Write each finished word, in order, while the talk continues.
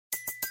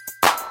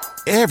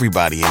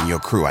Everybody in your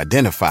crew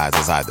identifies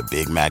as either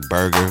Big Mac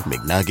Burger,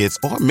 McNuggets,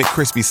 or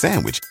McCrispy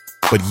Sandwich.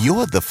 But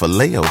you're the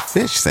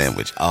Filet-O-Fish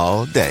Sandwich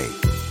all day.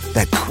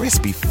 That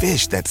crispy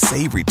fish, that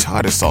savory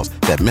tartar sauce,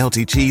 that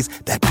melty cheese,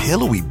 that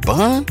pillowy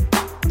bun.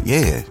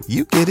 Yeah,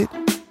 you get it.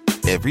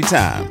 Every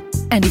time.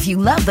 And if you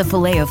love the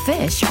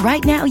Filet-O-Fish,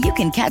 right now you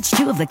can catch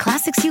 2 of the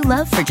classics you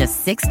love for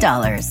just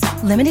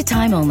 $6. Limited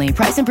time only.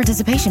 Price and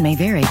participation may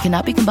vary.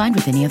 Cannot be combined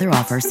with any other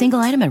offer. Single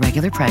item at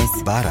regular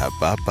price.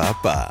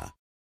 Ba-da-ba-ba-ba.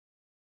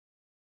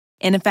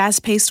 In a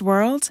fast-paced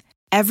world,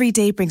 every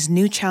day brings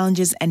new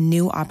challenges and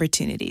new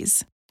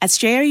opportunities. At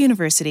Strayer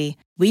University,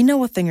 we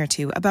know a thing or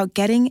two about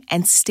getting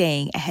and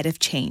staying ahead of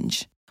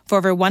change. For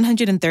over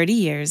 130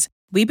 years,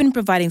 we've been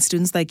providing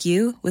students like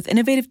you with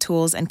innovative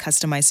tools and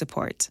customized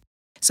support,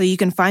 so you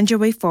can find your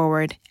way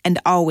forward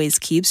and always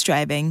keep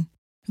striving.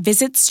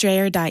 Visit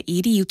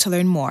strayer.edu to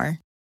learn more.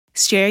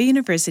 Strayer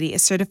University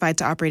is certified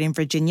to operate in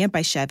Virginia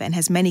by Chev and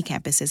has many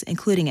campuses,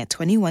 including at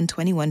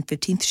 2121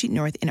 15th Street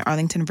North in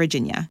Arlington,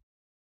 Virginia.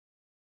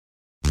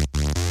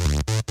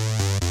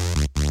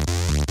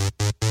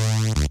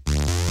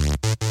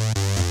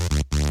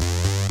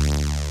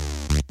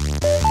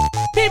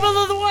 People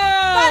of the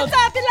world!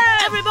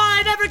 Fabulous! Every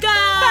boy, every girl!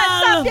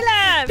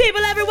 Fabulous!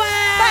 People everywhere!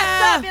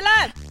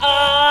 Fabulous!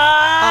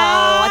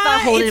 I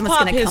thought Holden was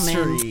going gonna to come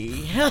in.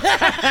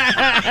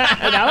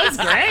 That was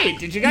great.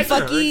 Did you guys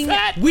rehearse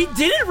that? We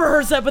didn't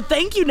rehearse that, but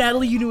thank you,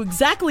 Natalie. You knew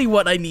exactly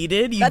what I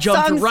needed. You That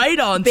jumped song's right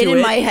onto been it.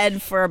 in my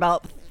head for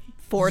about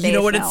 4 days. You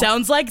know what now. it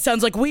sounds like? It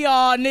sounds like we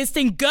are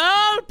enlisting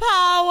girl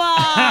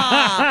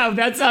power.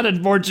 That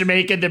sounded more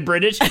Jamaican than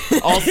British.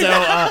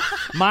 Also,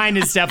 mine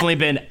has definitely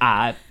been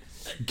I've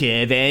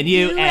given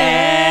you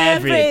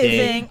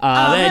everything,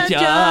 all the joy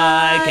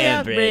I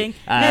can bring.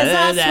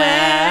 Yes,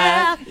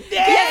 I swear.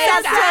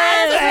 Yes,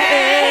 I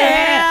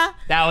swear.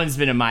 That one's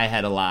been in my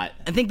head a lot.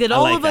 I think that I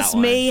all like of us that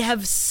one. may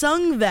have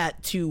sung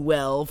that too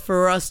well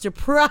for us to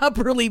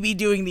properly be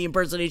doing the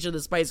impersonation of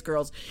the Spice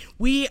Girls.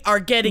 We are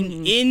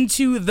getting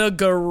into the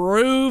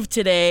groove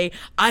today.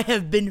 I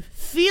have been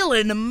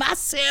feeling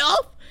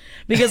myself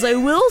because I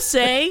will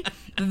say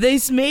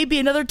this may be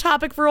another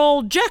topic for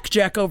old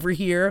Jack over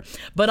here,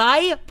 but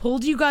I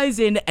pulled you guys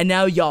in, and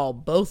now y'all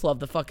both love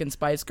the fucking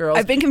Spice Girls.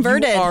 I've been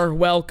converted. You are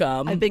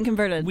welcome. I've been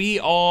converted. We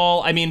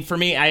all, I mean, for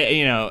me,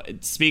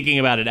 speaking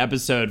about an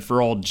episode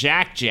for old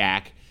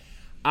Jack,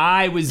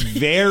 I was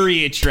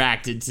very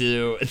attracted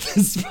to the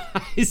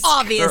Spice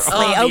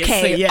Obviously. Girls.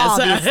 Okay. yes.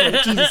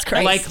 Obviously. Jesus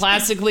Christ. Well, I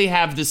classically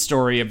have the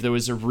story of there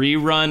was a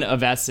rerun of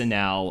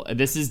SNL.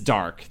 This is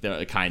dark,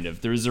 kind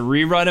of. There was a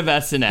rerun of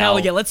SNL. Hell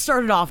yeah, let's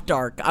start it off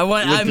dark. I'm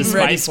with the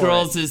ready Spice for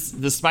Girls.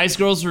 it. The Spice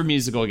Girls were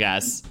musical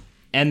guests,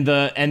 and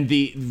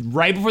the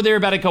right before they were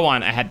about to go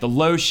on, I had the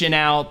lotion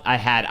out.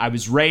 I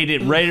was ready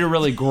to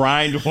really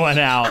grind one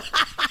out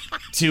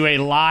to a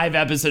live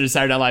episode of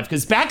Saturday Night Live.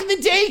 Because back in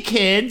the day,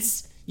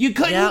 kids, you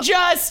couldn't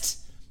just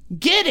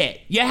get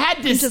it. You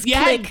had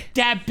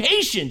to have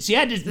patience. You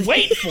had to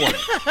wait for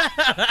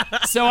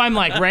it. So I'm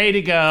like ready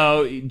to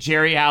go.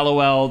 Jerry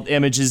Halliwell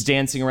images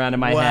dancing around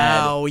in my head.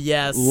 Wow,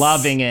 yes.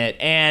 Loving it.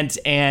 And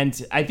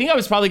I think I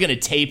was probably going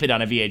to tape it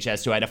on a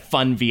VHS too. I had a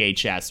fun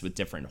VHS with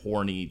different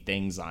horny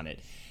things on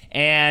it.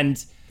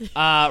 And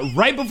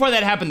right before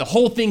that happened, the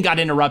whole thing got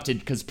interrupted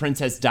because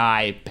Princess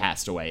Di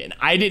passed away. And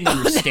I didn't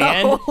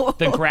understand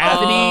the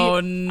gravity. Oh,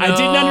 no. I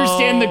didn't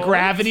understand the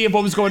gravity of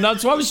what was going on.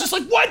 So I was just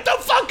like, what the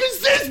fuck is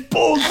this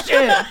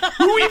bullshit?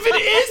 Who even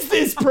is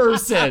this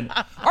person?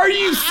 Are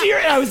you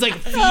serious? I was like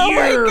furious. Oh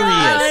my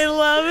God, I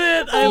love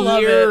it. I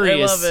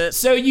love it.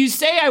 So you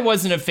say I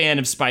wasn't a fan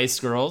of Spice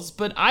Girls,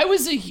 but I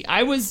was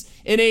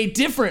in a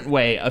different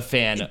way a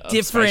fan of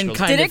Different Spice Girls.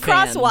 kind Did of it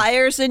cross fan.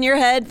 wires in your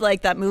head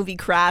like that movie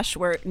Crash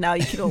where now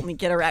you can only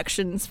get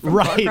erections from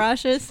car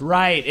crashes?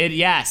 Right.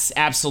 Yes,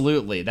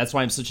 absolutely. That's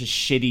why I'm such a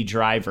shitty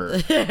driver.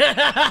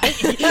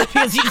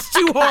 Because he's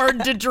too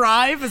hard to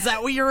drive? Is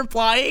that what you're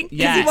implying?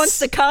 Because he wants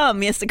to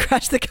come. He has to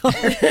crash the car.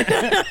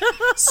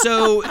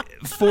 So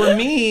for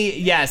me,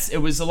 yes, it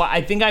was a lot.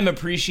 I think I'm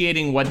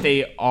appreciating what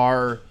they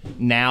are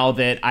now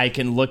that I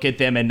can look at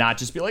them and not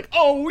just be like,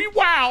 oh,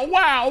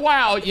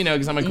 wow,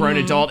 because I'm a grown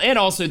adult. And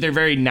also they're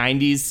very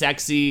 90s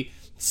sexy.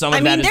 Some of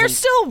I that mean, is they're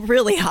still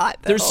really hot,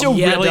 though. They're still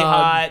Yeah, really dog.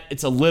 hot.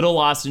 It's a little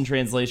lost in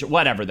translation.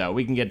 Whatever, though.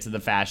 We can get to the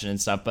fashion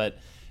and stuff. But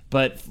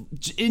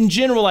in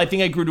general, I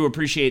think I grew to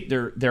appreciate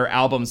their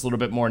albums a little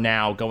bit more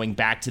now, going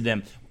back to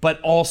them.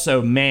 But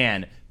also,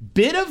 man,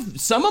 bit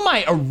of some of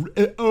my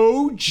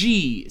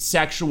OG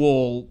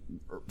sexual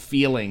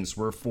feelings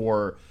were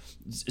for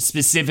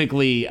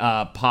specifically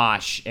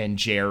Posh and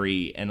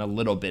Jerry and a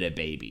little bit of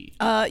Baby.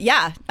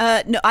 Yeah.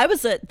 No, I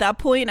was at that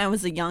point, I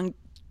was a young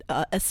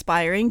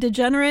aspiring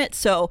degenerate,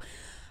 so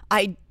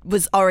I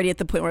was already at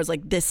the point where I was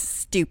like, this is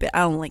stupid. I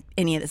don't like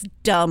any of this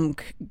dumb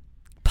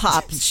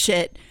pop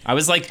shit. I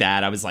was like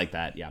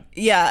that, yeah.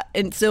 Yeah,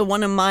 and so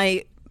one of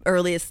my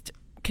earliest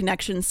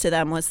connections to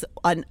them was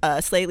on a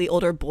slightly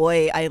older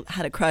boy I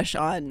had a crush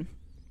on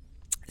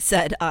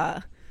said,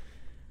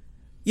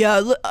 yeah,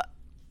 look,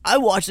 I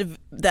watch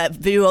that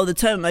video all the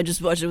time. I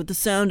just watch it with the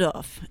sound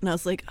off. And I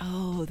was like,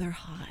 oh, they're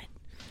hot.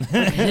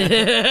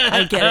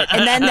 I get it.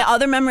 And then the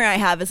other memory I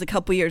have is a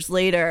couple years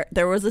later,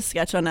 there was a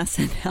sketch on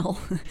SNL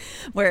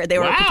where they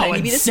were pretending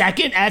to be this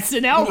second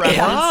SNL reference.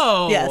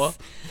 Oh. Yes,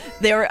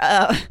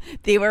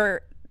 they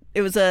were.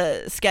 It was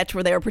a sketch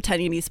where they were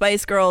pretending to be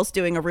Spice Girls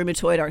doing a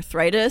rheumatoid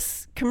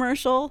arthritis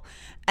commercial,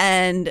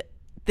 and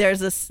there's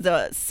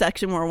the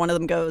section where one of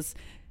them goes,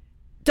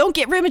 "Don't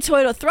get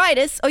rheumatoid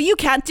arthritis. Oh, you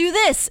can't do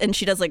this." And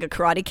she does like a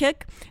karate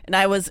kick. And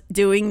I was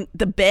doing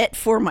the bit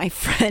for my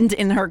friend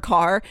in her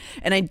car,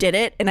 and I did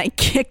it, and I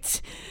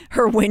kicked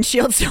her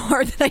windshield so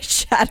hard that I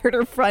shattered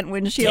her front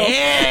windshield.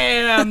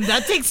 Damn,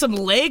 that takes some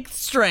leg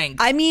strength.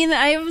 I mean,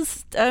 I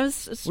was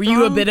Were you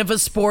a strong. bit of a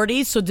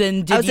sporty? So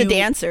then I was a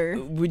dancer.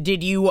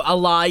 Did you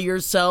ally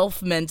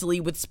yourself mentally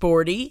with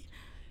sporty?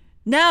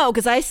 No,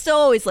 because I still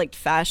always liked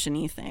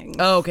fashion-y things.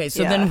 Oh, okay,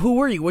 so Yeah. then who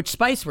were you? Which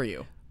Spice were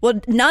you? Well,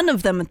 none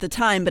of them at the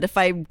time, but if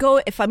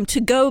I'm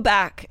to go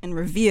back and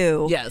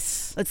review,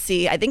 Yes. let's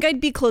see, I think I'd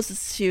be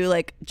closest to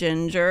like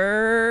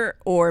Ginger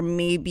or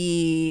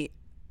maybe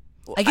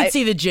I can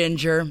see the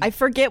Ginger. I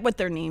forget what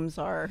their names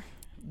are.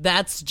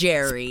 That's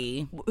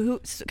Jerry.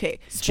 Okay,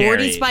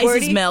 Sporty Jerry. Spice is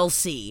Sporty? Mel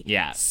C.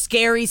 Yeah.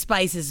 Scary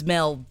Spice is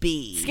Mel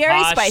B. Scary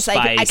Posh Spice,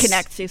 I Spice.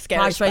 connect to Scary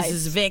Posh Spice Spice.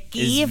 is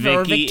Vicky, Is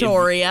or Vicky-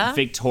 Victoria.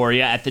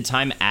 Victoria at the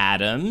time,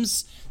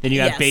 Adams. Then you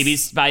have Yes. Baby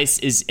Spice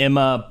is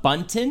Emma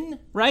Bunton,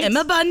 right?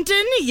 Emma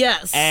Bunton,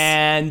 yes.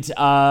 And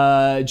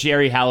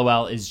Jerry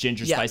Halliwell is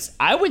Ginger Yeah. Spice.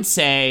 I would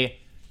say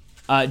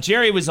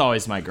Jerry was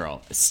always my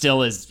girl.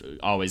 Still is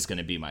always going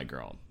to be my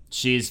girl.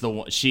 She's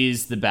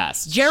the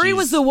best. Jerry She's-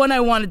 was the one I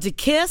wanted to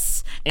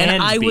kiss, and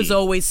And I was be.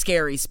 always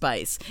Scary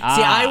Spice. See,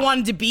 I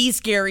wanted to be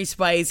Scary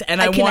Spice,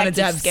 and I wanted connect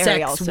to to have Scary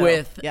sex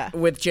also. Yeah.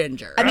 with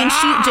Ginger. I mean,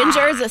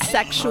 Ginger is a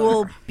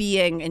sexual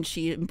being, and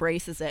she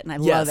embraces it, and I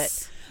love it.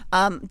 Yes.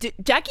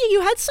 Jackie,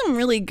 you had some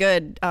really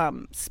good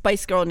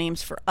Spice Girl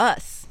names for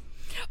us.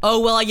 Oh,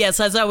 well, yes,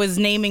 as I was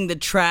naming the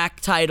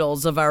track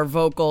titles of our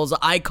vocals,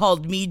 I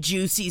called me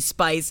Juicy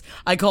Spice,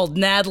 I called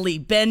Natalie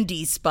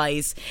Bendy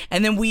Spice,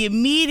 and then we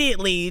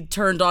immediately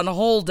turned on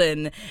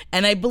Holden,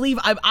 and I believe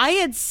I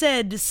had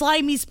said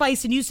Slimy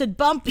Spice, and you said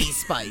Bumpy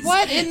Spice.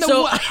 What in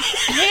the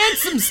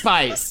handsome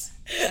Spice?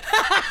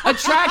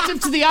 Attractive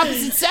to the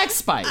opposite sex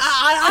Spice.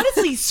 I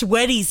honestly,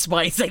 Sweaty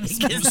Spice, I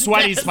think is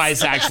Sweaty the best.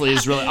 Spice actually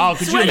is really. Oh,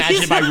 could you Sweaty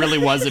imagine if I really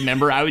was a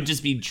member? I would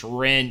just be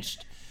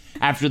drenched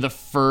after the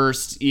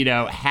first,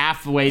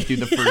 halfway through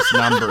the first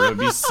number. It would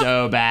be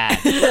so bad.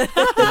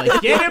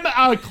 Like, get him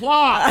a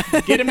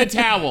cloth. Get him a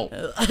towel.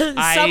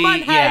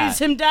 Someone hose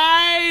him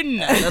down.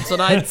 That's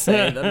what I'd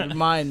say. That'd be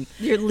mine.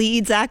 Your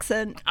Leeds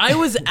accent. I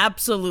was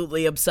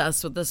absolutely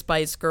obsessed with the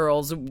Spice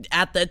Girls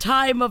at the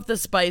time of the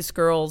Spice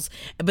Girls,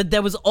 but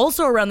that was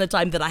also around the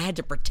time that I had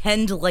to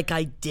pretend like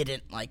I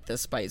didn't like the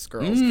Spice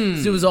Girls.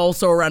 So it was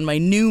also around my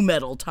new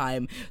metal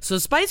time. So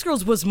Spice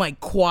Girls was my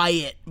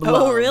quiet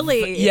love. Oh,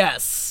 really?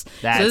 Yes.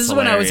 That's so this is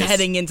when I was hilarious.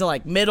 heading into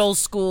like middle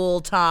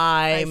school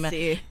time. I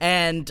see.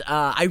 And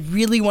I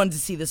really wanted to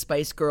see the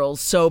Spice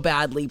Girls so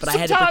badly, but I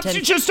had to Sometimes pretend.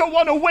 you just don't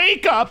want to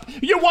wake up.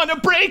 You want to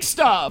break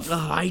stuff.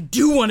 Oh, I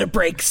do want to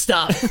break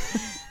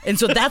stuff. And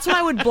so that's what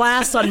I would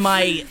blast on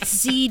my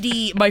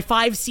CD, my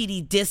 5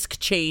 CD disc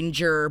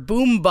changer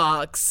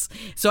boombox.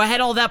 So I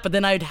had all that, but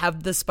then I'd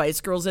have the Spice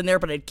Girls in there,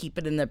 but I'd keep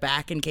it in the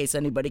back in case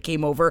anybody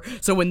came over.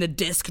 So when the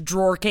disc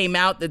drawer came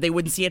out, that they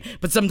wouldn't see it.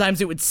 But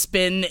sometimes it would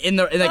spin in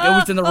the, like it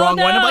was in the wrong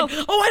one. I'm like,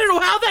 oh, I don't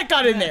know how that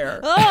got in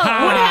there. What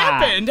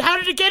happened? How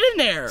did it get in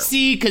there?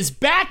 See, because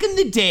back in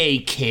the day,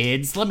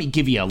 kids, let me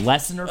give you a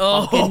lesson or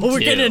fucking we're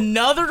two. getting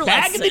another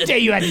Back in lesson. the day,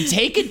 you had to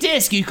take a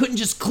disc. You couldn't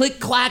just click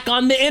clack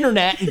on the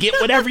internet and get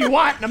whatever you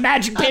want in a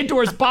Magic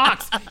Pandora's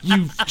box.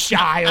 You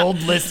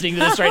child listening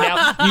to this right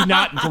now. You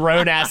not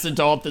grown ass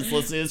adult that's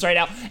listening to this right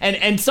now.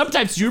 And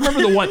sometimes, do you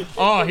remember the one?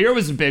 Oh, here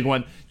was a big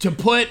one. To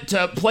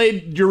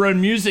play your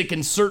own music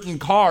in certain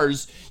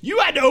cars, you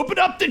had to open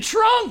up the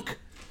trunk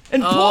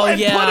and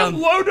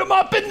load them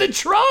up in the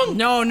trunk.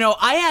 No,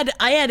 I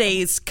had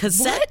a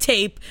cassette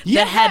tape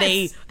that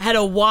had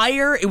a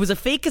wire. It was a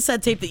fake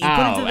cassette tape that you put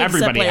into the cassette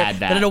everybody player had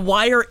that. had a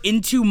wire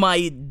into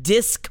my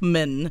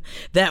Discman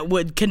that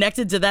would connect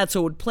it to that,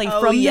 so it would play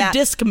from the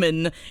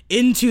Discman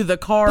into the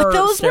car. But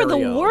those were the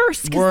stereo.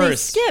 worst because they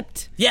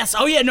skipped. Yes.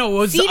 Oh yeah. No. It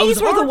was. It CDs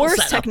was a were the horrible worst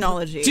setup.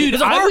 technology. Dude, It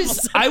was a I horrible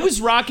was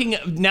setup. rocking.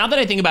 Now that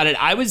I think about it,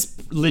 I was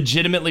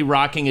legitimately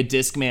rocking a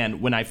Discman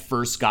when I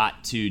first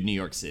got to New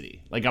York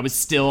City. Like I was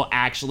still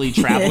actually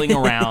traveling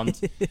around,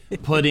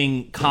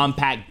 putting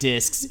compact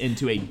discs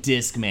into a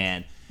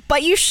Discman.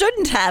 But you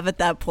shouldn't have at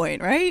that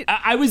point, right?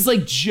 I was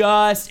like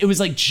just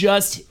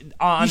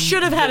on. You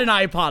should have had an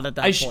iPod at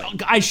that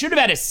point. I should have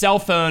had a cell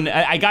phone.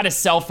 I got a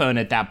cell phone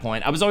at that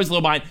point. I was always a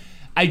little behind.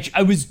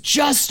 I was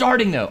just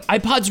starting though.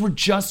 iPods were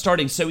just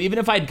starting. So even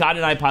if I had got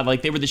an iPod,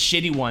 like they were the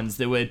shitty ones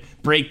that would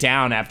break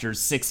down after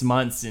 6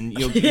 months and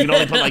you could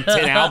only put like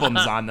 10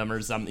 albums on them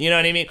or something. You know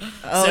what I mean?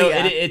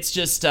 It's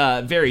just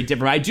very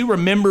different. I do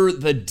remember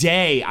the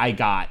day I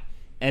got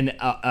an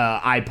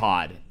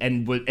iPod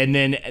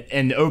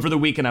and over the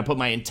weekend I put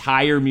my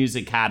entire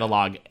music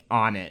catalog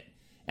on it.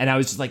 And I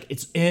was just like,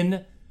 it's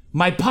in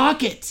my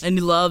pocket. And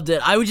you loved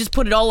it. I would just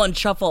put it all on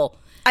shuffle.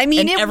 I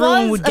mean, and it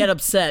everyone was would get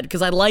upset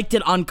because I liked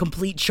it on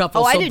complete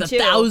shuffle. Oh, I so did the too.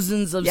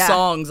 thousands of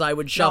songs I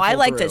would shuffle. No, I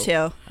liked through. it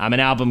too. I'm an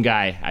album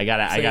guy. I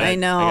I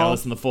know. gotta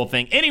listen to the full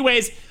thing.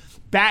 Anyways,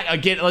 back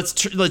again.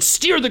 Let's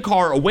steer the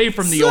car away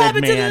from the Slap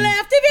old it to man. the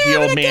left if The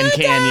you're old having a man good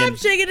canyon. time.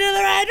 Shake it to the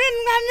right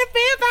and run the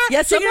fifth. Yeah,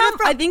 Shake it somehow to the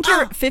front. I think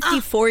you're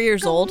 54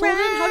 years old, Holden.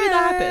 How did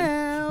that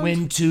happen?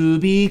 When to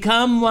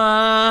become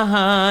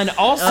one.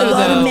 Also, I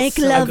wanna though, make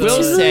love I will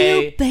to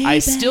say, you, baby. I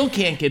still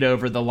can't get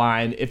over the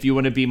line, if you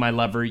want to be my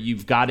lover,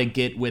 you've got to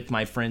get with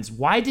my friends.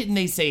 Why didn't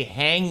they say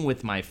hang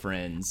with my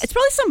friends? It's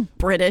probably some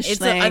British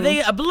thing.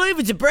 I believe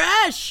it's a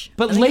brush.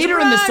 But I think it's later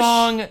a in the brush.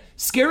 song,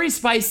 Scary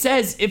Spice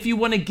says, if you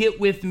want to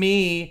get with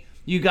me,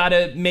 you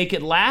gotta make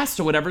it last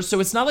or whatever. So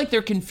it's not like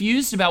they're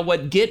confused about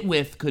what get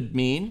with could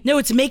mean. No,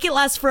 it's make it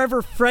last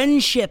forever.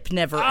 Friendship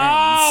never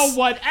Oh, ends.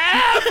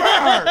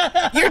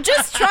 whatever! You're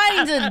just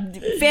trying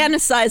to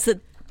fantasize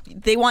that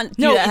they want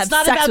you No, to it's have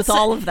not sex about with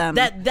all of them.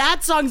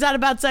 That song's not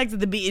about sex at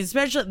the beat,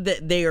 especially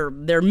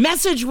their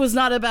message was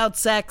not about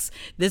sex.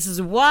 This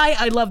is why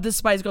I love the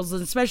Spice Girls,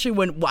 and especially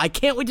when I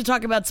can't wait to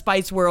talk about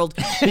Spice World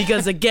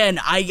because again,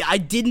 I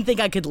didn't think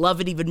I could love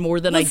it even more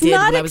than I did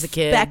when I was a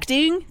kid.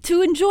 Expecting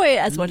to enjoy it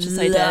as much as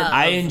I did.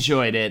 I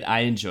enjoyed it.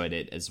 I enjoyed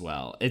it as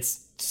well.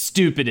 It's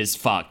stupid as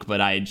fuck, but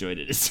I enjoyed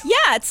it as well.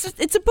 Yeah,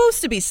 it's supposed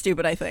to be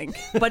stupid, I think.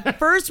 But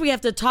first, we have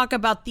to talk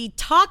about the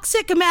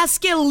toxic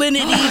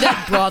masculinity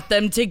that brought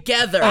them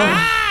together.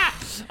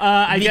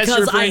 I guess you're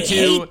Because I referring to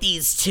hate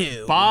these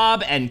two.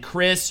 Bob and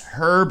Chris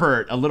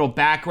Herbert. A little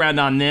background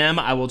on them.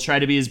 I will try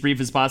to be as brief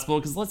as possible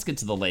because let's get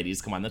to the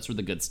ladies. Come on, that's where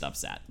the good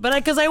stuff's at. But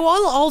because I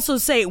will also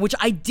say, which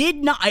I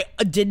didn't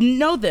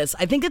know this.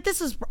 I think that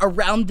this is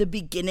around the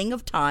beginning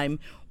of time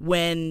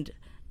when,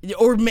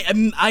 or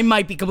I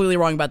might be completely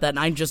wrong about that, and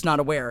I'm just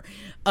not aware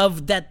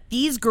of that.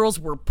 These girls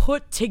were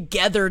put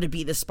together to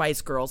be the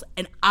Spice Girls,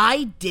 and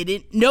I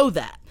didn't know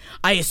that.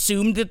 I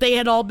assumed that they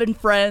had all been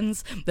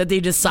friends, that they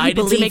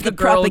decided to make the a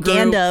girl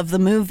propaganda group. of the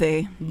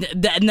movie.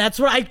 And that's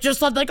what I just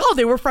thought, like, oh,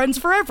 they were friends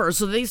forever,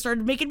 so they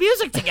started making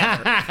music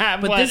together.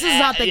 But Well, this is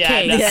not the yeah,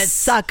 case. that's- Yeah,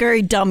 sucker,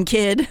 you dumb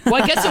kid.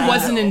 Well, I guess it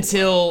wasn't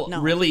until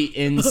really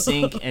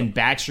NSYNC and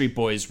Backstreet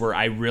Boys where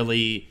I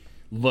really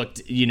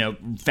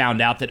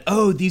found out that,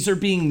 oh, these are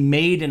being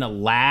made in a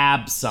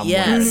lab somewhere.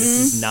 Yes.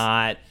 This is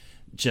not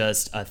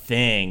just a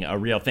thing, a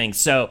real thing.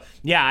 So,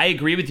 yeah, I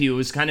agree with you.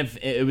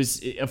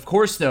 Of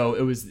course,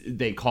 though,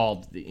 they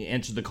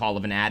answered the call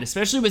of an ad,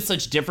 especially with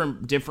such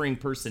differing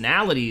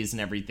personalities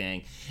and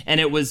everything. And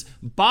it was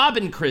Bob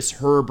and Chris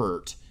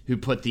Herbert who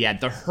put the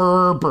ad. The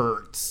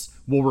Herberts,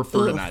 we'll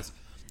refer to them as.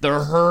 The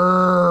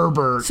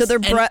Herberts. So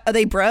are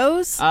they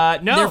bros? No,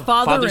 They're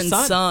father and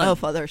son. Oh,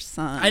 father,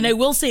 son. And I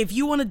will say, if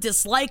you want to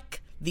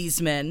dislike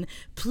these men,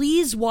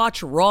 please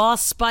watch Raw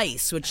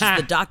Spice, which is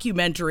the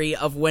documentary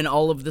of when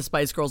all of the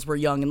Spice Girls were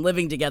young and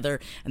living together.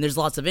 And there's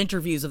lots of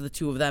interviews of the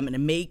two of them, and it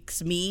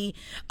makes me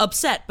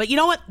upset. But you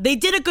know what? They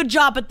did a good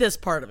job at this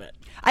part of it.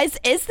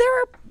 Is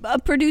there a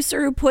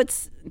producer who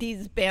puts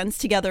these bands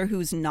together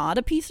who's not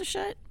a piece of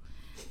shit?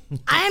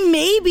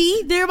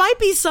 Maybe there might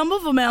be some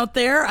of them out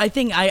there. I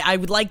think I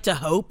would like to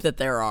hope that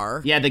there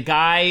are. Yeah, the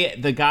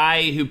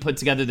guy who put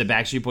together the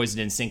Backstreet Boys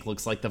and NSYNC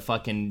looks like the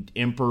fucking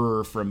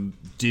Emperor from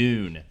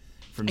Dune.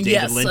 From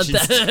David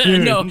Lynch's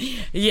Dune. No,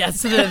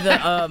 yes,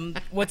 the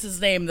what's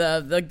his name?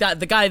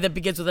 The guy that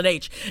begins with an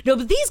H. No,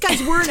 but these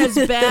guys weren't as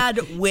bad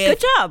with.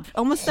 Good job.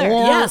 Almost there.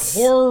 Yes.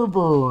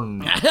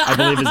 Horburn. I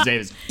believe his name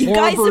is. You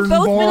guys have both been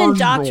Horburn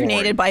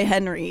indoctrinated by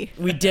Henry.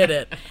 We did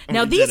it.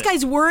 Now, these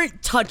guys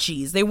weren't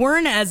touchies. They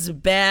weren't as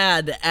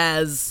bad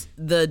as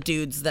the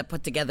dudes that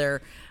put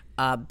together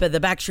but the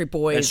Backstreet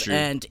Boys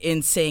and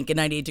NSYNC and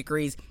 98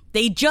 Degrees.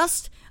 They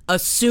just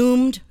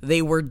assumed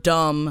they were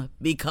dumb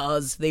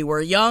because they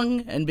were young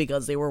and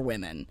because they were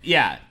women.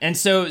 Yeah, and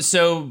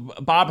so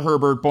Bob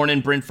Herbert, born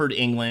in Brentford,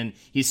 England,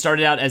 he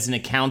started out as an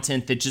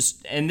accountant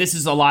and this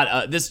is a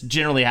lot, this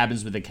generally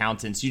happens with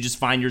accountants. You just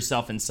find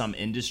yourself in some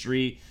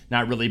industry,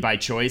 not really by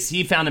choice.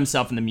 He found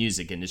himself in the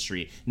music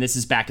industry, and this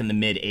is back in the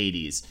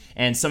mid-'80s.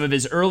 And some of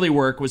his early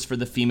work was for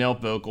the female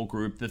vocal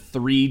group, The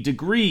 3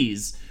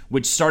 Degrees,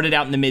 which started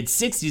out in the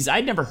mid-'60s.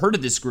 I'd never heard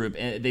of this group.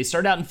 They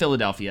started out in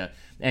Philadelphia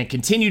and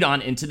continued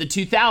on into the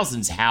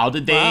 2000s. How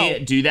did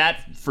they do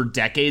that for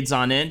decades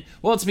on end?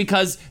 Well, it's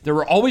because there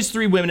were always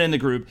 3 women in the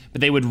group, but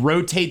they would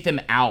rotate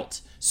them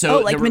out. So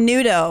like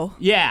Menudo.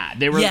 Yeah,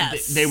 they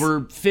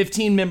were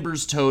 15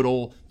 members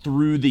total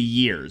through the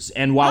years.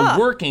 And while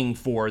working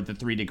for the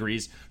 3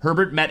 Degrees,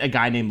 Herbert met a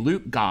guy named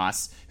Luke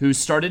Goss, who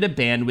started a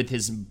band with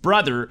his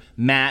brother,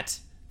 Matt,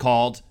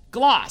 called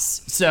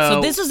Gloss.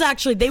 So this was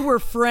actually, they were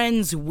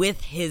friends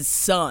with his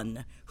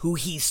son, who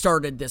he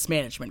started this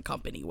management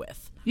company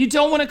with. You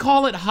don't want to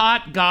call it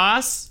Hot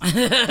Goss? What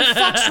the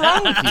fuck's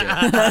wrong with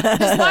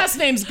you? His last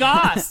name's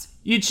Goss.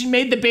 You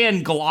made the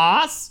band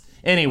Gloss?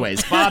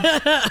 Anyways, Bob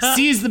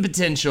sees the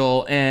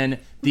potential, and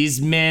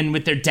these men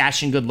with their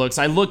dashing good looks,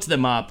 I looked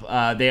them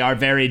up. They are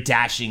very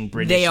dashing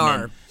British men. They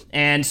are.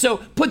 And so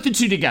put the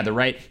two together,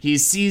 right? He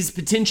sees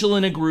potential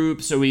in a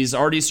group, so he's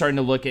already starting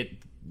to look at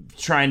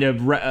trying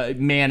to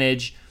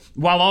manage,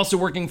 while also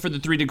working for the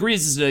 3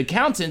 Degrees as an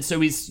accountant. So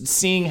he's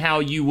seeing how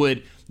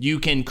you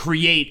can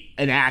create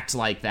an act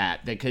like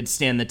that could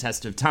stand the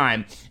test of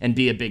time and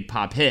be a big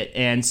pop hit.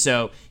 And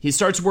so he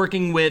starts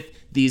working with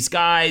these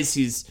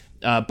guys.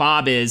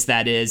 Bob is,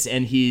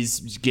 and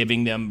he's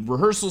giving them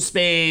rehearsal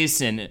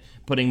space and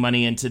putting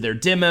money into their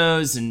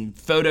demos and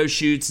photo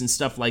shoots and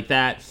stuff like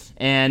that.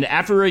 And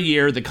after a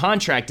year, the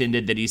contract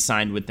ended that he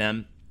signed with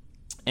them,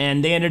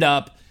 and they ended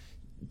up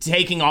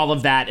taking all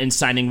of that and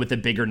signing with a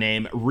bigger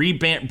name,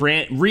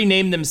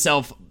 renamed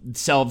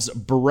themselves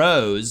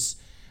Bros,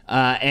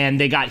 and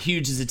they got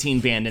huge as a teen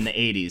band in the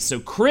 80s. So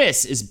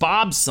Chris is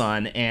Bob's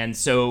son, and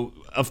so,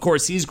 of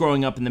course, he's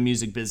growing up in the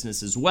music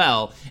business as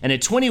well. And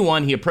at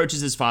 21, he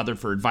approaches his father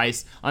for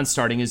advice on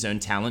starting his own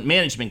talent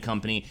management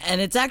company. And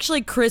it's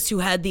actually Chris who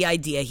had the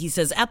idea. He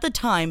says, at the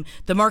time,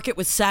 the market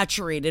was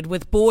saturated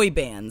with boy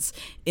bands.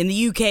 In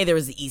the UK, there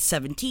was the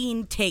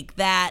E17, Take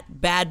That,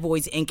 Bad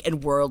Boys Inc.,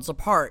 and Worlds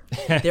Apart.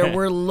 There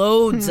were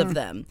loads of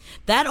them.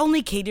 That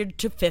only catered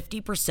to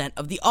 50%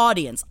 of the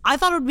audience. I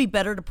thought it would be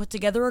better to put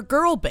together a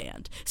girl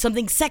band,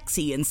 something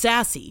sexy and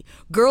sassy.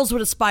 Girls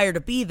would aspire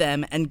to be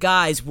them, and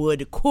guys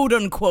would, quote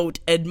unquote,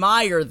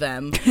 admire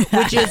them,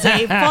 which is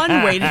a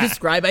fun way to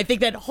describe. I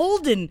think that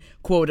Holden,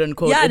 quote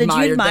unquote,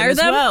 admired them as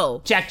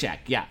well. Check,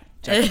 yeah.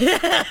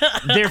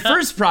 Their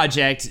first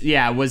project,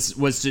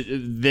 was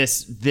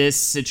this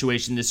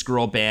situation, this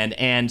girl band.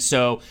 And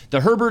so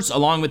the Herberts,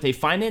 along with a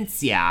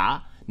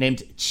financier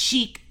named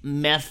Cheek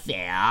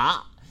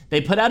Mether,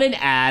 they put out an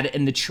ad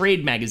in the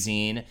trade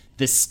magazine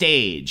The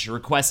Stage,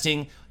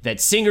 requesting that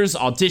singers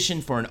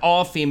audition for an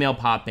all-female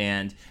pop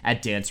band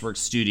at Danceworks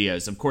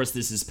Studios. Of course,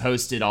 this is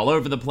posted all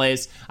over the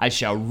place. I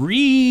shall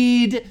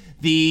read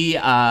the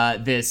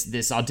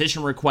this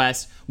audition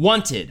request.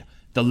 Wanted,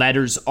 the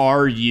letters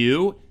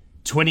RU,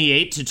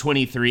 28 to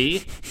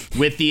 23,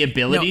 with the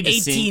ability to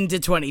sing. 18 to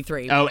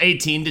 23. Oh,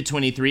 18 to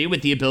 23,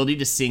 with the ability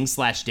to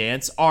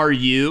sing/dance.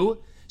 RU,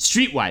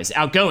 streetwise,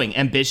 outgoing,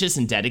 ambitious,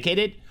 and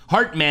dedicated.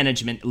 Heart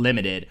Management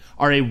Limited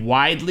are a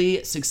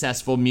widely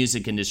successful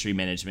music industry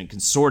management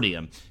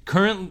consortium,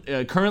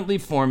 currently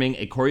forming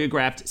a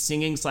choreographed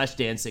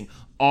singing/dancing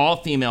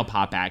all-female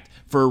pop act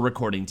for a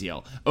recording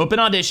deal. Open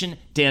audition,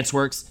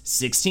 Danceworks,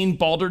 16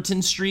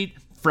 Balderton Street,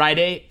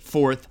 Friday,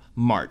 4th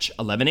March,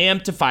 11 a.m.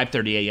 to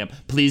 5:30 a.m.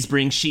 Please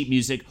bring sheet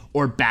music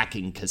or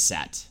backing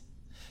cassette.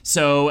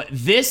 So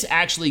this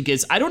actually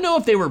gets, I don't know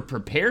if they were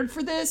prepared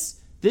for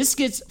this. This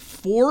gets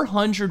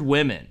 400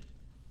 women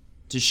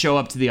to show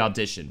up to the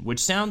audition, which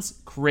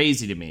sounds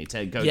crazy to me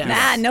to go through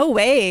this. No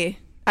way.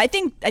 I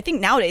think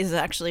nowadays it'd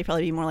actually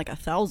probably be more like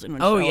 1,000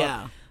 would Oh, show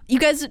yeah. up. You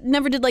guys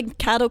never did like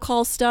cattle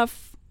call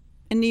stuff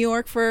in New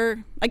York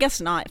for, I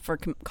guess not, for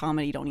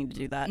comedy, you don't need to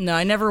do that. No,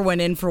 I never went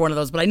in for one of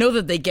those, but I know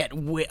that they get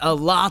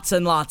lots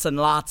and lots and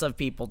lots of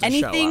people to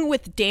show up. Anything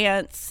with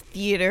dance,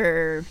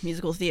 theater,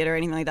 musical theater,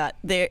 anything like that,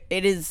 they're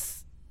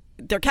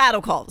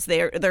cattle calls.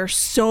 There are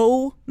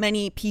so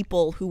many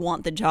people who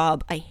want the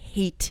job. I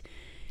hate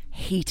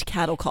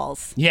cattle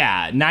calls.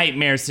 Yeah,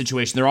 nightmare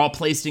situation. They're all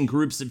placed in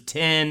groups of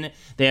 10.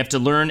 They have to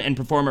learn and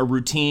perform a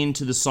routine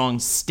to the song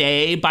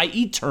Stay by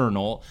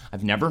Eternal.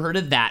 I've never heard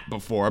of that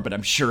before, but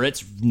I'm sure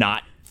it's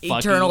not fucking...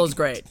 Eternal is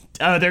great.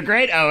 Oh, they're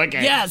great? Oh,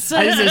 okay. Yes.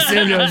 I just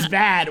assumed it was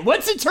bad.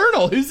 What's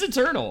Eternal? Who's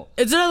Eternal?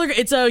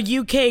 It's a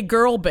UK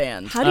girl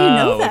band. How do you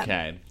know that?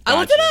 Okay. I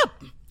looked it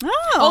up.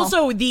 Oh.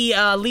 Also, the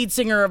lead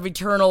singer of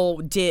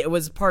Eternal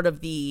was part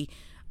of the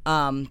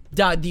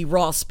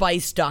Raw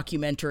Spice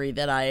documentary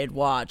that I had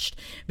watched,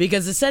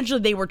 because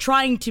essentially they were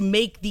trying to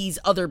make these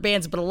other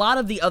bands, but a lot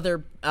of the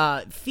other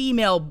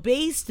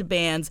female-based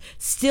bands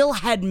still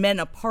had men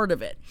a part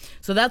of it.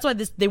 So that's why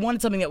they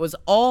wanted something that was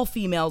all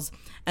females,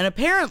 and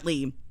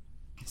apparently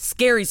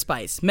Scary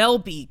Spice, Mel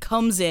B,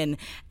 comes in,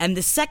 and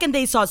the second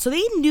they saw it, so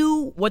they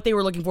knew what they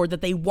were looking for,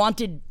 that they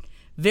wanted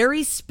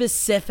very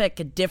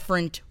specific,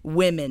 different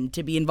women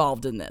to be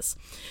involved in this.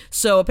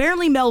 So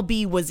apparently Mel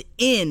B was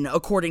in,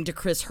 according to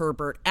Chris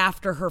Herbert,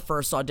 after her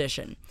first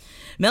audition.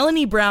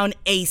 Melanie Brown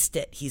aced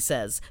it, he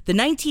says. The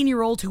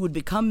 19-year-old who would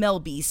become Mel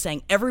B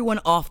sang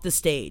everyone off the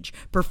stage,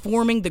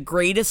 performing The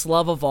Greatest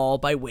Love of All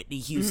by Whitney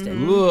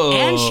Houston.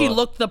 And she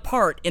looked the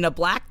part in a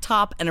black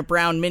top and a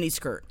brown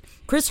miniskirt.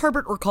 Chris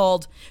Herbert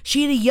recalled,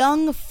 she had a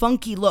young,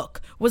 funky look,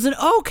 was an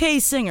okay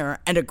singer,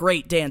 and a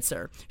great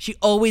dancer. She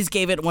always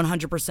gave it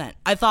 100%.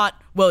 I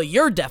thought, well,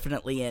 you're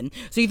definitely in.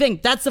 So you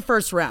think that's the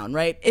first round,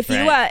 right? If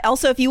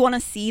you want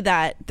to see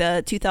that,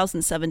 the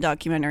 2007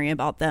 documentary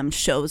about them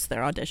shows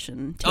their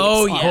audition tapes.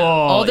 Oh, yeah.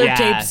 All their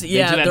tapes, They do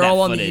have they're that all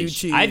on the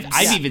footage. YouTube.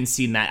 I've even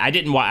seen that. I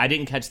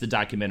didn't catch the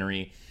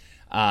documentary,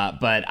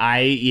 but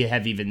I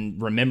have even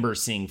remember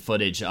seeing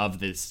footage of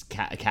this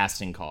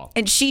casting call.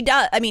 And she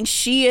does. I mean,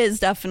 she is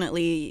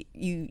definitely,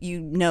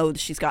 you know,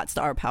 she's got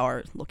star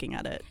power looking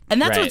at it.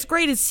 And that's Right. what's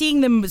great, is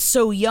seeing them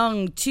so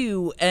young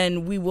too,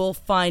 and we will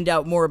find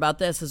out more about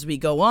this as we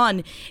go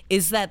on,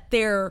 is that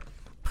their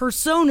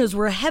personas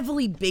were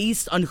heavily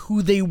based on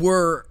who they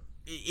were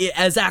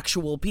as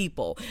actual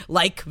people,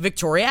 like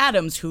Victoria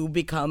Adams, who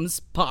becomes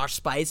Posh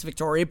Spice,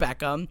 Victoria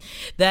Beckham,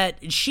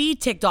 that she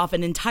ticked off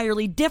an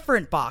entirely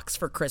different box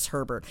for Chris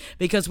Herbert,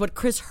 because what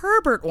Chris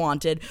Herbert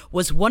wanted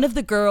was one of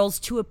the girls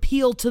to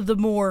appeal to the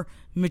more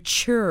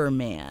mature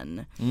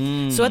man.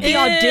 So at the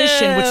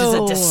audition, which is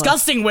a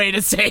disgusting way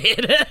to say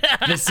it,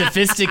 The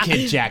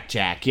sophisticate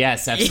Jack.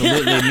 Yes,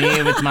 absolutely.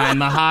 Me with my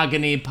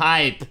mahogany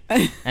pipe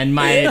and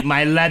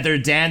my leather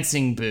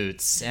dancing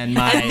boots and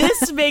my... And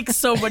this makes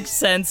so much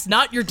sense,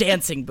 not your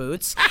dancing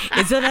boots,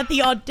 is that at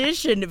the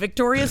audition,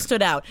 Victoria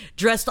stood out,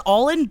 dressed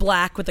all in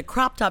black with a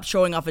crop top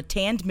showing off a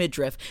tanned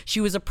midriff. She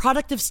was a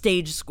product of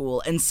stage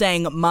school and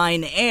sang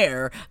Mine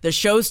Air, the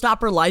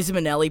showstopper Liza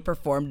Minnelli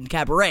performed in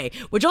Cabaret,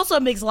 which also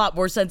makes a lot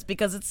more sense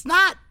because it's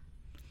not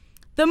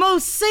the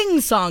most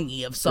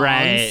sing-songy of songs.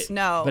 Right.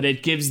 No. But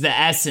it gives the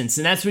essence.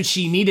 And that's what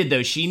she needed,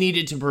 though. She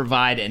needed to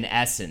provide an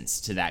essence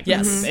to that group.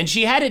 Yes. And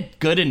she had a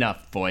good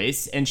enough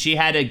voice, and she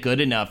had a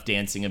good enough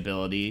dancing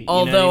ability. You know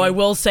Although what I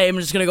will say, I'm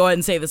just going to go ahead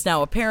and say this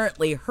now,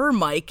 apparently her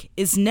mic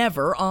is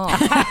never on.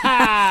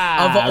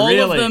 Of all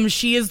Really? of them,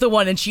 she is the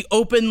one, and she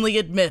openly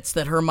admits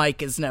that her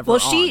mic is never Well,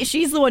 on.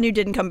 she's the one who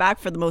didn't come back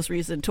for the most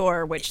recent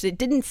tour, which it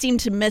didn't seem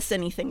to miss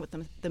anything with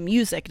the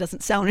music. It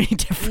doesn't sound any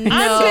different.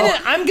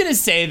 I'm gonna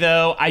say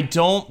though, I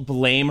don't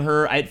blame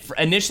her.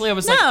 Initially, I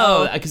was like,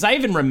 No. because I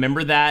even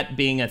remember that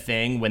being a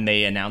thing when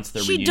they announced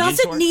their She reunion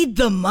doesn't tour. need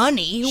the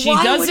money. She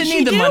Why doesn't would she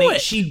need the do money.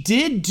 it? She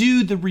did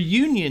do the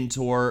reunion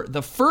tour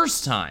the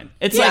first time.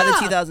 It's Yeah, like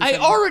the 2007. I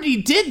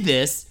already did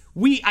this.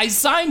 I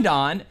signed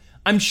on.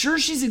 I'm sure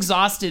she's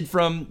exhausted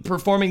from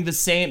performing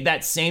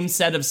that same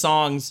set of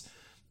songs.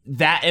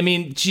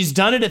 She's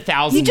done it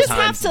 1,000 You just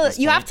times. have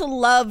to have to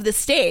love the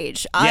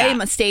stage. I Yeah.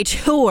 am a stage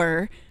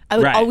whoer. I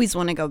would Right. always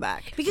want to go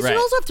back. Because Right. you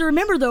also have to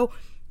remember, though,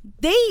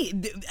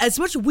 as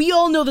much we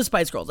all know the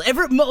Spice Girls,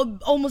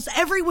 almost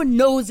everyone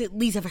knows, at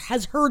least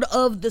has heard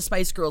of the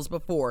Spice Girls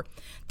before.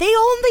 They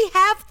only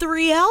have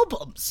 3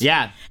 albums.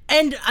 Yeah.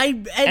 And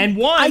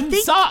one I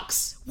think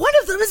sucks. One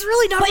of them is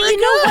really not But very you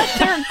know good. what?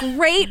 They're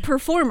great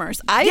performers.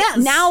 Yes.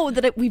 Now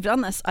that we've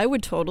done this, I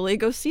would totally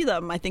go see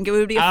them. I think it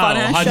would be a fun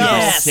ass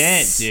 100%, show.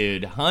 Yes.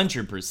 dude.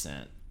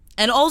 100%.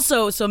 And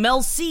also, so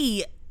Mel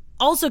C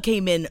also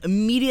came in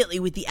immediately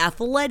with the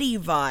Athletic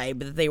vibe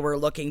that they were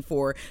looking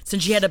for,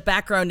 since she had a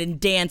background in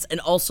dance and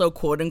also,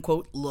 quote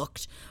unquote,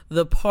 looked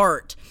the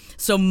part.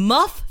 So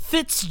Muff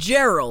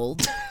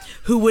Fitzgerald,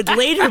 who would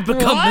later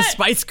become the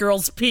Spice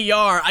Girls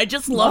PR. I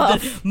just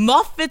love that.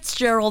 Muff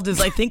Fitzgerald is,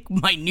 I think,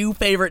 my new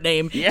favorite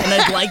name, and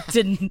I'd like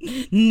to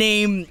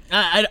name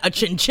a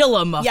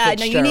chinchilla Muff Yeah, no,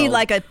 Fitzgerald. you need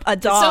like a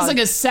dog. Sounds like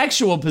a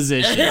sexual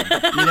position.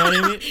 You know what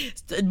I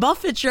mean?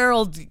 Muff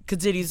Fitzgerald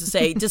continues to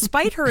say,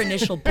 despite her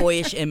initial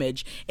boyish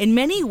image, in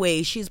many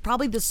ways she's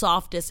probably the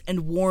softest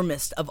and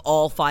warmest of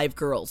all 5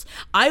 girls.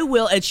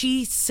 And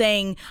she's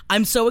saying,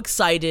 I'm so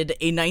excited,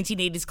 a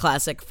 1980s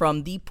classic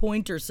from the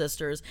Pointer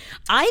Sisters.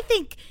 I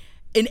think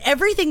in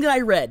everything that I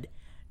read,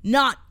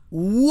 not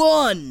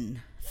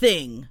one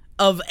thing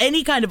of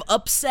any kind of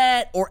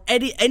upset or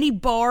any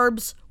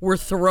barbs were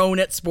thrown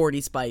at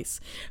Sporty Spice.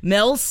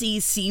 Mel C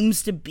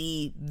seems to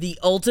be the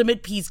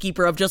ultimate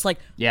peacekeeper of just like,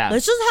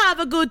 let's just have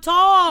a good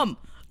time.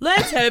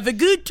 Let's have a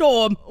good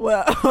time.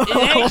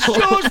 Let's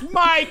just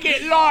make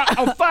it like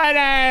a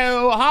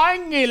fellow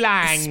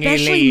hangy-langy.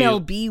 Especially Mel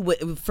B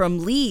from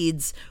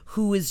Leeds,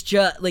 who is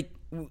just like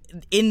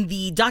in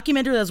the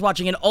documentary that I was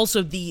watching, and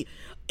also the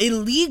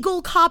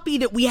illegal copy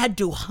that we had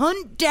to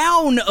hunt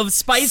down of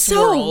Spice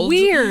World. So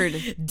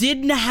weird.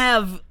 Didn't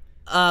have.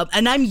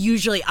 And I'm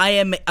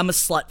a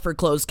slut for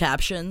closed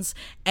captions,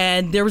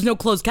 and there was no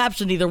closed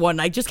caption in either one.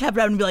 I just kept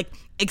around and be like,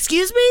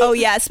 "Excuse me." Oh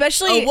yeah,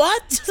 especially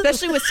what?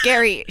 Especially with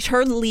Scary,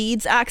 her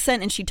Leeds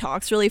accent, and she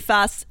talks really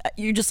fast.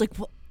 You're just like,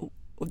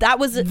 that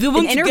was an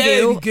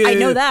interview. I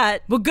know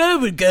that. We'll go.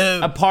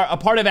 A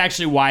part of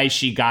actually why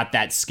she got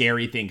that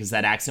Scary thing, because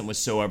that accent was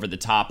so over the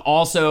top.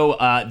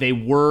 Also, they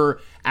were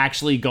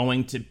actually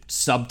going to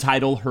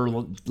subtitle her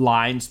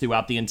lines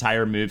throughout the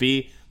entire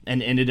movie,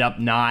 and ended up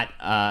not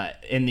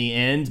in the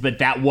end. But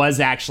that was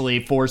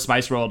actually for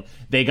Spice World.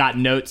 They got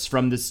notes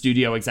from the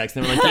studio execs.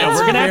 They were like, "Yeah,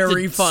 we're gonna have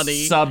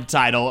to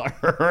subtitle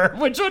her,"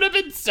 which would have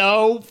been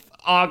so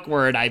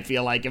awkward. I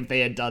feel like if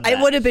they had done that, it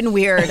would have been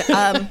weird.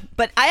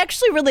 But I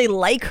actually really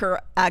like her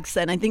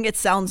accent. I think it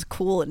sounds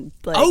cool and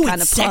like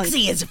kind of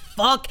sexy as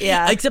fuck.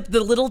 Yeah. Except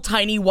the little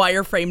tiny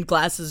wireframe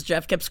glasses.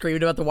 Jeff kept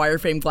screaming about the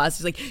wireframe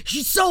glasses. Like,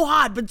 she's so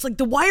hot, but it's like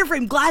the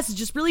wireframe glasses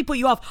just really put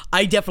you off.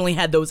 I definitely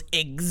had those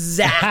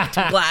exact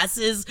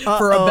glasses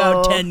for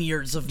about 10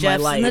 years of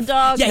Jeff's my life. in the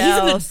doghouse. Yeah, he's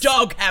in the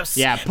doghouse.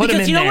 Yeah, put him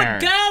because in you know there.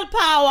 what? Girl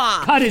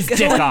power. cut his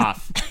dick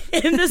off.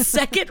 In the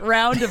second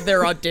round of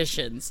their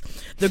auditions,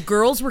 the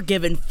girls were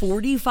given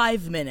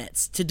 45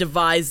 minutes to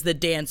devise the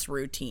dance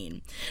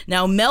routine.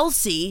 Now, Mel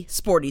C,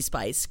 Sporty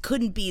Spice,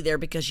 couldn't be there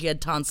because she had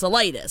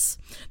tonsillitis.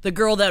 The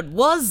girl that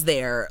was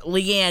there,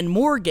 Leanne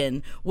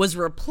Morgan, was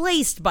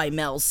replaced by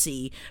Mel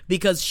C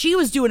because she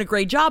was doing a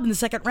great job in the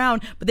second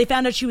round, but they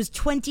found out she was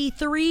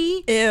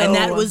 23, and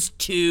that was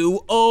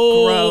too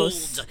old.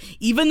 Gross.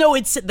 Even though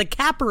the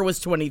capper was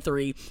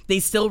 23, they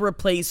still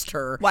replaced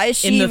her. Why is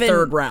she in the even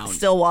third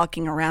round? still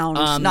walking around,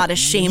 not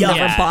ashamed of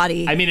her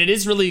body? I mean, it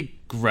is really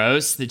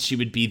gross that she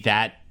would be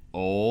that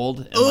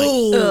old and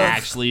like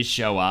actually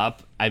show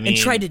up. I mean, and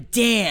try to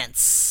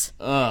dance.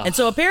 And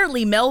so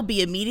apparently Mel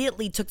B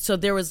immediately took, so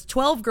there was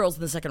 12 girls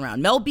in the second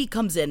round. Mel B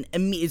comes in,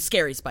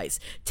 Scary Spice,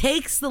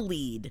 takes the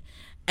lead,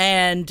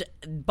 and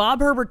Bob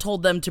Herbert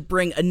told them to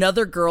bring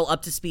another girl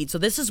up to speed. So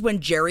this is when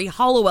Jerry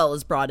Hollowell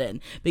is brought in,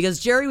 because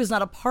Jerry was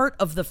not a part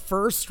of the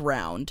first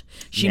round.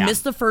 She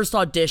missed the first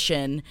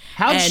audition.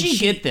 How did she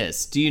get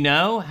this? Do you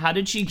know? How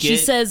did she get? She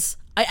says,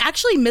 I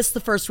actually missed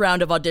the first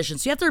round of auditions.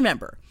 So you have to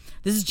remember,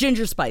 this is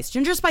Ginger Spice.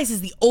 Ginger Spice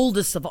is the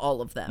oldest of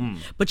all of them,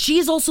 but she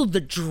is also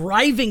the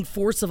driving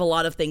force of a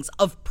lot of things,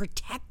 of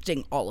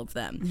protecting all of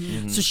them.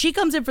 Mm-hmm. So she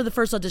comes in for the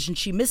first audition.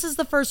 She misses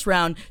the first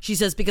round. She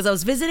says, because I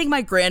was visiting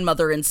my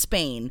grandmother in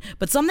Spain,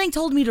 but something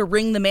told me to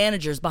ring the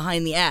managers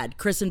behind the ad,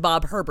 Chris and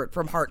Bob Herbert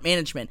from Heart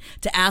Management,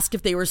 to ask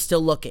if they were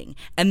still looking.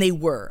 And they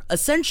were.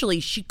 Essentially,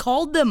 she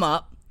called them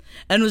up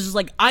and was just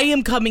like, I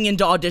am coming in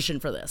to audition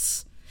for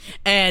this.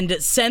 And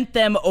sent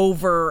them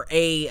over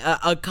a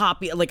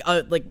copy, like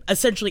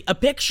essentially a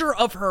picture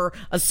of her,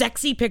 a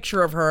sexy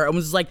picture of her, and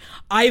was like,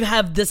 I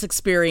have this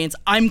experience,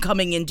 I'm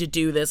coming in to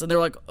do this. And they're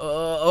like,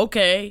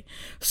 okay.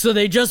 So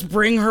they just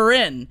bring her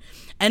in.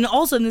 And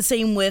also in the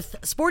same with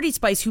Sporty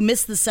Spice, who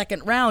missed the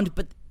second round,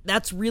 but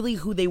that's really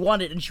who they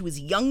wanted, and she was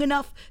young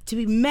enough to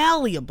be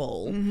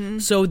malleable. Mm-hmm.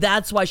 So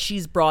that's why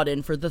she's brought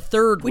in for the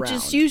third round. Which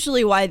is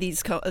usually why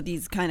these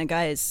kind of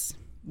guys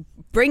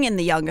bring in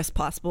the youngest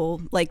possible,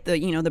 like the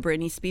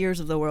Britney Spears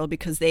of the world,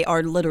 because they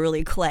are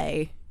literally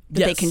clay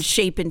that they can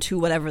shape into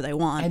whatever they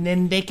want. And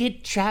then they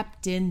get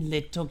trapped in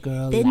little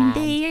girl land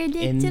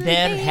in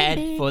their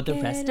head for the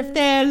rest of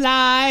their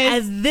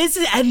lives. And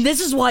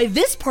this is why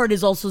this part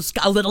is also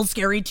a little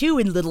scary too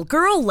in Little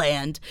Girl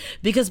Land,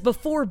 because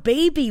before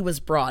Baby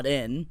Spice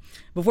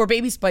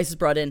is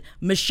brought in,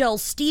 Michelle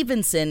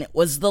Stevenson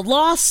was the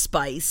Lost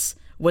Spice,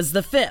 was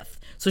the fifth.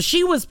 So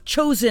she was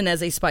chosen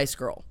as a Spice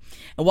Girl.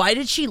 And why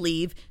did she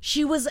leave?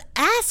 She was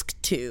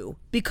asked to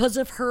because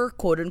of her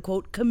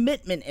quote-unquote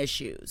commitment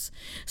issues.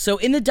 So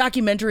in the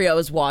documentary I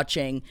was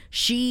watching,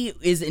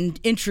 she's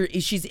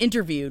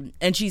interviewed,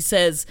 and she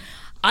says,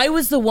 I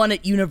was the one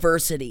at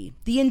university,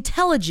 the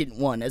intelligent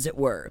one, as it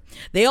were.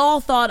 They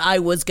all thought I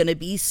was going to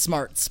be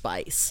Smart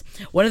Spice.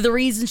 One of the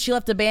reasons she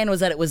left the band was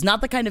that it was not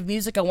the kind of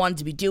music I wanted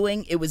to be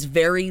doing. It was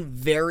very,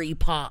 very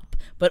pop.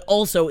 But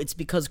also it's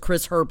because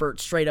Chris Herbert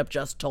straight up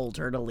just told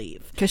her to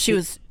leave. Because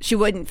she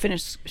wouldn't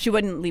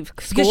leave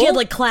school? Because she had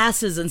like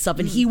classes and stuff,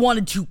 and he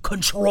wanted to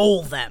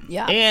control them.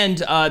 Yeah. And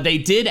they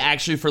did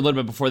actually, for a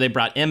little bit before they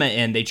brought Emma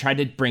in, they tried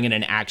to bring in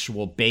an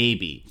actual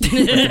baby. But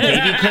the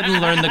baby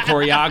couldn't learn the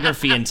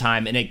choreography in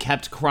time, and it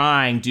kept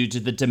crying due to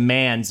the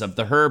demands of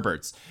the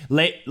Herberts.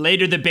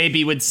 Later, the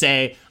baby would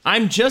say,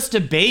 I'm just a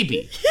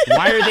baby.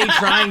 Why are they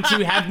trying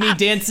to have me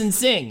dance and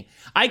sing?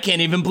 I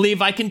can't even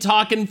believe I can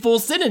talk in full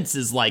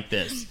sentences like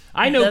this.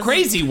 I know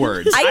crazy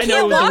words. I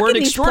know the word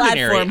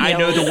extraordinary. I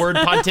know the word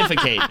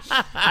pontificate.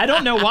 I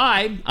don't know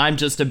why. I'm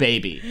just a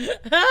baby.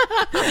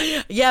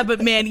 Yeah,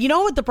 but man, you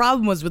know what the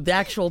problem was with the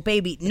actual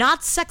baby?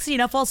 Not sexy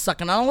enough while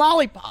sucking on a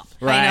lollipop.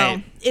 Right. I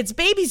know. It's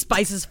Baby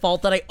Spice's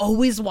fault that I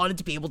always wanted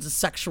to be able to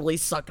sexually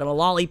suck on a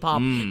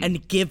lollipop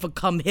and give a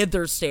come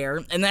hither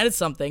stare, and that is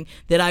something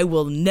that I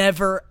will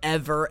never,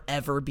 ever,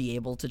 ever be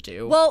able to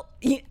do. Well,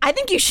 I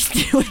think you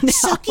should do it now.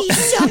 Sucky,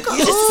 sucker.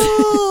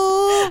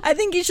 I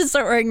think you should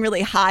start wearing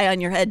really high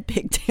on your head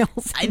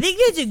pigtails. I think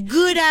that's a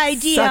good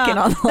idea. Sucking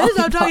on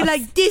I'm talking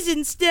like this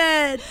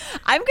instead.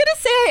 I'm gonna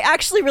say I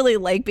actually really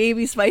like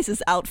Baby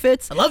Spice's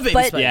outfits. I love Baby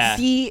but Spice. Yeah.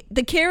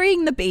 The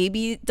carrying the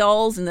baby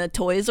dolls and the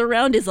toys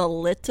around is a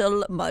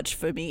little much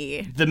for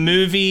me. The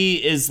movie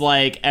is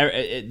like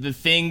the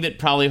thing that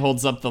probably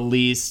holds up the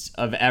least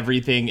of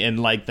everything in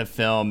like the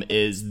film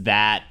is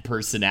that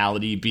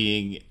personality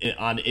being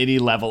on any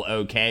level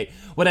okay.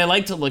 What I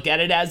like to look at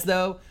it as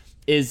though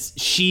is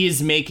she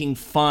is making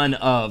fun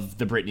of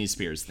the Britney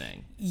Spears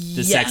thing,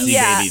 the sexy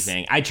baby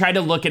thing. I try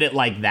to look at it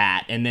like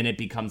that, and then it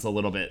becomes a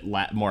little bit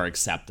more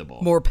acceptable,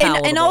 more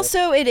palatable. And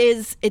also,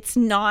 it's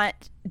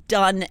not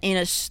done in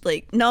a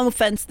no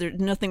offense, there's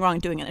nothing wrong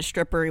doing it in a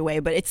strippery way,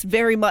 but it's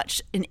very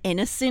much an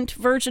innocent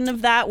version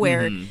of that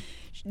where.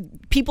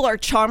 People are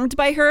charmed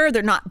by her.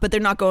 They're not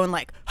going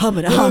like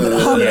humana.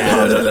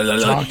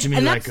 Talk to me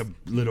like a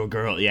little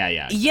girl.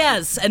 Yeah.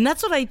 Yes, and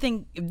that's what I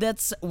think.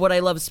 That's what I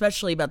love,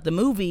 especially about the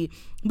movie,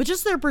 but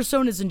just their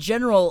personas in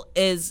general.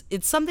 Is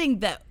it's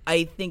something that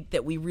I think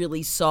that we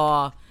really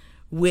saw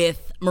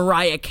with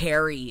Mariah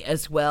Carey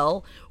as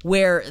well,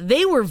 where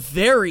they were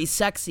very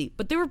sexy,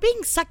 but they were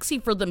being sexy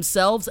for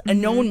themselves,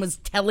 and no one was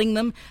telling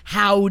them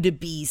how to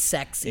be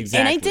sexy.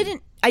 Exactly.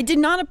 And I did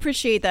not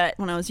appreciate that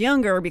when I was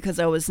younger because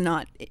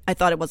I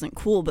thought it wasn't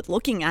cool. But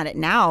looking at it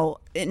now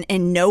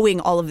and knowing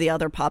all of the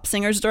other pop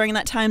singers during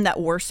that time that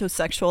were so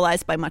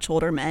sexualized by much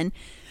older men,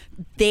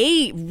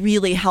 they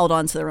really held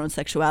on to their own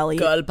sexuality.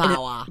 Girl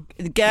power.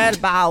 Girl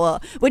power.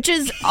 Which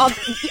is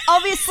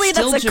obviously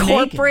Still that's a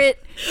Jamaican.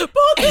 corporate.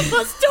 Both of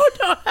us don't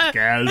know how.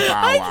 Girl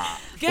power.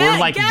 Or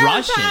like Girl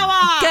Russian.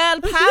 power. Girl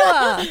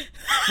power.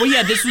 Well,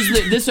 yeah,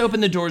 this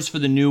opened the doors for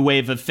the new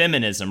wave of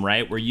feminism,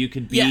 right? Where you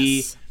could be,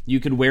 Yes. you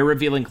could wear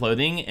revealing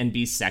clothing and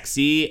be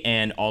sexy,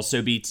 and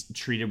also be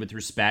treated with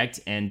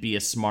respect and be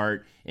a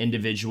smart,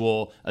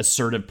 individual,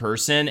 assertive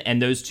person.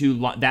 And those two,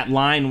 that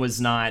line was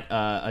not,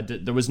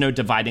 there was no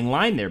dividing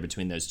line there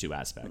between those two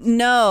aspects.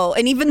 No,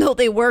 and even though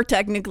they were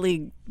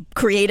technically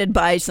created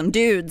by some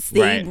dudes, they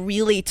Right.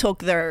 really took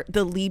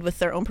the lead with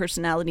their own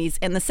personalities,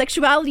 and the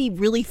sexuality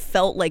really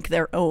felt like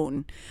their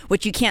own,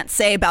 which you can't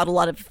say about a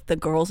lot of the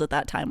girls at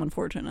that time,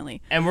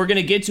 unfortunately. And we're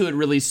gonna get to it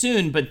really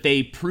soon, but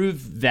they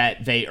prove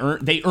that they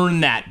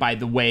earn that by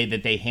the way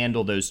that they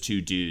handle those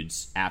two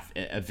dudes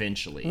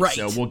eventually. Right.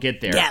 So we'll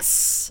get there.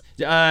 Yes.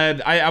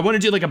 I want to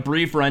do like a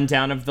brief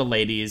rundown of the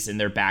ladies and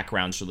their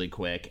backgrounds really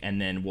quick,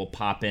 and then we'll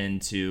pop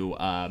into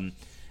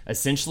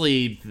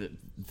essentially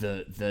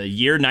the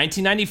year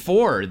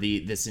 1994,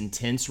 this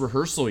intense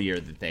rehearsal year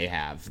that they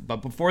have. But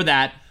before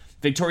that,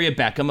 Victoria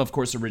Beckham, of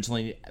course,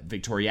 originally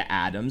Victoria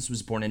Adams,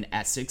 was born in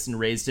Essex and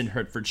raised in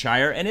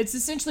Hertfordshire, and it's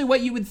essentially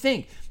what you would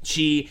think.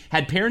 She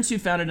had parents who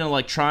founded an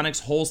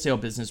electronics wholesale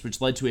business,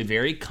 which led to a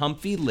very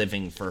comfy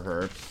living for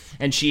her.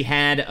 And she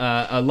had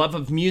a love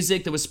of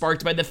music that was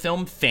sparked by the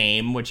film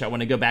Fame, which I want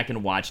to go back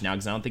and watch now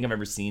because I don't think I've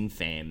ever seen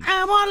Fame.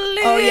 I want to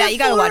live Oh, yeah, you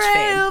gotta watch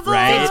Fame. forever.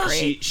 Right? Fame's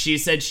great. She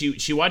said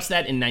she watched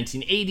that in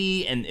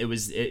 1980, and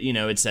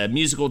it's a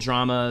musical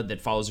drama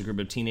that follows a group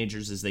of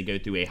teenagers as they go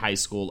through a high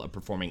school of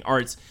performing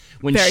arts.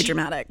 Very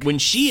dramatic. When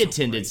she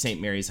attended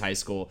St. Mary's High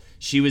School,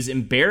 she was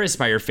embarrassed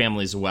by her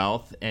family's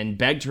wealth and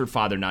begged her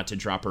father not to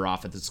drop her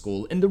off at the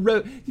school in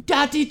the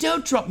Daddy,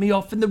 don't drop me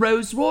off in the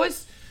Rolls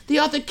Royce. The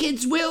other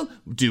kids will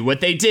do what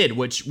they did,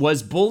 which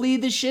was bully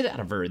the shit out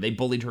of her. They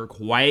bullied her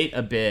quite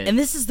a bit. And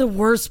this is the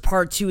worst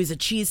part too, is a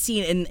cheese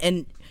scene,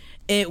 and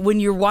when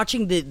you're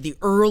watching the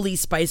early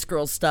Spice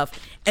Girls stuff,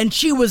 and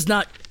she was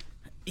not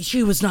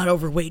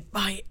overweight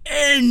by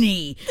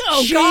any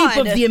shape God.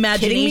 of the Kidding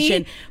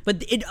imagination. me?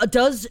 But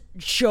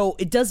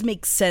it does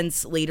make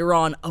sense later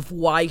on of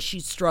why she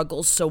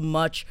struggles so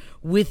much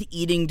with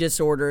eating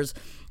disorders,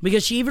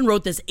 because she even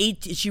wrote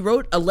she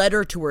wrote a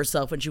letter to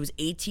herself when she was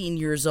 18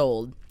 years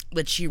old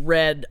that she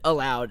read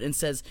aloud and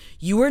says,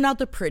 "You are not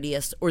the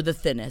prettiest or the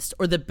thinnest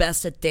or the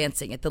best at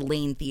dancing at the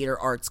Lane Theater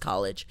Arts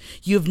College.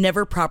 You have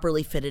never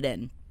properly fitted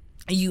in.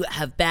 You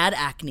have bad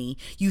acne.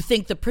 You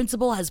think the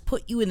principal has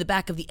put you in the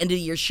back of the end of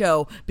your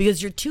show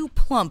because you're too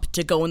plump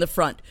to go in the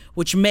front,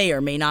 which may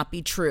or may not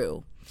be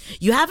true.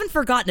 You haven't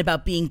forgotten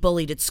about being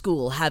bullied at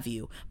school, have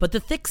you? But the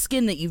thick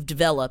skin that you've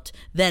developed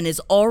then is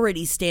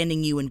already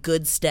standing you in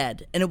good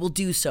stead, and it will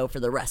do so for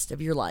the rest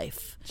of your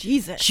life."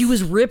 Jesus. She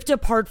was ripped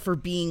apart for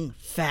being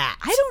fat.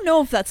 I don't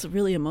know if that's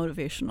really a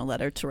motivational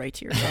letter to write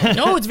to yourself.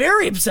 No, it's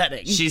very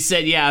upsetting. She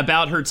said,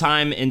 about her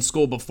time in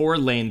school before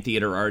Lane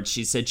Theater Arts,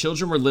 she said,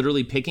 "Children were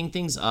literally picking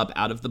things up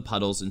out of the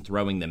puddles and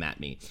throwing them at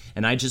me.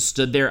 And I just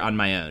stood there on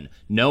my own.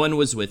 No one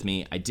was with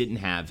me. I didn't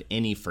have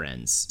any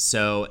friends."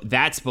 So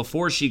that's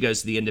before she goes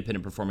to the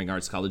Independent Performing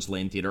Arts College,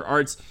 Lane Theater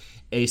Arts,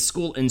 a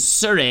school in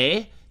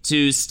Surrey,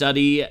 to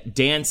study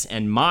dance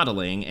and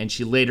modeling, and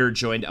she later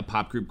joined a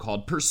pop group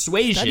called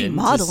Persuasion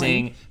to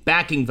sing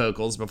backing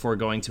vocals before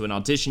going to an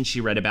audition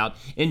she read about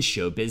in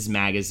Showbiz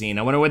magazine.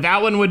 I wonder what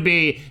that one would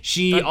be.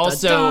 She you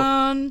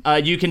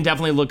can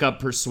definitely look up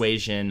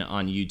Persuasion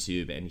on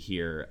YouTube and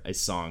hear a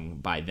song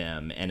by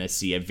them and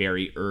see a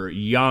very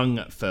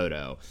young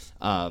photo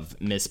of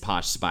Miss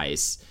Posh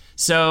Spice.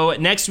 So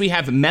next we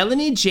have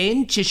Melanie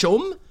Jane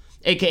Chisholm,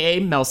 aka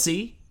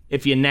Melcy.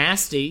 If you're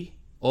nasty,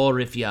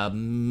 or if you're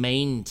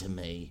mean to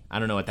me. I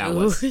don't know what that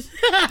was.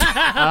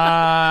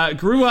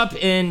 Grew up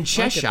in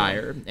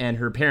Cheshire, and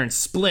her parents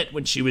split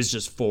when she was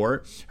just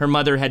 4. Her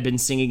mother had been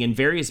singing in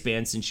various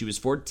bands since she was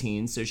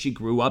 14, so she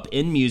grew up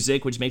in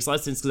music, which makes a lot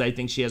of sense because I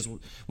think she has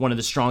one of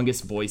the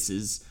strongest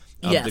voices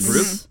of the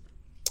group.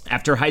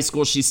 After high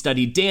school, she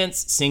studied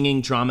dance,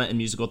 singing, drama, and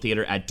musical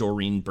theater at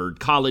Doreen Bird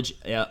College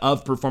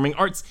of Performing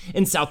Arts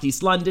in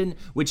Southeast London,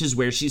 which is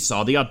where she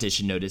saw the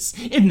audition notice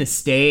in the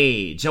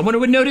stage. I wonder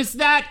what notice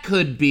that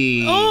could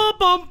be. Oh,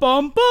 bum,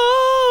 bum,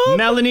 bum.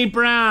 Melanie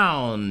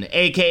Brown,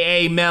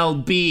 a.k.a. Mel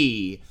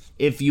B.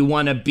 If you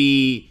want to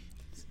be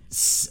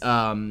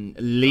Sweaty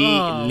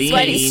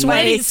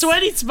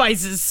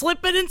spices,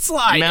 slipping and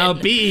sliding. Mel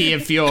B,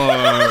 if you're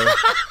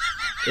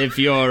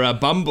a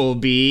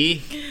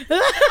bumblebee.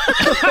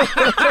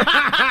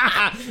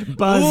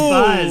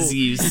 Buzz,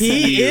 you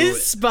He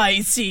is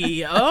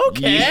spicy.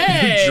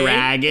 Okay. You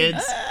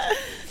dragons.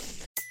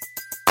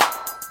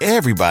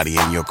 Everybody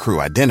in your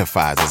crew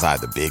identifies as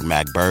either Big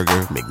Mac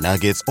Burger,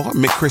 McNuggets, or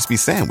McCrispy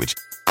Sandwich.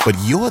 But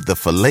you're the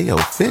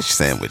Filet-O-Fish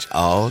Sandwich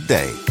all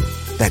day.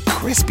 That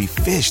crispy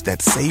fish,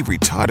 that savory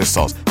tartar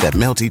sauce, that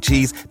melty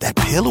cheese, that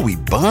pillowy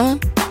bun.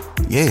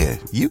 Yeah,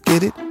 you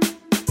get it.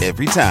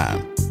 Every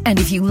time. And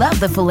if you love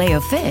the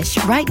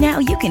Filet-O-Fish, right now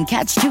you can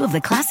catch two of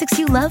the classics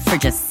you love for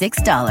just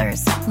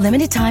 $6.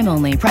 Limited time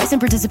only. Price and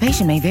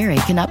participation may vary.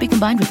 Cannot be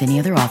combined with any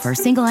other offer.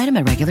 Single item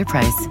at regular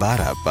price.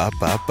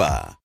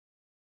 Ba-da-ba-ba-ba.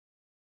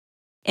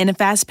 In a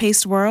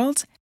fast-paced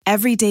world,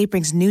 every day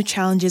brings new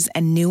challenges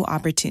and new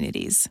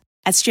opportunities.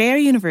 At Strayer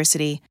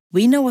University,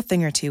 we know a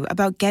thing or two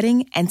about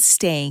getting and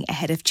staying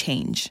ahead of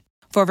change.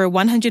 For over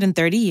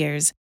 130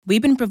 years,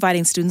 we've been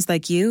providing students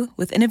like you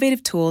with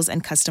innovative tools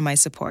and customized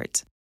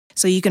support,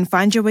 so you can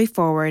find your way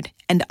forward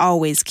and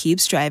always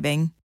keep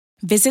striving.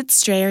 Visit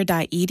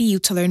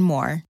strayer.edu to learn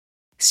more.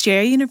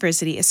 Strayer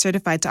University is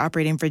certified to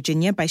operate in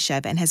Virginia by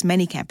Chev and has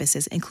many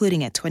campuses,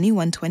 including at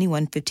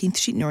 2121 15th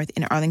Street North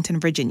in Arlington,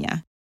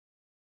 Virginia.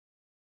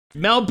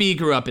 Mel B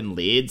grew up in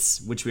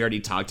Leeds, which we already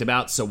talked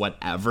about, so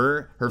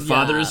whatever. Her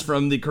father is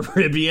from the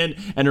Caribbean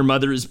and her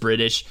mother is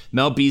British.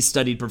 Mel B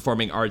studied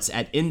performing arts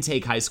at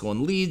Intake High School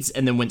in Leeds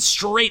and then went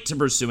straight to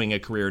pursuing a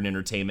career in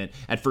entertainment,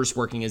 at first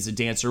working as a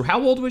dancer.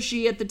 How old was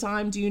she at the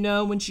time? Do you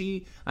know when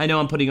she... I know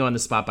I'm putting you on the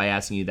spot by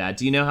asking you that.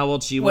 Do you know how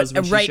old she was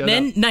when she showed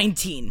up?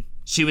 19.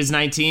 She was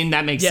 19?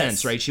 That makes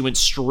sense, right? She went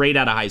straight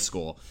out of high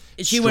school.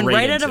 She went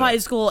right out of high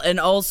school, and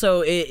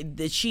also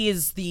she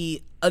is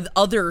the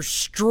other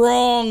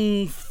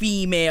strong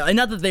female, and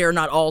not that they are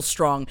not all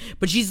strong,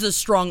 but she's a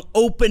strong,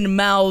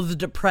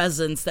 open-mouthed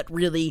presence that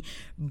really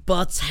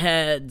butts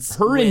heads.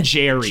 Her and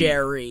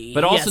Jerry.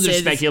 But also yes, there's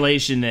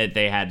speculation that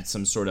they had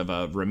some sort of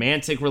a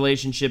romantic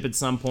relationship at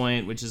some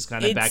point, which is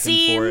kind of back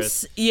and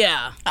forth.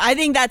 Yeah. I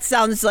think that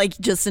sounds like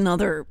just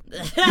another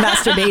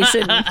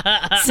masturbation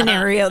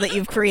scenario that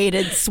you've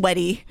created,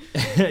 sweaty.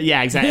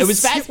 Yeah, exactly. It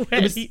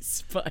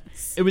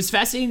was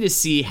fascinating to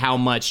see how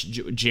much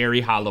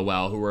Jerry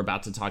Halliwell, who we're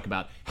about to talk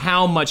about,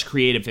 how much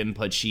creative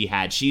input she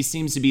had. She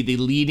seems to be the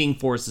leading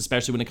force,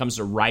 especially when it comes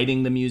to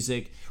writing the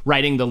music,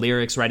 writing the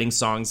lyrics, writing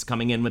songs,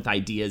 coming in with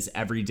ideas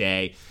every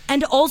day.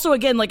 And also,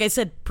 again, like I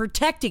said,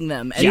 protecting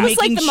them and She was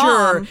making like the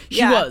sure mom. she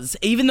Yeah. was,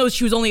 even though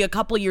she was only a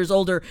couple of years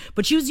older,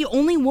 but she was the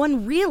only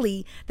one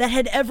really that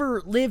had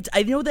ever lived.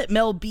 I know that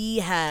Mel B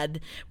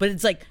had, but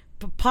it's like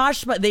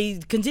Posh, they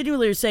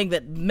continually are saying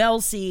that Mel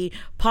C,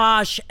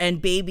 Posh,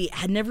 and Baby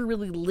had never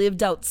really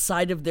lived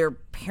outside of their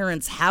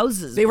parents'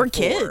 houses. They were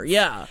before. kids.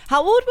 Yeah.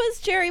 How old was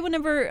Jerry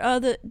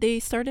whenever they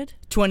started?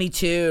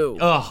 22.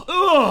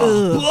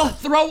 Ugh.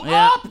 Throw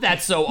up!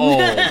 That's so old.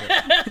 God.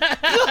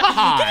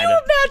 Can you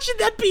imagine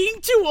that being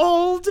too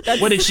old?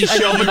 What, did she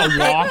show up with a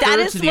walker That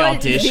is to the what-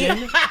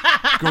 audition?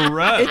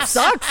 Gross. It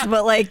sucks,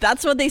 but like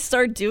that's what they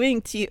start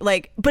doing to you.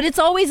 Like, but it's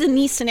always in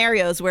these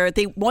scenarios where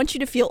they want you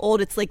to feel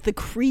old. It's like the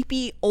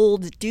creepy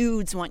old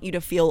dudes want you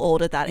to feel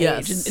old at that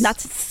Yes. age, and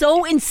that's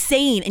so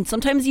insane. And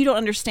sometimes you don't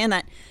understand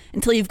that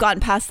until you've gotten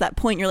past that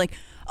point. You're like,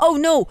 oh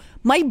no,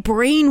 my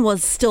brain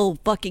was still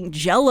fucking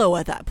jello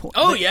at that point.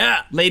 Oh,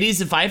 yeah.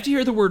 Ladies, if I have to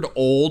hear the word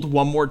old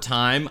one more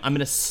time, I'm going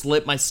to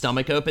slip my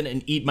stomach open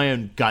and eat my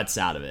own guts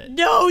out of it.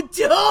 No, don't.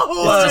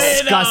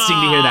 It's disgusting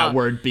to hear that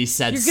word be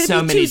said You're gonna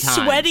so be many too times.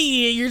 sweaty.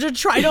 You're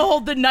just trying to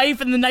hold the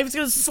knife, and the knife's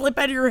gonna slip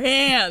out of your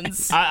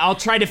hands. I'll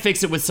try to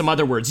fix it with some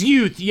other words.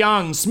 Youth,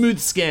 young, smooth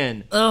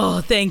skin.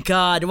 Oh, thank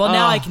God. Well,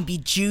 now I can be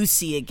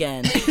juicy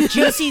again.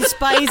 Juicy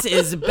Spice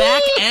is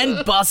back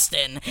and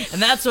bustin',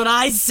 and that's what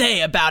I say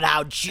about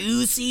how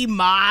juicy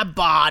my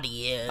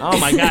body is. Oh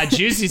my God,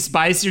 Juicy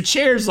Spice, your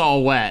chair's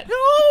all wet.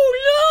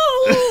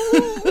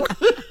 Oh no!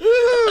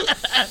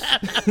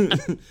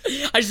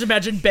 I just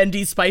imagine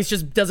Bendy Spice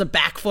just does a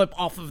backflip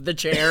off of the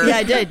chair. Yeah,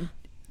 I did.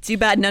 Too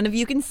bad none of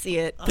you can see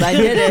it, but I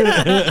did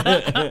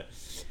it.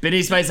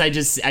 Benny Spice, I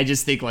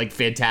just think like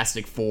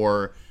Fantastic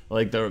Four,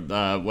 like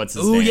the what's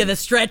his name? Ooh, yeah, the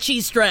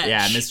stretchy stretch.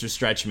 Yeah, Mr.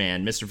 Stretch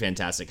Man, Mr.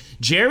 Fantastic.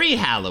 Jerry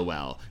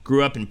Halliwell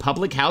grew up in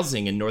public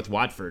housing in North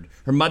Watford.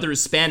 Her mother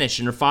is Spanish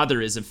and her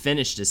father is of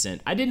Finnish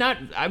descent.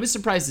 I was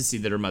surprised to see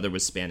that her mother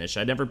was Spanish.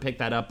 I never picked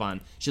that up on.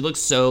 She looks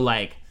so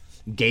like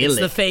Gaelic. It's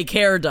the fake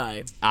hair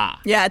dye.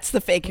 Yeah, it's the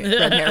fake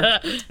red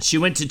hair. She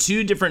went to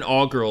 2 different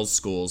all-girls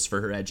schools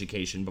for her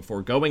education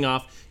before going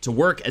off to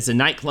work as a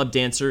nightclub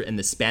dancer in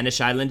the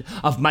Spanish island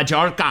of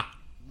Majorca.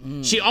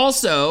 She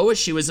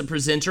was a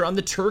presenter on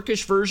the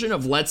Turkish version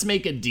of Let's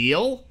Make a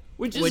Deal,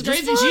 which is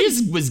crazy. fun.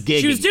 She was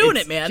gigging. She was doing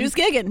it, man. She was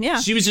gigging, yeah.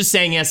 She was just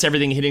saying yes to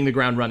everything, hitting the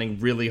ground running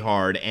really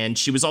hard. And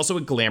she was also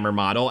a glamour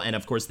model. And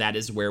of course, that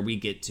is where we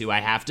get to, I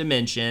have to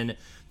mention,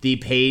 the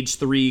Page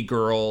 3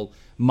 girl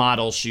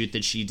model shoot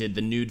that she did,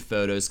 the nude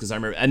photos, because I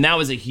remember, and that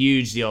was a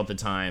huge deal at the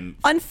time.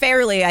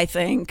 Unfairly, I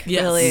think,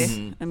 Yes. really.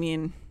 Mm-hmm. I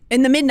mean,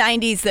 in the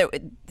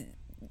mid-90s,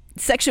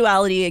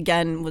 sexuality,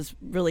 again, was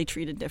really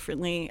treated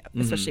differently,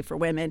 especially for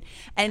women.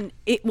 And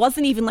it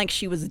wasn't even like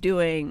she was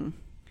doing...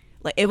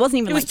 Like, it wasn't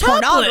even It was like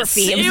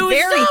pornography. topless. It was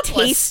very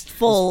topless.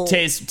 tasteful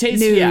Taste,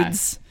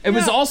 nudes. yeah. It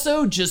was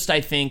also just,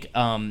 I think,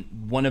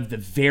 one of the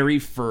very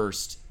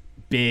first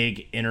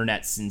big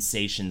internet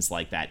sensations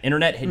like that.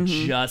 Internet had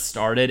just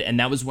started, and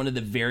that was one of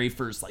the very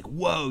first, like,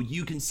 whoa,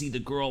 you can see the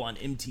girl on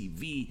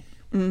MTV.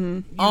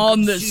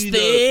 On this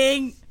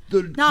thing.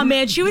 Nah,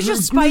 man, she was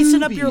just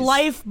spicing up your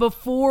life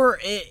before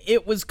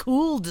it was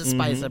cool to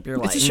spice up your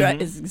life.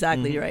 It's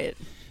exactly right.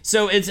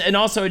 So and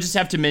also I just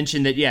have to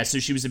mention that, so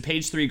she was a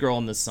page 3 girl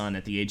in The Sun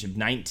at the age of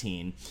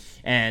 19.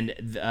 And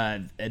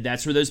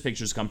that's where those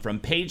pictures come from.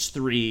 Page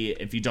 3,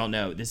 if you don't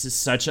know, this is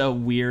such a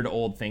weird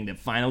old thing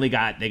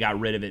that they got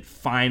rid of it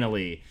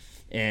finally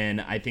in,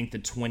 I think, the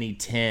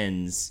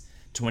 2010s,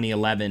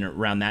 2011,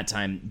 around that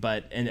time.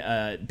 But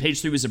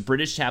Page 3 was a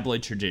British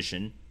tabloid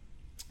tradition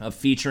of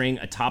featuring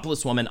a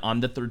topless woman on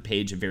the third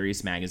page of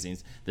various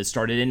magazines that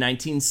started in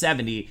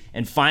 1970.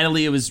 And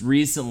finally, it was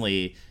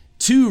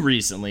too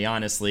recently,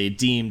 honestly,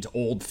 deemed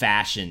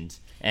old-fashioned.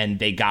 And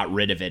they got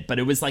rid of it. But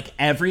it was like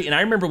and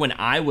I remember when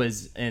I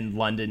was in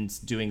London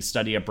doing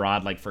study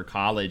abroad, like for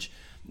college,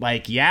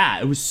 like,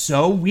 it was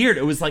so weird.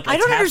 It was like, I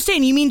don't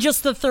understand. You mean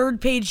just the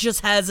third page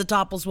just has a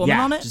topless woman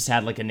on it? Just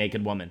had like a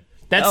naked woman.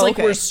 That's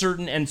where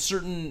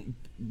certain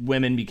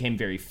women became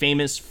very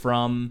famous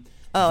from.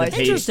 It's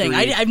interesting.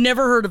 I've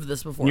never heard of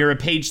this before. You're a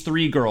page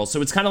 3 girl.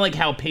 So it's kind of like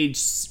how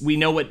we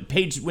know what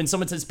page, when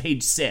someone says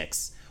page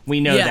 6, we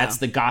know that's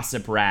the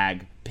gossip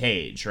rag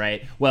page,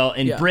 right? Well,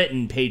 in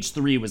Britain, page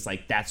 3 was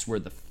like, that's where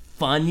the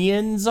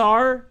Funyuns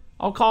are,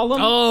 I'll call them.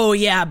 Oh,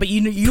 yeah, but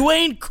you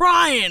ain't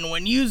crying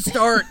when you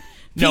start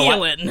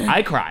feeling. No,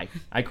 I cry.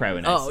 I cry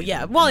when I see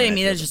them. Well, I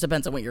mean, it just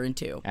depends on what you're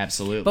into.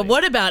 Absolutely. But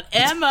what about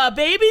Emma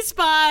Baby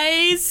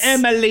Spice?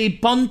 Emily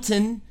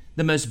Bunton,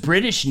 the most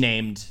British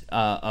named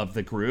of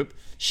the group.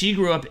 She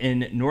grew up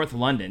in North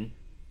London.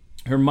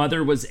 Her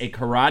mother was a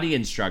karate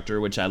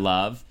instructor, which I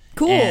love.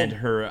 Cool. And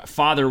her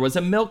father was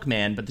a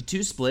milkman, but the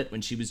two split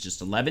when she was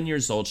just 11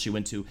 years old. She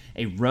went to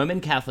a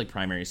Roman Catholic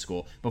primary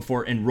school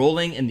before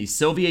enrolling in the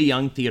Sylvia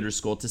Young Theatre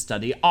School to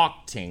study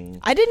acting.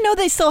 I didn't know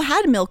they still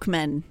had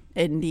milkmen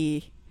in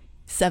the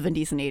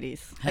 70s and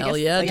 80s. Hell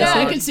yeah.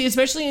 I can see,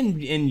 especially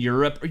in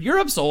Europe.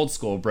 Europe's old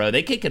school, bro.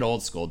 They kick it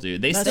old school,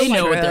 dude. They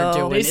know what they're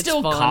doing. They it's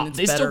still fun.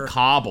 still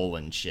cobble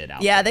and shit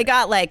out. Yeah, there. they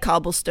got like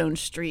cobblestone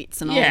streets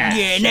and all that.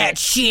 Yeah, that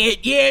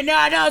shit. Yeah,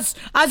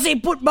 I say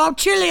put more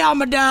chili on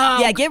my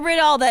dog. Yeah, get rid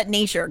of all that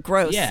nature.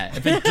 Gross. Yeah,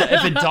 if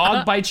a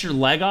dog bites your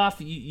leg off,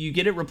 you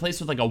get it replaced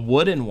with like a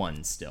wooden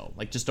one still.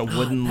 Like just a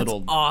wooden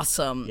little...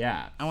 awesome.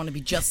 Yeah. I want to be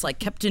just like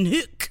Captain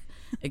Hook.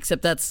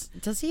 Except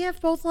does he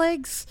have both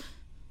legs?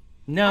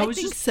 No, it I was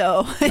think just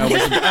so.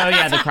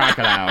 the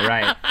crocodile,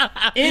 right.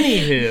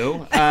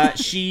 Anywho,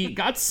 she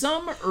got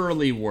some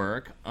early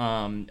work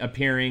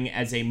appearing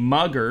as a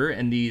mugger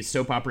in the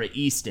soap opera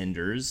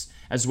EastEnders,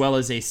 as well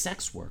as a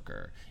sex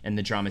worker in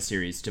the drama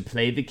series To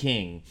Play the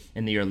King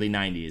in the early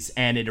 90s.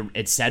 And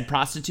it said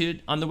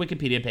prostitute on the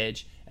Wikipedia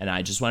page, and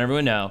I just want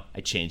everyone to know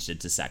I changed it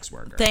to sex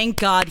worker. Thank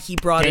God he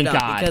brought it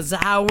up, because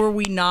how were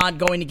we not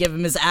going to give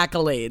him his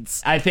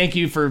accolades? I thank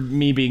you for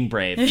me being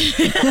brave.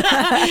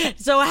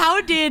 So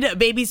how did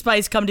Baby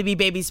Spice come to be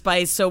Baby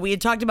Spice? So we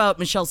had talked about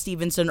Michelle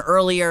Stevenson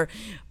earlier,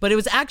 but it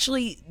was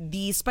actually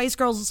the Spice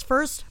Girls'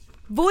 first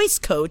voice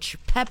coach,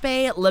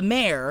 Pepe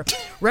Lemaire,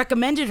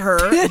 recommended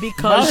her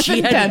because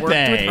she had worked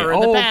with her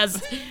in the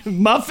past.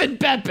 Muffin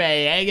Pepe,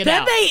 hanging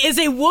out. Pepe is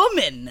a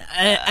woman,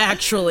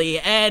 actually,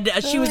 and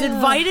she was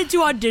invited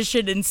to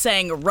audition and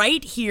sang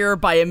Right Here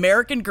by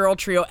American Girl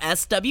trio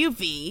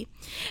SWV.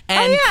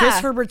 And Chris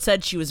Herbert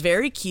said she was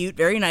very cute,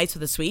 very nice,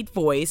 with a sweet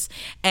voice.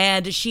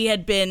 And she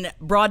had been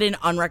brought in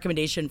on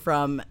recommendation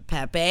from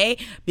Pepe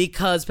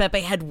because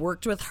Pepe had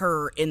worked with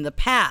her in the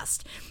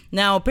past.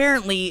 Now,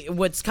 apparently,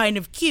 what's kind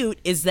of cute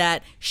is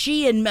that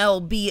she and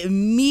Mel B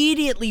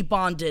immediately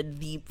bonded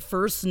the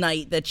first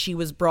night that she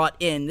was brought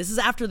in. This is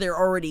after they're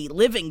already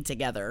living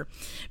together,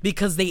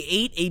 because they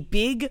ate a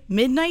big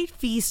midnight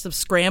feast of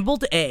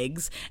scrambled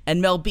eggs, and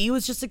Mel B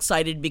was just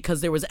excited because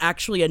there was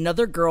actually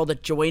another girl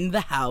that joined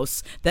the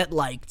house that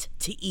liked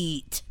to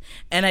eat.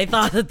 And I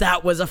thought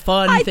that was a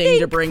fun thing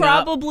to bring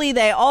up. Probably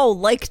they all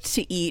liked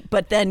to eat,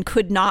 but then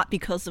could not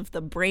because of the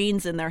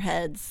brains in their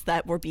heads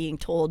that were being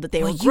told that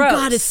they were gross. You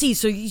gotta see.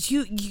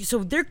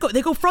 So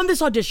they go from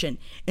this audition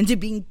into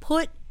being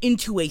put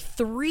into a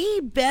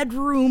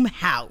 3-bedroom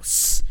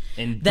house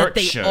in that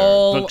Berkshire, they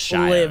all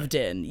Berkshire. lived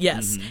in.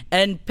 Yes. Mm-hmm.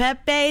 And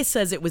Pepe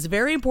says it was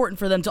very important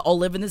for them to all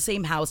live in the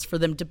same house for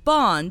them to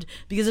bond,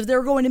 because if they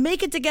were going to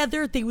make it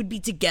together, they would be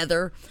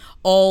together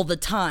all the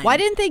time. Why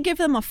didn't they give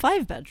them a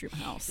 5-bedroom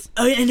house?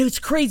 And it was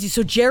crazy.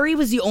 So Jerry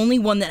was the only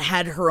one that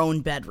had her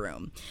own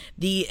bedroom.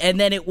 And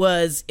then it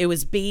was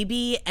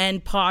Baby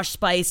and Posh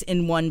Spice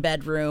in one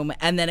bedroom,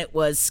 and then it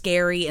was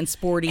Scary and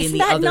Sporty in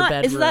the other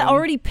bedroom. Is that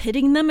already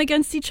pitting them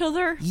against each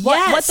other?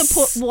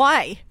 Yes.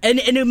 Why? And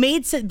it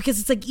made sense because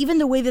it's like even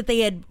the way that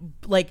they had,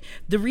 like,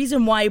 the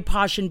reason why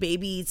Posh and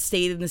Baby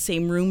stayed in the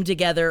same room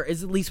together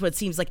is, at least what it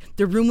seems like,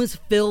 the room was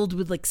filled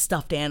with, like,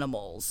 stuffed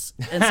animals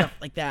and stuff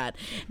like that.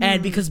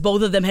 And because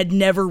both of them had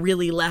never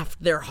really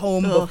left their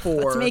home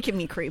before. It's making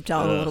me creeped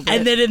out a little bit.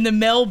 And then in the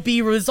Mel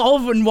B was all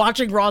of them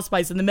watching Raw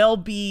Spice in the Mel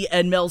B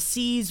and Mel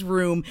C's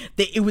room,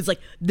 it was like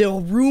the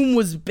room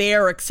was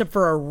bare except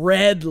for a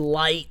red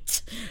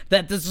light.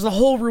 The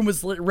whole room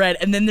was lit red.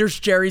 And then there's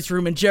Jerry's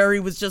room, and Jerry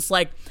was just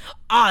like,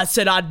 I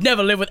said I'd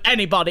never live with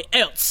anybody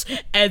else.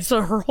 And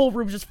so her whole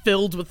room just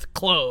filled with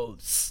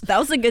clothes. That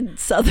was a good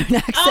Southern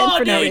accent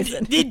for no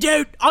reason.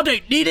 I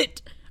don't need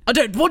it. I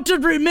don't want a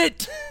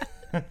roommate.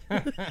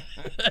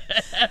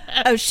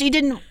 Oh, she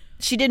didn't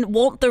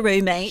want the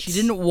roommate. She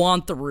didn't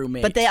want the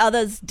roommate. But the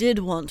others did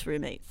want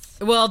roommates.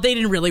 Well, they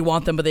didn't really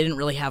want them, but they didn't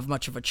really have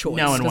much of a choice.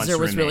 No one wants there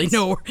was roommates.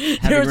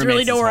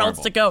 really nowhere else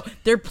to go.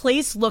 Their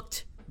place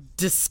looked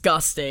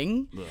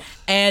disgusting. Ugh.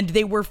 And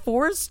they were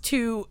forced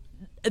to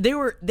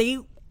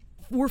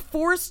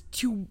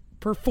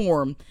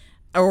perform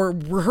or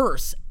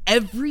rehearse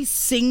every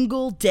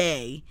single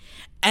day.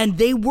 And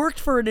they worked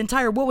for an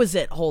entire, what was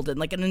it, Holden?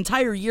 Like an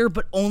entire year,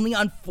 but only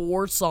on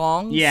 4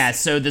 songs? Yeah,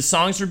 so the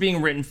songs were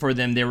being written for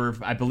them. There were,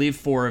 I believe,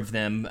 4 of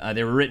them.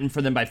 They were written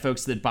for them by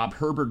folks that Bob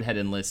Herbert had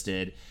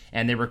enlisted.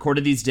 And they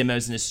recorded these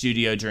demos in a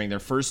studio during their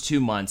first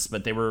 2 months,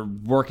 but they were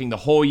working the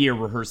whole year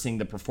rehearsing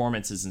the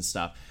performances and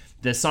stuff.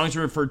 The songs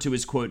were referred to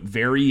as, quote,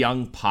 very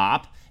young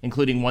pop,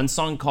 including one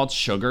song called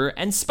Sugar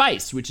and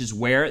Spice, which is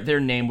where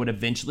their name would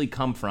eventually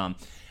come from.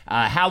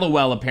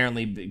 Hallowell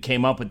apparently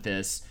came up with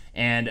this.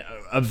 And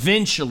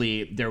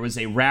eventually, there was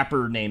a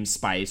rapper named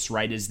Spice,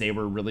 right as they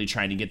were really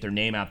trying to get their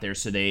name out there,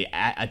 so they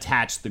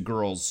attached the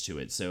girls to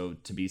it, so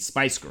to be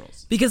Spice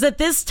Girls. Because at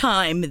this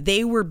time,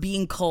 they were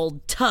being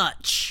called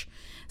Touch.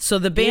 So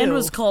the band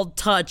was called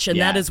Touch, and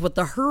that is what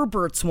the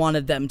Herberts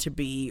wanted them to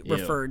be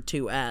referred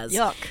to as.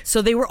 Yuck.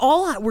 So they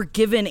were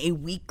given a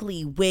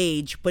weekly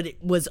wage, but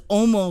it was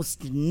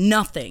almost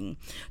nothing.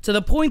 To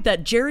the point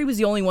that Jerry was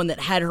the only one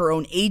that had her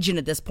own agent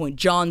at this point,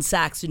 John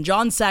Sachs. And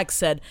John Sachs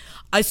said,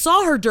 I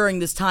saw her during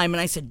this time, and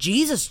I said,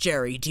 Jesus,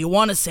 Jerry, do you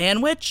want a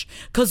sandwich?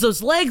 Because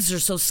those legs are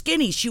so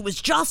skinny. She was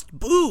just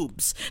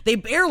boobs. They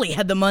barely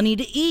had the money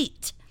to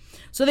eat.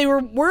 So they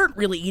weren't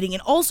really eating.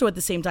 And also at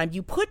the same time,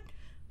 you put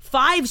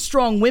 5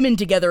 strong women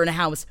together in a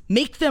house,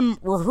 make them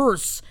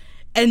rehearse,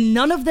 and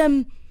none of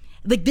them,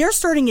 like, they're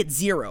starting at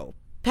 0.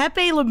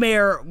 Pepe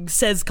Lemaire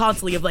says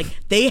constantly of, like,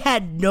 they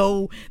had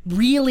no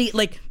really,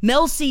 like,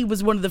 Mel C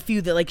was one of the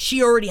few that, like,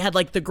 she already had,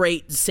 like, the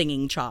great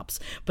singing chops,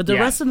 but the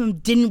rest of them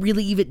didn't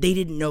really even, they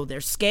didn't know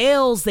their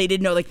scales, they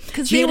didn't know, like,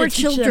 because they were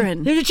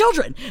children. They were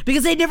children,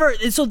 because they never,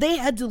 so they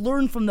had to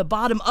learn from the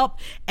bottom up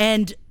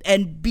and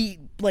be,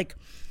 like,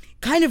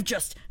 kind of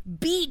just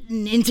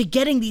beaten into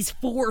getting these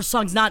 4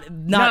 songs, not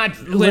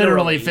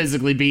literally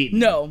physically beaten.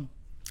 No,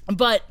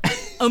 but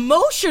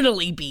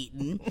emotionally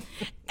beaten.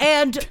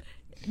 And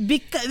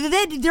because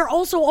then they're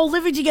also all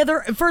living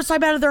together, first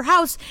time out of their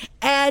house,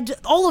 and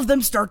all of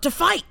them start to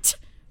fight.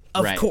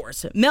 Of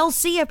course. Mel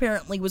C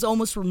apparently was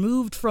almost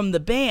removed from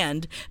the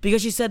band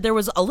because she said there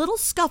was a little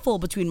scuffle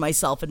between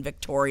myself and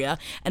Victoria,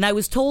 and I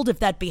was told if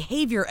that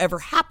behavior ever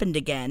happened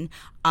again,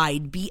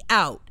 I'd be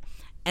out.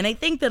 And I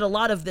think that a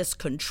lot of this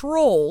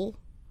control,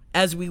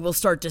 as we will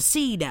start to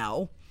see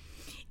now,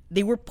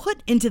 they were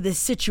put into this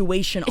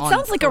situation on purpose. It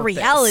sounds like a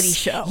reality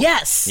show.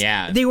 Yes.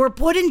 Yeah. They were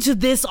put into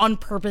this on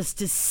purpose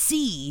to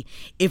see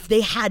if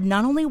they had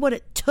not only what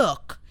it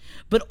took,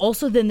 but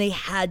also then they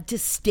had to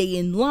stay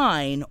in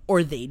line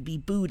or they'd be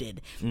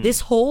booted. This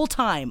whole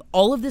time,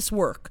 all of this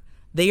work,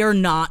 they are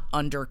not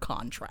under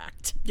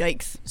contract.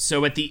 Yikes.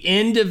 So at the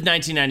end of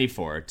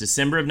 1994,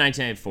 December of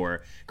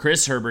 1994,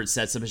 Chris Herbert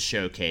sets up a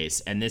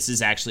showcase, and this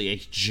is actually a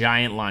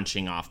giant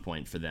launching off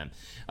point for them.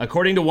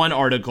 According to one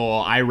article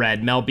I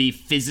read, Mel B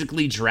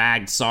physically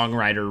dragged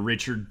songwriter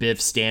Richard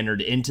Biff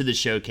Stannard into the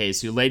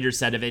showcase, who later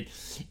said of it,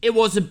 "It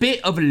was a bit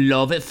of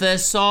love at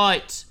first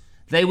sight.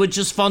 They were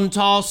just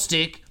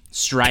fantastic.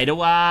 Straight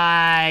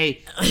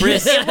away."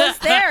 Chris It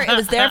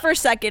was there for a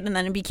second, and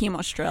then it became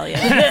Australia.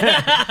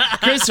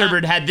 Chris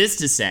Herbert had this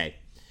to say.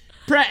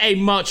 Pretty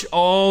much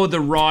all the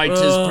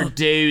writers,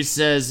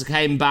 producers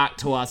came back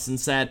to us and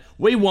said,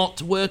 we want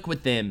to work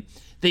with them.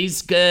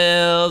 These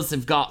girls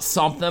have got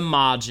something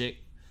magic.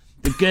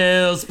 The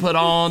girls put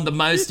on the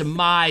most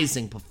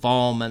amazing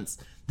performance.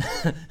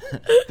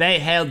 They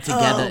held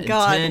together and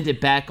turned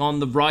it back on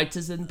the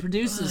writers and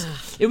producers.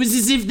 It was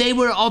as if they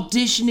were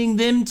auditioning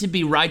them to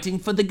be writing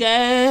for the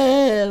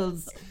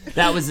girls.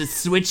 That was a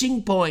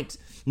switching point.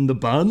 And the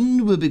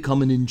band will be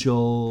coming in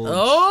charge.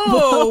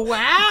 Oh,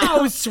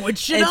 wow.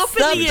 Switch it up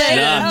in the end.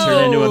 Yeah,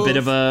 turned into a bit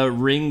of a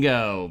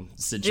Ringo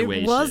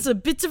situation. It was a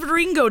bit of a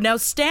Ringo. Now,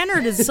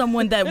 Stannard is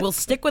someone that will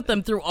stick with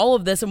them through all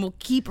of this and will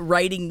keep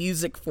writing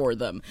music for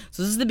them.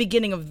 So this is the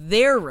beginning of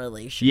their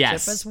relationship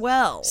as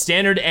well.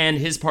 Stannard and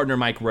his partner,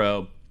 Mike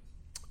Rowe,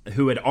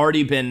 who had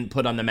already been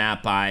put on the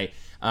map by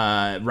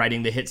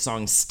writing the hit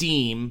song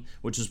Steam,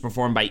 which was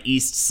performed by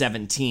East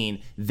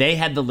 17. They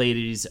had the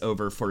ladies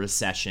over for a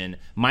session,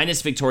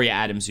 minus Victoria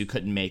Adams, who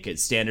couldn't make it.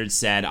 Standard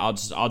said, I'll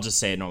just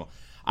say it normal.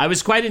 I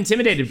was quite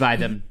intimidated by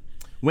them.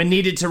 We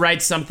needed to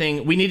write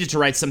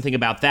something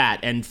about that.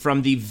 And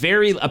from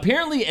the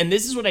apparently, and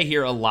this is what I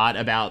hear a lot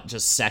about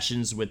just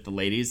sessions with the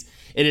ladies,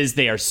 it is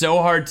they are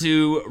so hard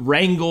to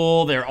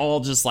wrangle. They're all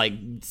just like,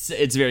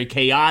 it's very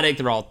chaotic.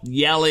 They're all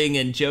yelling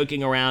and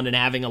joking around and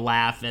having a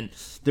laugh, and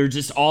they're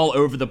just all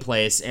over the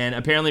place. And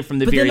apparently from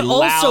the but very then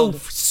loud... also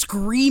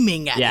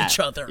screaming at each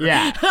other.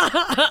 Yeah.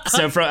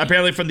 So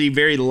apparently from the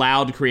very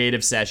loud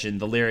creative session,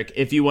 the lyric,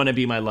 "If you want to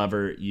be my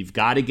lover, you've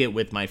got to get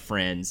with my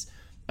friends,"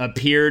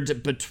 appeared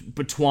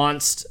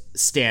betwanced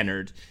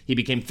Stannard. He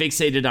became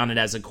fixated on it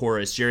as a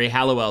chorus. Jerry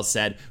Halliwell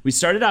said, "We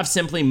started off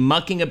simply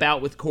mucking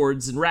about with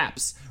chords and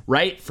raps.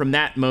 Right from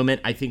that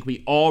moment, I think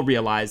we all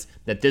realized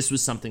that this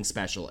was something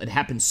special. It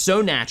happened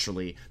so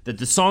naturally that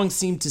the song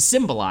seemed to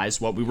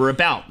symbolize what we were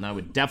about." And I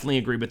would definitely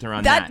agree with her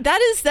on that.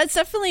 That's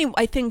definitely,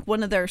 I think,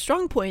 one of their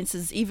strong points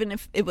is even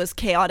if it was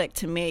chaotic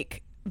to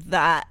make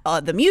that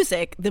the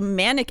music, the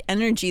manic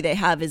energy they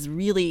have is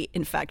really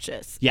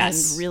infectious.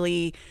 Yes. And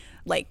really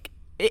like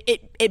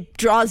it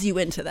draws you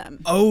into them.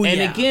 Oh, and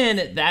yeah.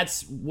 again,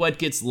 that's what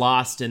gets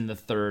lost in the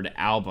third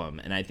album.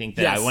 And I think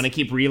that I want to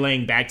keep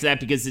relaying back to that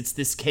because it's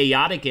this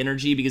chaotic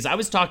energy. Because I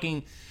was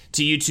talking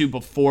to you two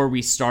before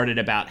we started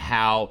about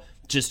how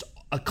just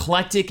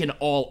eclectic and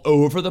all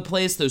over the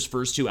place those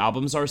first two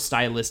albums are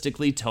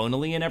stylistically,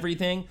 tonally, and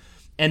everything.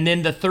 And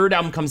then the third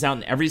album comes out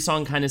and every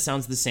song kind of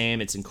sounds the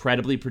same. It's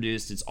incredibly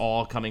produced. It's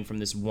all coming from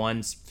this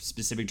one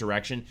specific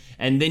direction.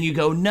 And then you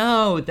go,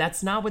 no,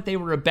 that's not what they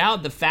were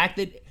about. The fact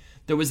that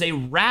there was a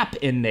rap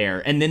in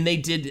there, and then they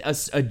did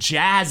a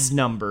jazz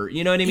number.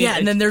 You know what I mean? Yeah,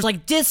 and then there's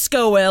like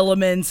disco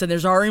elements, and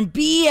there's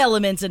R&B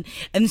elements, and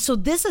so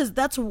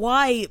that's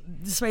why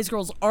the Spice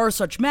Girls are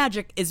such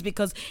magic, is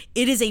because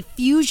it is a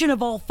fusion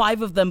of all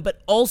five of them,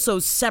 but also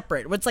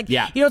separate. It's like,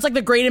 it's like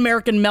the Great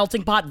American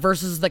Melting Pot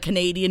versus the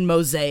Canadian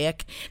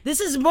Mosaic.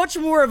 This is much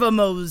more of a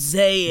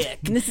mosaic.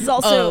 And this is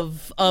also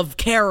of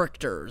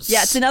characters.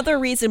 Yeah, it's another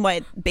reason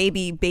why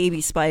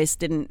Baby Spice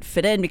didn't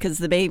fit in, because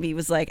the baby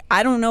was like,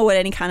 I don't know what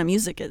any kind of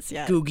music is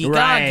yet. Googie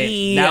Right,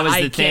 Goggy. that was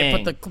the I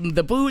can't thing. put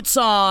the boots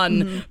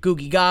on.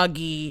 Googie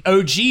Goggy.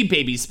 OG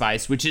Baby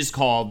Spice, which is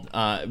called,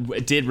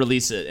 did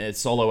release a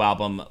solo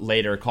album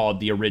later called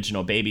The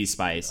Original Baby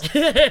Spice.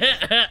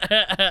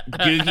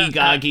 Googie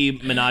Goggy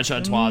Menage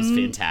a Trois is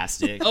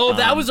fantastic. Oh,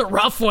 that was a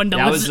rough one to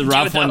That was a listen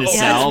rough one to though.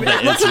 sell,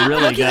 but it's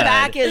really Looking good.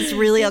 back is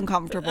really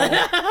uncomfortable.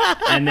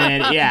 And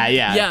then,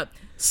 Yeah.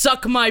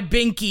 Suck my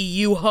binky,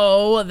 you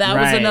hoe. That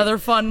was Right. another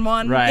fun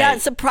one. Right. Yeah,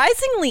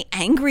 surprisingly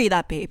angry,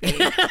 that baby.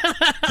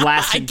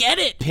 Blasting I get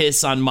it.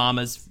 piss on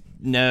Mama's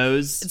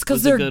nose. It's because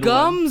was a their good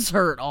gums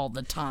hurt all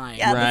the time.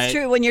 Yeah, Right. that's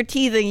true. When you're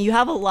teething, you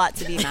have a lot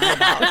to be mad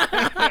about.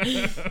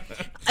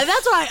 And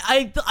that's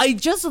why I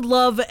just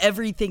love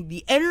everything,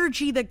 the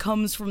energy that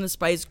comes from the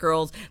Spice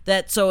Girls.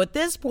 So at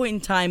this point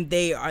in time,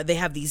 they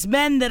have these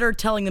men that are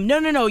telling them,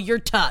 no, your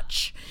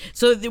touch.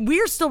 So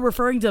we're still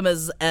referring to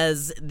them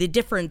as the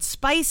different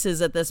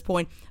spices at this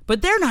point,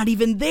 but they're not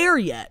even there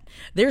yet.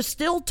 They're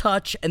still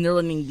touch, and they're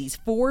learning these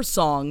 4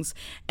 songs,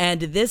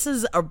 and this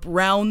is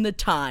around the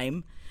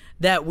time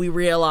that we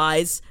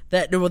realize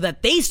that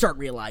they start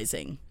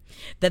realizing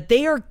that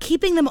they are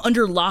keeping them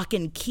under lock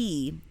and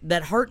key,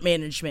 that Heart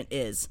Management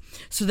is,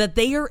 so that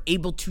they are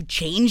able to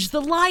change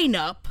the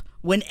lineup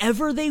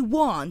whenever they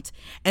want,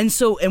 and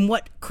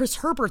what Chris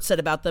Herbert said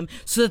about them,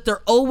 so that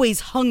they're always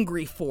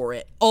hungry for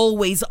it,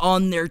 always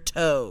on their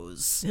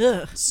toes.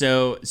 Ugh.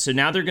 So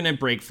now they're gonna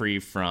break free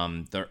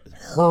from the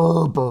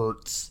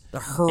Herberts. The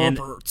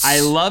Herberts. And I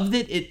love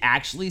that it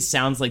actually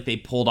sounds like they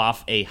pulled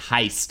off a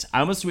heist.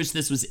 I almost wish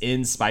this was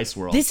in Spice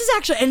World. This is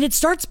actually, and it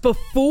starts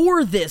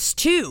before this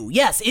too.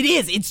 Yes, it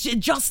is. It's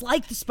just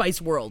like the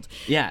Spice World.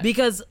 Yeah.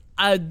 Because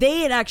they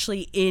had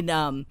actually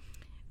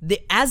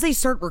as they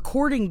start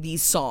recording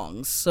these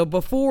songs, so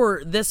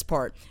before this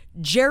part,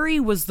 Jerry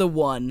was the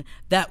one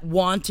that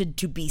wanted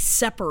to be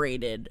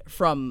separated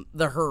from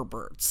the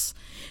Herberts.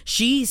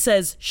 She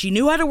says she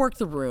knew how to work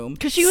the room.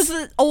 Because she was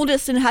the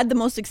oldest and had the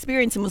most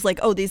experience and was like,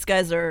 oh, these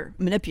guys are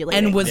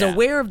manipulating. And was Yeah.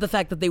 aware of the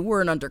fact that they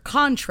weren't under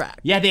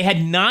contract. Yeah, they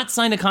had not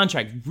signed a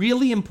contract.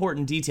 Really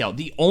important detail.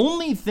 The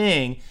only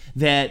thing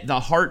that the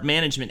Heart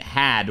Management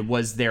had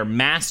was their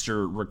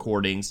master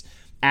recordings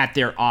at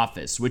their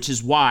office, which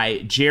is why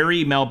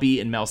Jerry, Mel B,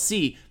 and Mel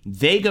C,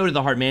 they go to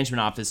the Heart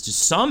Management office to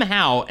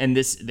somehow, and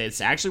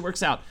this actually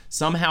works out,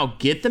 somehow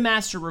get the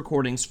master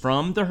recordings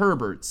from the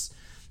Herberts.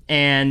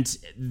 And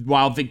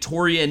while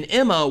Victoria and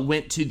Emma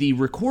went to the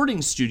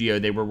recording studio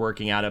they were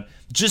working out of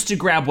just to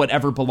grab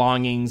whatever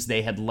belongings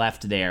they had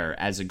left there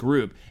as a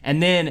group.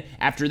 And then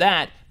after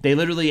that, they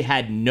literally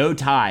had no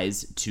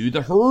ties to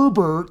the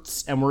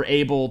Herberts and were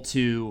able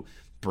to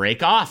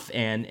break off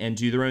and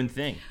do their own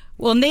thing.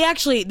 Well, and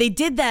they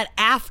did that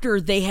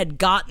after they had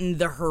gotten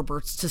the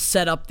Herberts to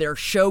set up their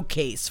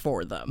showcase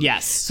for them.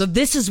 Yes. So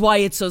this is why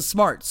it's so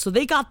smart. So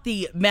they got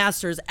the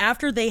Masters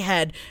after they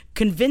had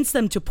convinced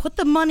them to put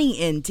the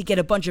money in to get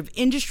a bunch of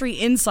industry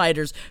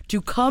insiders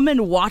to come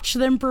and watch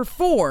them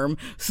perform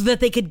so that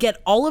they could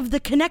get all of the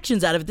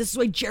connections out of it. This is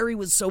why Jerry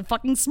was so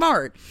fucking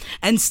smart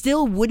and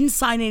still wouldn't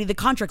sign any of the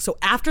contracts. So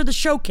after the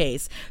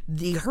showcase,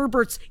 the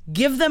Herberts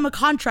give them a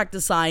contract to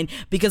sign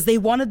because they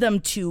wanted them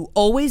to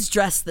always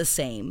dress the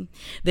same.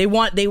 They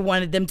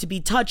wanted them to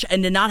be touched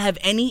and to not have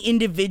any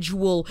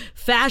individual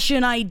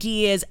fashion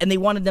ideas, and they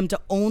wanted them to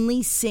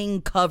only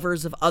sing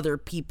covers of other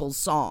people's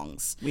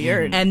songs.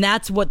 Weird. And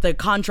that's what the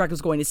contract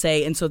was going to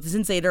say. And so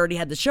since they had already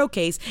had the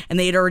showcase and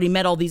they had already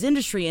met all these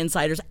industry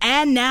insiders,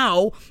 and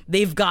now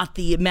they've got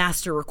the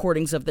master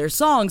recordings of their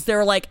songs,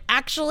 they're like,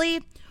 actually,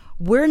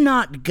 we're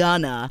not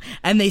gonna.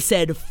 And they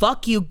said,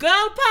 fuck you, girl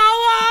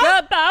power!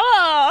 Girl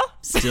power!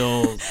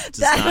 Still does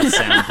not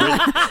sound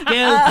good.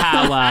 Girl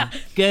power.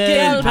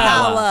 Girl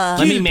power.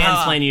 Let me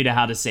mansplain you to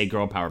how to say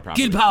girl power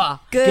properly. Girl power.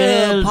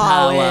 Girl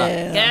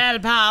power. Girl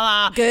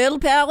power. Girl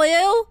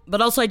power. But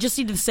also, I just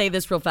need to say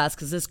this real fast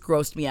because this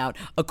grossed me out.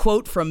 A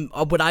quote from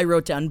what I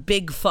wrote down,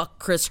 Big Fuck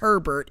Chris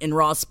Herbert in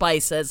Raw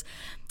Spice says,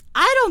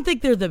 I don't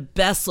think they're the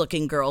best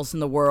looking girls in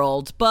the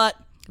world, but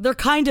they're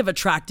kind of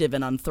attractive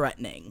and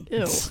unthreatening.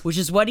 Ew. Which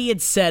is what he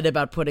had said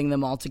about putting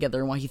them all together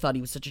and why he thought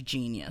he was such a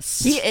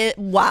genius. He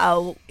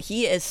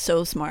is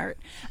so smart.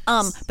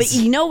 But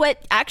you know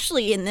what?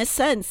 Actually, in this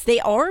sense, they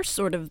are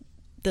sort of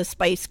the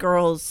Spice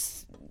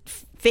Girls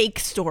fake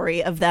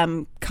story of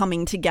them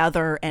coming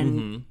together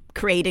and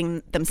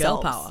creating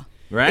themselves. Girl power.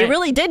 Right. They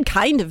really did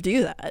kind of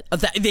do that.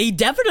 They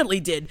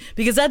definitely did,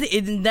 because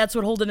that's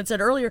what Holden had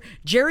said earlier.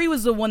 Jerry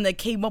was the one that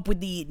came up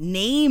with the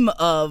name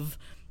of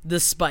the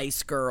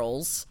Spice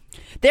Girls.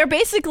 They're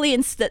basically,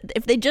 instead,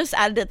 if they just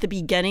added at the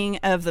beginning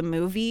of the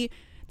movie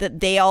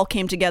that they all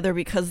came together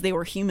because they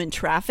were human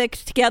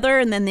trafficked together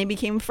and then they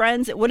became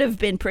friends, it would have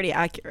been pretty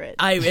accurate.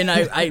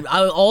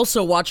 I'll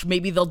also watch,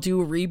 maybe they'll do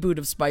a reboot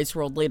of Spice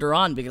World later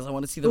on because I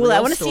want to see the real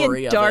I want to story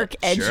see a of dark, it.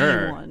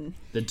 edgy one.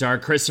 The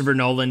dark Christopher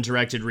Nolan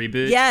directed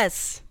reboot.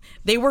 Yes.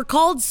 They were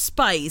called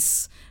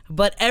Spice,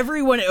 but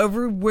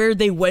everywhere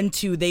they went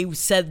to, they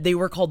said they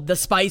were called the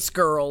Spice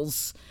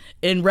Girls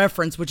in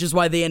reference, which is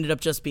why they ended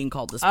up just being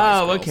called the Spice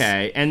Girls. Oh,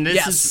 okay. And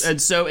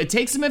so it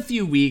takes them a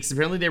few weeks.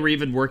 Apparently they were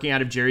even working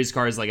out of Jerry's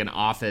car as like an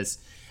office.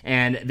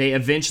 And they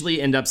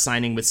eventually end up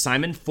signing with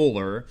Simon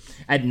Fuller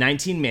at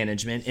 19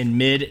 Management in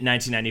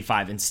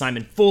mid-1995. And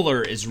Simon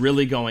Fuller is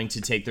really going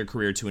to take their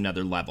career to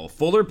another level.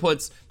 Fuller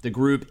puts the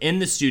group in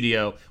the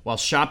studio while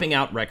shopping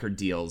out record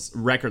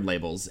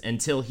labels,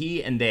 until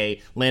he and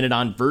they landed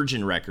on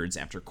Virgin Records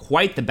after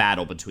quite the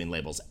battle between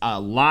labels.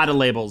 A lot of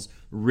labels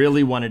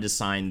really wanted to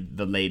sign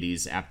the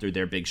ladies after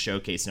their big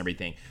showcase and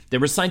everything. They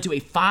were signed to a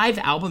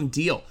 5-album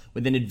deal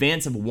with an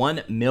advance of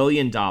 $1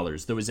 million.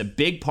 There was a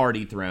big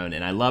party thrown,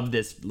 and I love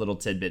this little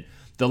tidbit.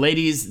 The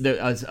ladies,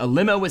 a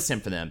limo was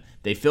sent for them.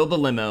 They filled the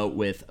limo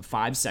with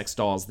 5 sex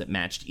dolls that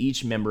matched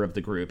each member of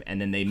the group,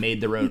 and then they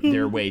made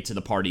their way to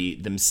the party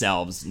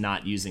themselves,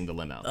 not using the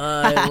limo.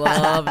 I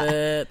love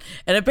it.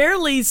 And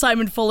apparently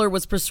Simon Fuller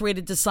was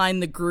persuaded to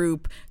sign the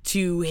group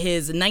to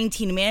his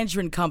 19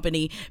 Management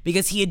company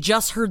because he had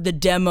just heard the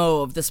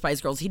demo of the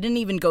Spice Girls. He didn't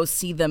even go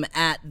see them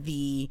at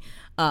the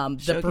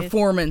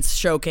performance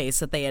showcase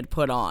that they had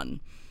put on.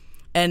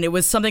 And it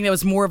was something that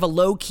was more of a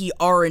low-key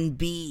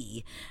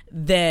R&B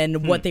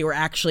than what they were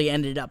actually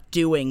ended up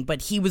doing.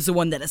 But he was the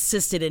one that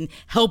assisted in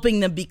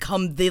helping them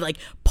become the, like,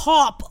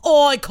 pop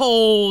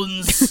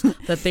icons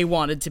that they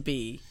wanted to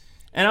be.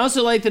 And I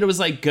also like that it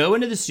was like, go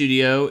into the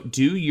studio,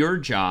 do your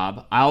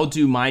job, I'll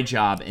do my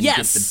job, and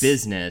get the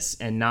business,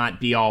 and not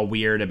be all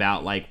weird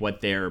about, like, what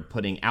they're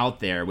putting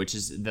out there, which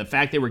is the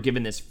fact they were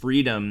given this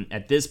freedom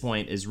at this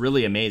point is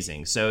really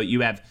amazing. So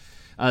you have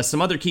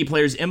some other key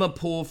players. Emma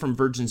Poole from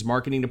Virgin's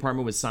marketing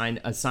department was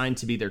assigned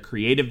to be their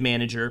creative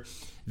manager.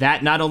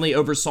 That not only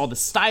oversaw the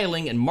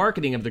styling and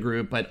marketing of the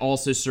group, but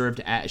also served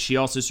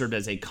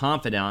as a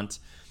confidant.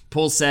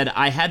 Poole said,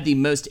 I had the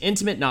most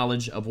intimate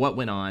knowledge of what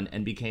went on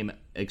and became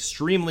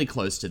extremely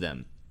close to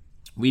them.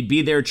 We'd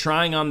be there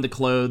trying on the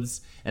clothes,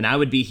 and I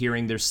would be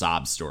hearing their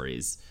sob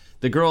stories.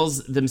 The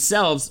girls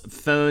themselves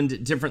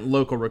phoned different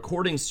local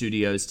recording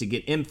studios to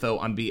get info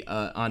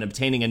on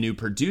obtaining a new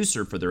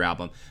producer for their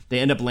album. They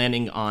end up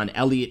landing on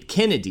Elliot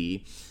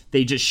Kennedy.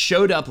 They just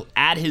showed up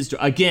at his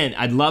door. Again,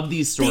 I love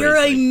these stories.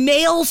 They're a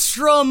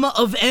maelstrom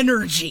of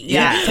energy.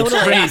 Yeah, totally.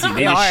 It's crazy.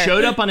 They just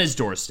showed up on his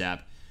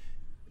doorstep.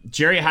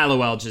 Jerry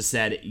Halliwell just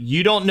said,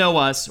 you don't know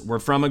us. We're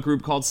from a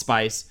group called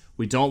Spice.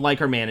 We don't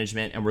like our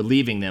management, and we're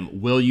leaving them.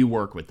 Will you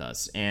work with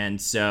us?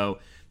 And so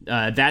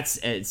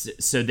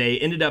so they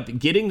ended up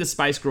getting the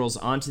Spice Girls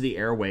onto the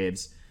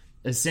airwaves.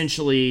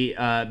 Essentially,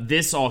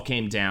 this all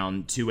came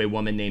down to a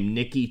woman named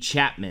Nikki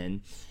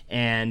Chapman,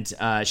 and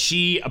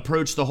she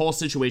approached the whole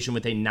situation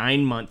with a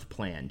 9-month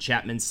plan.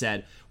 Chapman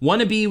said,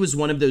 Wannabe was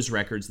one of those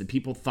records that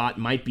people thought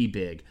might be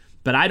big,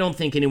 but I don't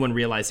think anyone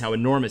realized how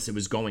enormous it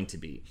was going to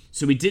be.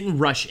 So we didn't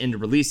rush into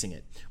releasing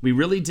it. We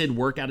really did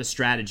work out a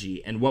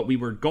strategy and what we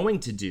were going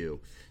to do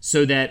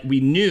so that we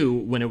knew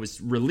when it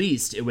was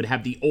released, it would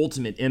have the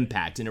ultimate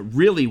impact. And it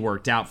really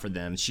worked out for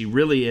them. She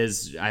really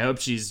is, I hope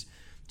she's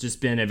just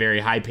been a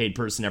very high-paid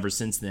person ever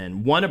since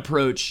then. One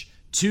approach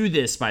to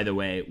this, by the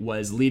way,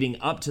 was leading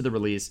up to the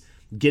release,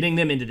 getting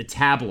them into the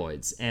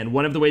tabloids. And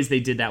one of the ways they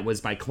did that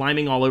was by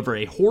climbing all over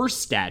a horse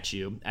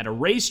statue at a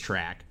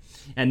racetrack.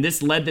 And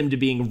this led them to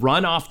being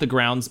run off the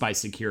grounds by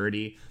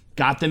security,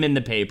 got them in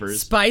the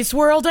papers. Spice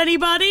World,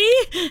 anybody?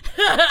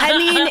 I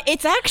mean,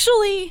 it's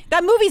actually,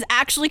 that movie's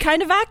actually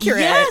kind of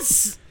accurate.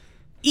 Yes!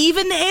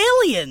 Even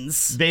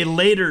aliens. They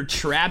later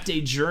trapped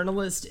a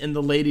journalist in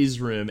the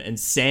ladies' room and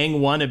sang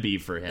Wannabe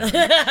for him.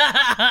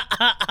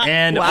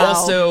 And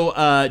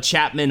also,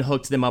 Chapman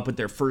hooked them up with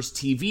their first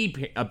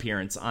TV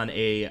appearance on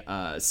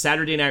a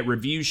Saturday night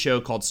review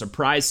show called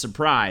Surprise,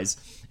 Surprise,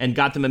 and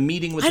got them a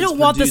meeting with his producer. I don't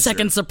want the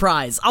second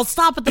surprise. I'll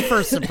stop at the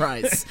first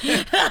surprise.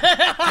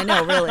 I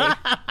know, really.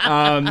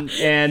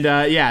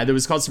 Yeah, it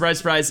was called Surprise,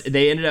 Surprise.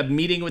 They ended up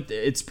meeting with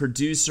its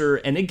producer,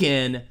 and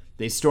again,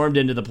 they stormed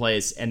into the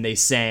place and they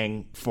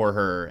sang for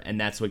her, and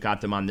that's what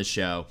got them on the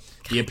show.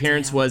 The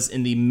appearance was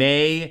in the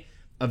May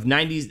of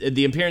 90s.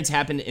 The appearance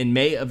happened in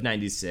May of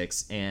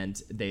 96,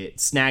 and they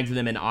snagged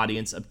them an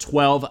audience of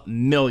 12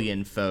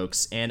 million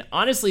folks. And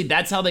honestly,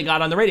 that's how they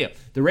got on the radio.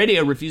 The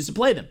radio refused to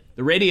play them.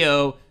 The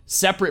radio,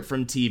 separate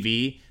from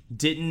TV,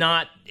 did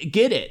not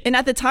get it. And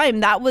at the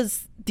time, that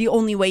was the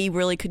only way you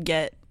really could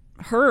get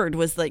heard,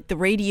 was like the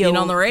radio. Being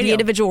on the radio. The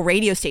individual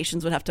radio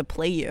stations would have to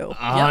play you.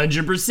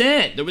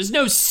 100%. There was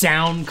no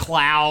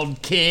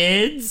SoundCloud,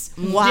 kids.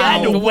 Wow. You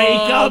had to wake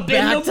up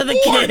back in to the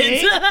the morning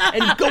kids.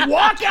 and go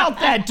walk out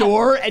that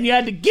door, and you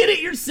had to get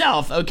it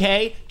yourself,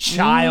 okay?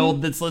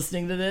 Child that's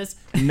listening to this,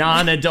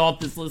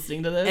 non-adult that's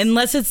listening to this.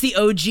 Unless it's the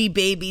OG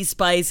Baby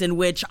Spice, in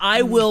which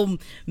I will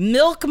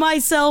milk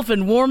myself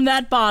and warm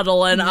that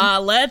bottle, and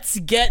let's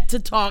get to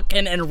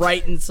talking and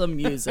writing some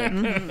music.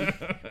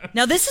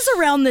 Now, this is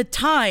around the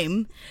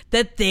time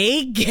that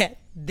they get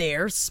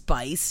their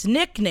Spice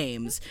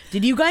nicknames.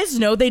 Did you guys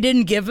know they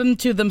didn't give them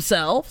to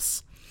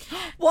themselves?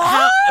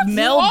 What?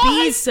 Mel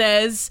B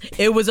says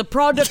it was a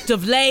product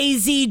of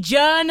lazy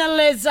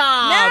journalism.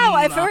 No,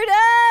 I've heard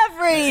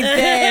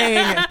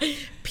everything.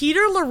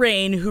 Peter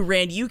Lorraine, who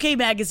ran UK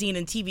Magazine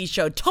and TV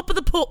show Top of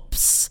the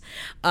Pops,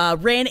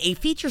 ran a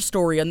feature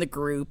story on the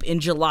group in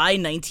July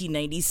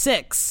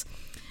 1996.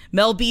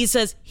 Mel B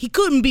says he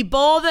couldn't be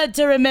bothered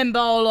to remember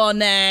all our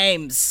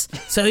names,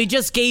 so he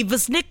just gave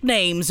us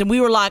nicknames, and we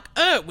were like,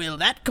 oh, well,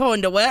 that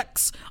kind of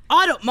works.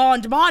 I don't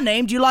mind my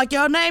name. Do you like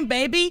your name,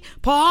 baby?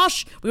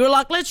 Posh? We were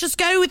like, let's just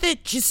go with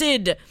it, she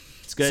said.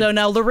 Good. So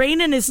now Lorraine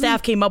and his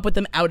staff came up with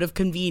them out of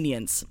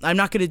convenience. I'm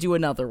not going to do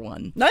another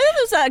one. No, that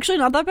was actually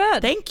not that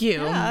bad. Thank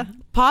you. Yeah.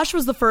 Posh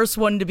was the first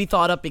one to be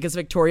thought up because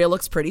Victoria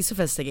looks pretty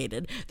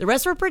sophisticated. The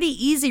rest were pretty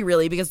easy,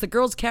 really, because the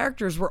girls'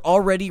 characters were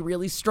already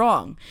really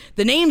strong.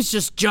 The names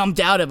just jumped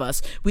out of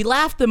us. We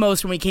laughed the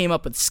most when we came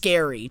up with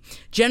Scary.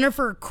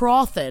 Jennifer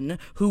Crothan,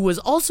 who was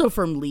also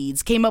from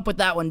Leeds, came up with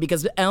that one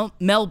because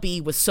Mel B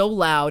was so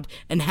loud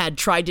and had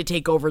tried to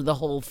take over the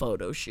whole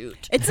photo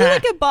shoot. It's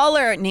like a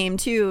baller name,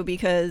 too,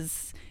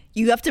 because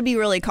you have to be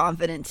really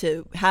confident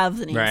to have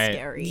the name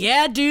Scary.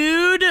 Yeah,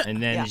 dude.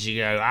 And then she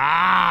goes,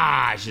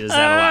 she does that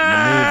a lot in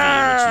the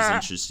movie, which is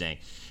interesting.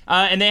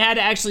 And they had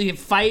to actually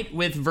fight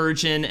with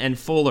Virgin and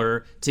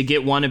Fuller to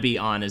get Wannabe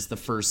on as the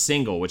first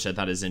single, which I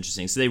thought is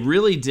interesting. So they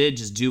really did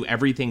just do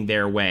everything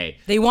their way.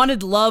 They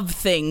wanted Love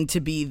Thing to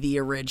be the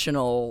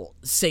original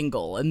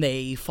single, and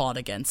they fought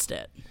against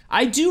it.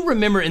 I do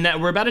remember in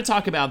that we're about to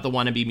talk about the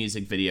Wannabe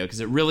music video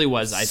because it really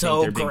was, I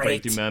think, their big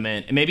breakthrough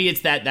moment. And maybe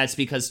it's that's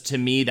because to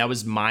me, that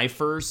was my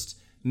first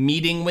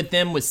meeting with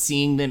them, was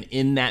seeing them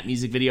in that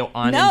music video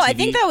on MTV. I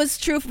think that was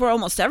true for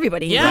almost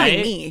everybody,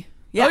 including me.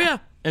 Yeah. Oh, yeah.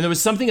 And there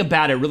was something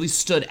about it really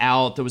stood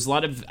out. There was a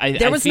lot of...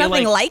 There was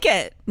nothing like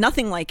it.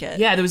 Nothing like it.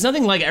 Yeah, there was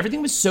nothing like it.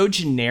 Everything was so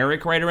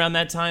generic right around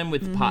that time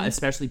with pop,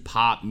 especially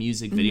pop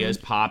music videos,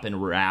 pop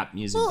and rap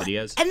music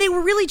videos. And they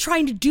were really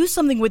trying to do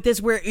something with this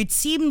where it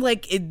seemed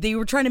like they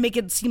were trying to make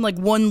it seem like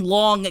one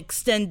long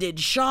extended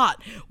shot,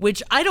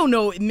 which I don't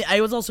know. I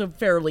was also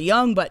fairly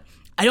young, but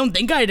I don't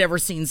think I'd ever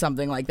seen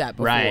something like that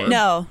before. Right.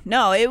 No,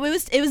 it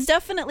was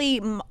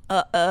definitely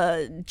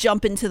a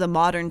jump into the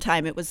modern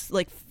time. It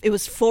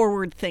was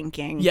forward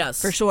thinking.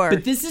 Yes, for sure.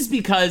 But this is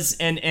because,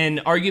 and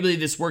arguably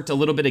this worked a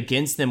little bit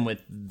against them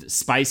with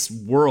Spice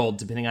World,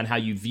 depending on how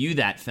you view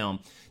that film.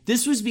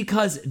 This was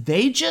because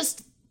they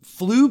just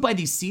flew by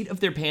the seat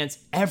of their pants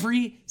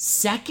every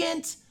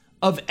second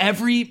of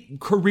every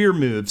career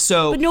move.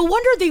 But no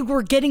wonder they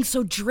were getting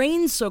so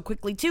drained so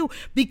quickly too,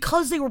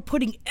 because they were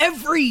putting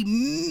every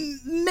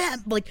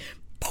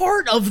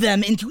part of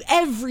them into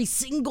every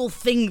single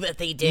thing that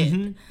they did.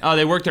 Mm-hmm. Oh,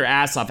 they worked their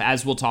ass off,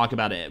 as we'll talk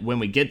about it when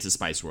we get to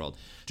Spice World.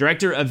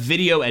 Director of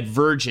video at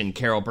Virgin,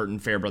 Carol Burton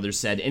Fairbrother,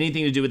 said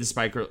anything to do with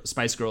the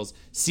Spice Girls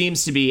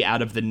seems to be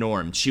out of the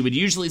norm. She would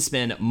usually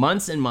spend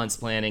months and months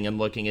planning and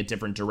looking at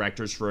different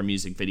directors for a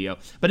music video.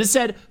 But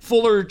instead,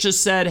 Fuller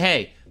just said,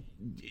 hey,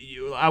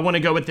 I want to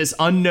go with this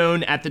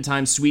unknown at the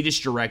time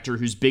Swedish director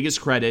whose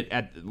biggest credit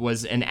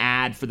was an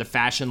ad for the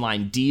fashion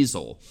line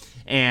Diesel.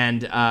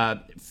 And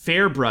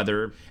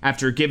Fairbrother,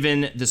 after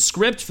given the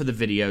script for the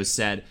video,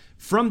 said,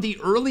 from the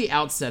early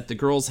outset, the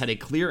girls had a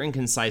clear and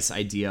concise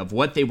idea of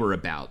what they were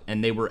about,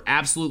 and they were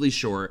absolutely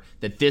sure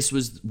that this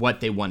was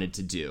what they wanted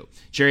to do.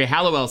 Jerry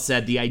Halliwell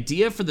said the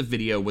idea for the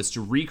video was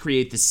to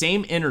recreate the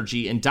same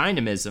energy and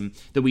dynamism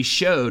that we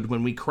showed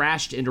when we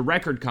crashed into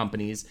record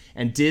companies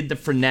and did the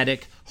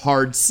frenetic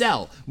hard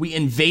sell. We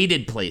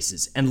invaded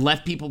places and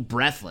left people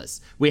breathless.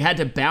 We had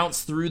to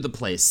bounce through the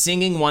place,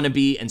 singing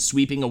Wannabe and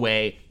sweeping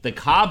away the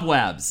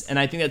cobwebs. And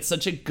I think that's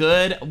such a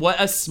good, what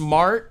a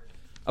smart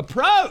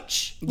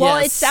approach. Well,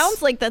 Yes. it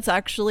sounds like that's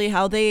actually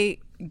how they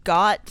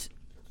got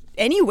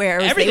anywhere.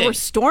 Is Everything. They were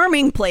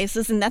storming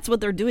places, and that's what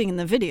they're doing in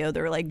the video.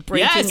 They're like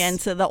breaking Yes.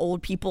 into the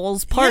old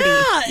people's party.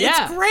 Yeah,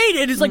 Yeah. it's great.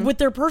 It is like with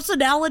their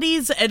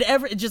personalities and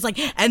just like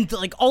and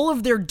like all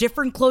of their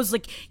different clothes.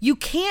 Like you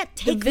can't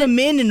take them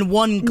in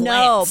one glance.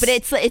 No, but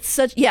it's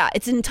such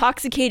it's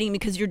intoxicating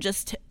because you're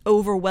just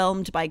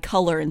overwhelmed by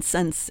color and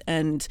sense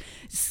and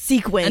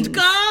sequins and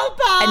go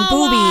power! and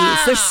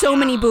boobies. There's so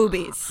many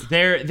boobies.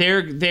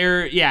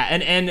 They're yeah,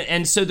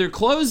 and so their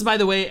clothes, by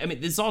the way, I mean,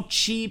 it's all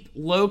cheap,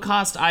 low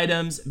cost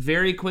items,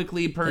 very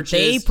quickly purchased.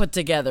 They put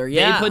together.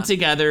 Yeah, They put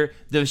together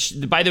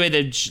by the way,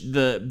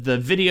 the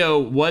video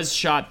was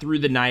shot through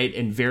the night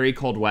in very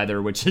cold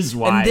weather, which is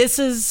why And this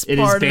is it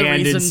part is of the banned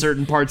in reason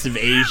certain parts of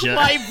Asia.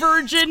 My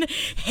Virgin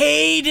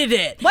hated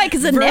it. Why?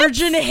 'Cause the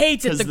Virgin nips?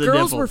 hates it. 'Cause The the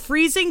girls nipple. were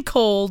freezing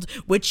cold,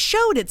 which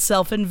showed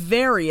itself in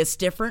various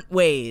different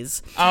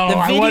ways. Oh, The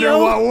I wonder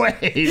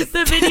what ways.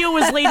 The video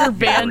was later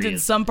banned in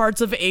Various. some parts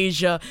of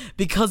Asia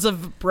because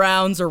of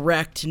Brown's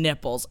erect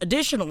nipples.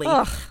 Additionally,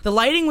 the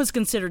lighting was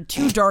considered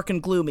too dark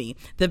and gloomy.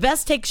 The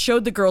best takes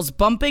showed the girls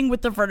bumping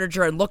with the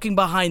furniture and looking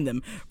behind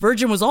them.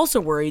 Virgin was also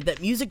worried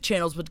that music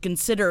channels would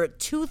consider it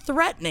too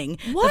threatening.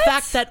 What? The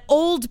fact that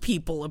old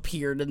people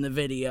appeared in the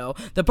video.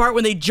 The part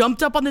when they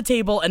jumped up on the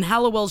table and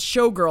Halliwell's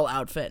showgirl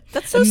outfit.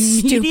 That's so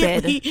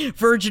stupid. Immediately,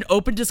 Virgin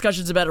opened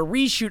discussions about a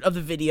reshoot of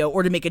the video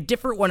or to make a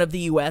different one of the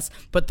US,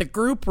 but the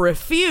group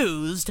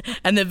refused,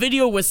 and the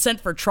video was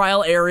sent for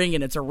trial airing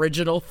in its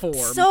original form.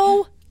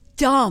 So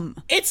dumb.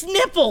 It's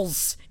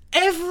nipples.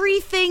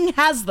 Everything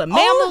has them.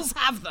 Mammals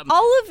have them.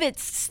 All of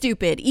it's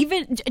stupid.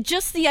 Even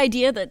just the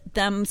idea that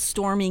them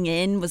storming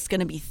in was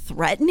going to be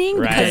threatening.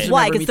 Right. Because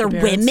why? Remember Because they're Meet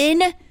the Parents?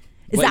 women?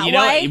 Is Well, that you know,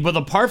 why? well,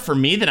 the part for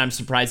me that I'm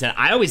surprised at,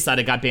 I always thought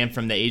it got banned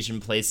from the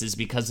Asian places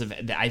because of,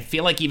 I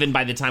feel like even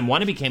by the time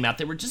Wannabe came out,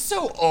 they were just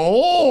so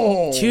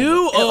old.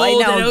 Too old. I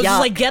know, and it was just yuck.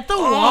 like, get the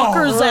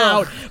walkers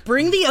out.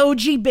 Bring the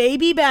OG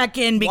baby back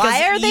in because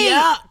Why are they?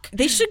 yuck.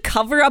 They should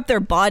cover up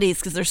their bodies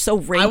because they're so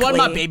wrinkly. I want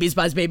my babies,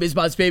 buzz, babies,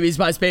 buzz, babies,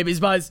 buzz, babies,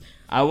 buzz.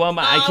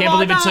 I can't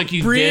believe it took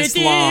you this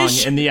long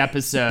British in the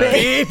episode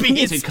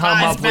baby to come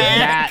up with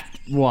that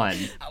one.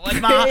 I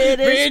want my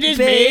British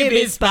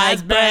baby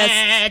spice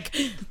back.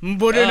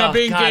 Put in a Oh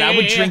pinky. God, I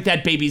would drink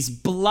that baby's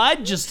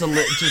blood just to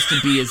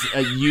be as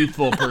a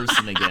youthful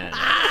person again.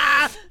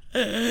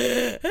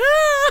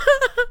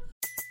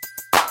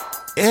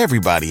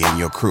 Everybody in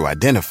your crew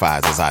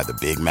identifies as either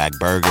Big Mac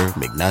Burger,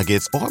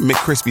 McNuggets, or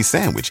McCrispy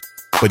Sandwich.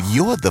 But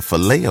you're the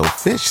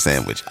Filet-O-Fish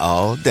Sandwich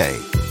all day.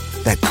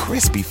 That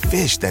crispy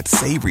fish, that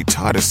savory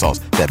tartar sauce,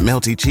 that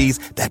melty cheese,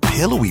 that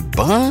pillowy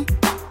bun.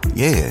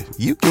 Yeah,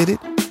 you get it.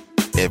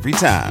 Every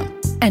time.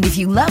 And if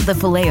you love the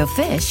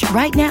Filet-O-Fish,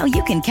 right now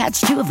you can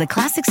catch two of the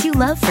classics you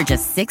love for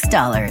just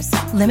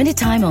 $6. Limited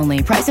time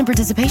only. Price and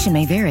participation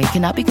may vary.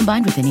 Cannot be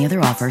combined with any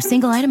other offer.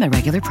 Single item at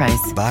regular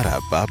price.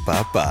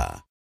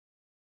 Ba-da-ba-ba-ba.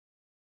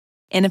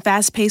 In a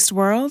fast-paced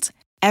world,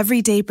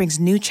 every day brings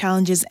new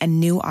challenges and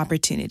new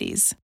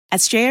opportunities. At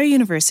Strayer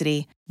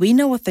University, we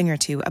know a thing or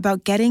two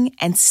about getting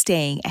and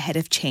staying ahead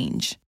of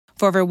change.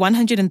 For over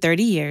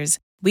 130 years,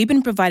 we've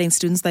been providing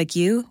students like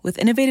you with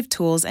innovative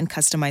tools and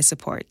customized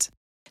support,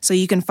 so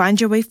you can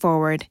find your way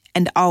forward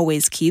and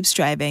always keep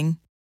striving.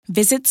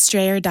 Visit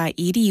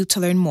strayer.edu to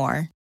learn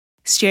more.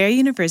 Strayer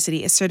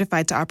University is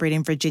certified to operate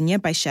in Virginia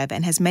by Chev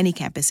and has many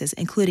campuses,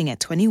 including at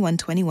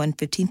 2121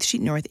 15th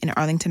Street North in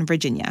Arlington,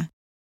 Virginia.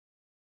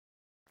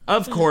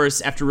 Of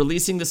course, after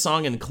releasing the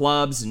song in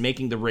clubs and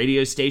making the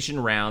radio station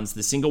rounds,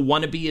 the single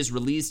Wannabe is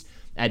released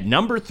at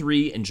number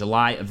 3 in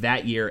July of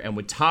that year and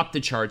would top the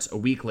charts a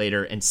week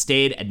later and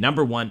stayed at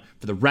number 1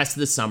 for the rest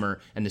of the summer.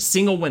 And the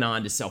single went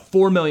on to sell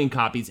 4 million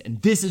copies.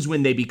 And this is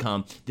when they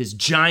become this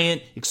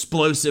giant,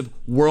 explosive,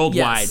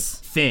 worldwide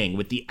thing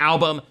with the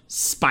album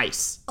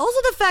Spice. Also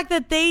the fact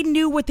that they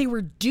knew what they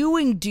were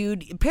doing,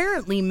 dude.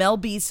 Apparently Mel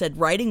B said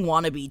writing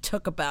Wannabe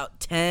took about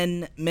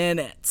 10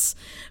 minutes.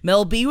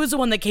 Mel B was the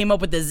one that came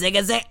up with the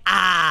zigga zig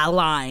ah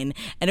line,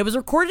 and it was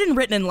recorded and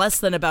written in less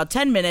than about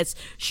 10 minutes.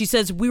 She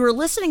says, we were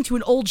listening to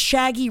an old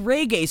Shaggy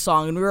reggae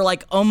song and we were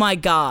like, oh my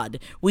god,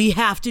 we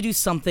have to do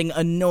something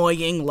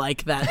annoying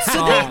like that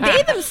song.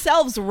 They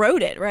themselves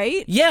wrote it,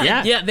 right?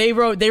 Yeah, they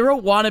wrote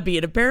Wannabe,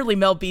 and apparently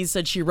Mel B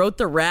said she wrote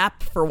the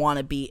rap for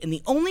Wannabe in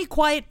the only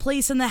quiet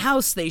place in the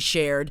house they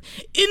shared,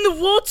 in the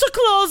water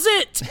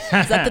closet.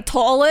 Is that the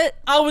toilet?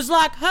 I was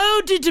like,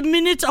 hold it a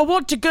minute, I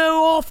want to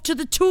go off to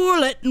the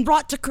toilet and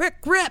write to quick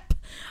rip.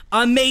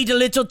 I made a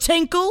little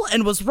tinkle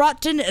and was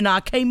rotten, and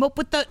I came up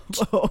with that.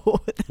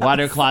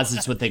 Water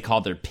closet's what they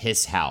call their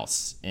piss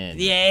house.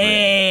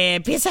 Yeah,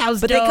 piss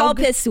house, but dog. they call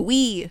piss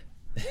wee.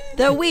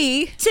 The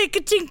wee. Take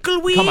a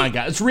tinkle wee. Come on,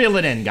 guys. Let's reel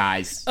it in,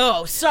 guys.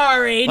 Oh,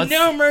 sorry.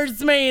 No more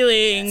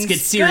smiling. Let's get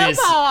serious.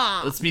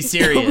 Let's be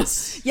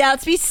serious. Yeah,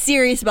 let's be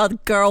serious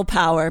about girl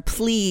power,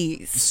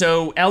 please.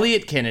 So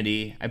Elliot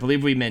Kennedy, I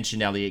believe we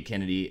mentioned Elliot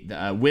Kennedy.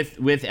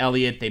 With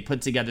Elliot, they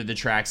put together the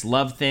tracks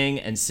Love Thing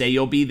and Say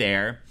You'll Be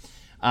There.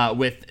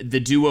 With the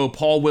duo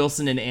Paul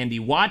Wilson and Andy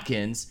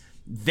Watkins.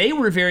 They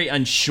were very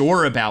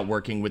unsure about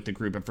working with the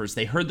group at first.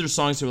 They heard their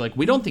songs, they were like,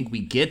 we don't think we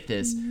get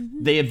this.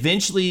 They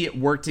eventually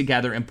worked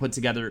together and put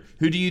together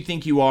Who Do You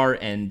Think You Are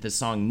and the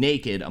song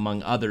Naked,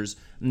 among others.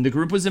 And the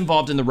group was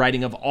involved in the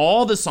writing of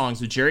all the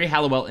songs, with Jerry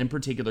Halliwell in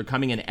particular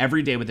coming in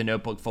every day with a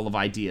notebook full of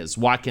ideas.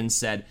 Watkins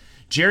said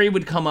Jerry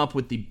would come up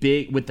with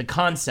the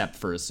concept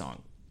for a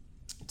song.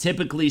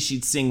 Typically,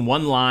 she'd sing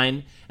one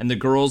line, and the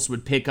girls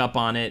would pick up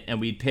on it, and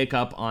we'd pick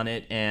up on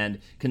it and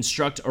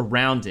construct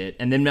around it.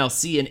 And then Mel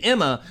C and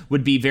Emma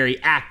would be very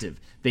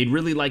active. They'd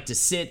really like to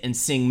sit and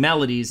sing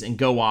melodies and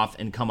go off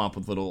and come up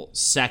with little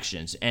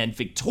sections. And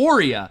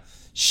Victoria,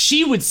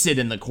 she would sit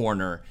in the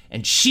corner,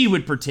 and she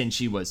would pretend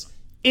she was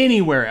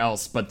anywhere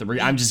else but the...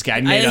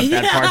 I made up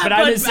that part, but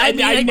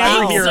I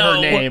never hear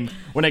her name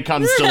when it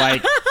comes to,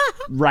 like,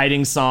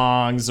 writing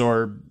songs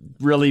or...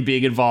 really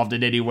being involved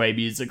in any way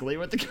musically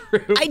with the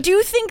group. I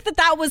do think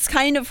that was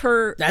kind of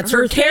her. That's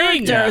her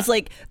character. thing. Is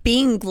like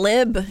being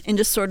glib and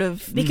just sort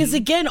of because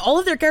again, all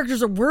of their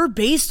characters were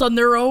based on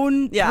their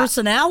own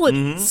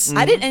personalities.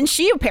 I didn't, and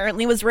she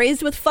apparently was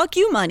raised with "fuck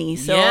you" money.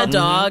 So yeah,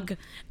 dog.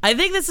 I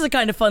think this is a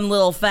kind of fun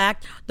little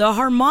fact. The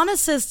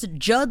harmonicist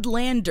Judd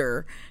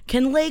Lander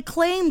can lay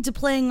claim to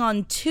playing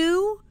on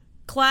 2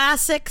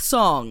 classic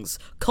songs: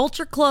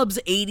 Culture Club's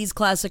 80s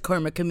classic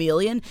Karma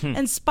Chameleon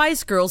and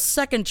Spice Girls'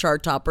 second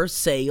chart topper,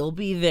 Say You'll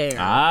Be There.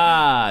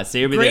 Say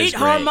You'll Be There. Great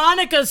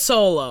harmonica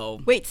solo.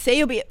 Wait, Say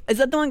You'll Be... Is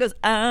that the one that goes,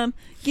 I'm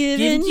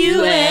giving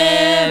you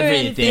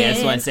everything.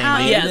 That's what I'm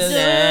saying.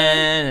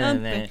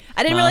 Yes.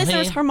 I didn't realize there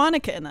was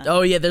harmonica in that.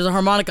 Oh yeah, there's a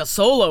harmonica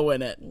solo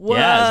in it. What?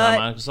 Yeah, it's a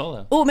harmonica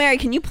solo. Oh, Mary,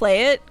 can you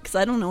play it? Because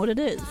I don't know what it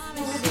is.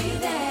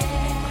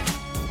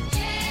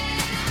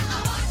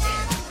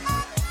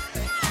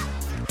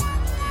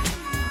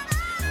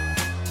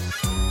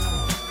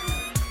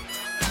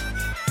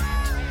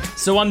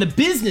 So on the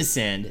business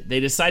end,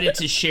 they decided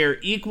to share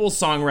equal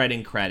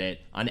songwriting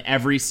credit on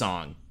every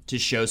song to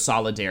show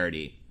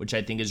solidarity, which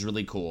I think is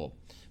really cool,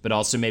 but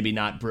also maybe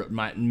not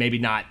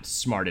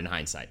smart in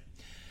hindsight.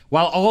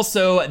 While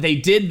also they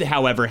did,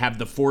 however, have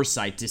the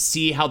foresight to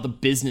see how the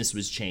business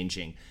was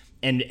changing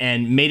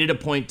and made it a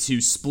point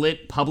to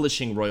split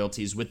publishing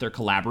royalties with their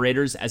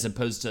collaborators as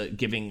opposed to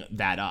giving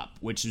that up,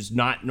 which is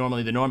not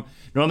normally the norm.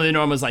 Normally the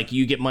norm was like,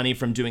 you get money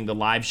from doing the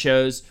live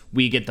shows,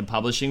 we get the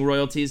publishing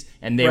royalties,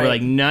 and they were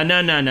like, no,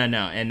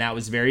 and that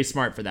was very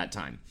smart for that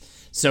time.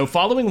 So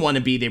following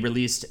Wannabe, they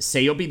released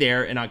Say You'll Be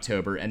There in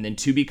October and then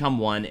Two Become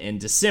One in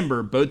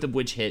December, both of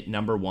which hit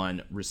number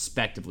 1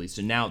 respectively.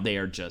 So now they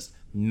are just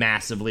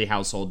massively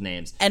household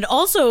names. And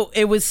also,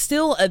 it was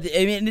still,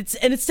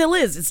 it still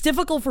is. It's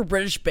difficult for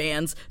British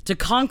bands to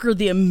conquer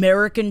the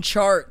American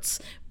charts,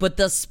 but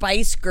the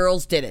Spice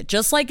Girls did it.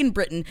 Just like in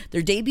Britain,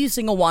 their debut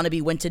single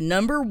Wannabe went to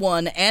number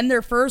 1, and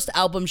their first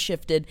album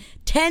shifted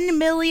 10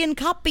 million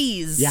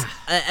copies.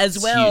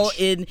 As well.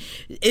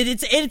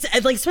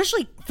 It's like,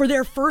 especially for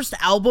their first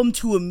album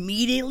to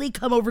immediately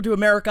come over to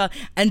America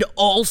and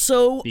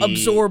also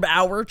absorb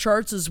our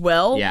charts as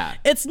well. Yeah,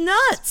 it's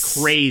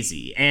nuts,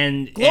 crazy,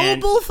 and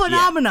global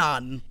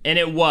phenomenon. Yeah. And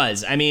it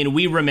was. I mean,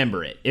 we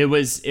remember it. It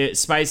was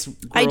Spice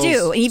Girls. I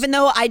do. Even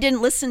though I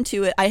didn't listen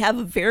to it, I have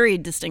a very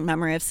distinct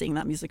memory of seeing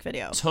that music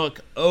video.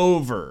 Took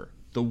over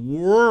the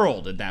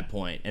world at that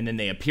point, and then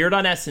they appeared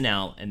on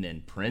SNL, and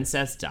then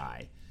Princess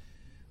Di.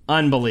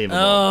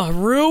 Unbelievable.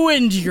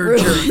 Ruined your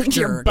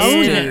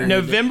boner. In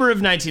November of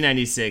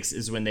 1996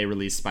 is when they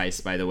released Spice,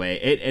 by the way.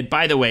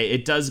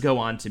 It does go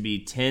on to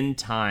be 10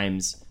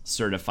 times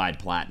certified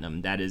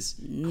platinum. That is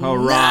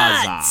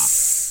Peraza.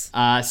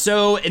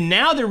 So and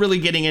now they're really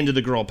getting into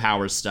the girl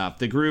power stuff.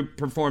 The group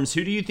performs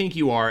 "Who Do You Think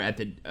You Are" at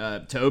the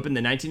to open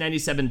the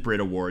 1997 Brit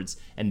Awards,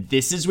 and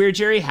this is where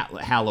Jerry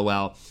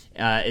Halliwell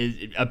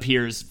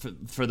appears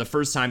for the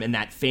first time in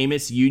that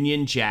famous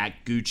Union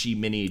Jack Gucci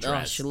mini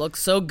dress. Oh, she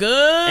looks so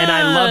good. And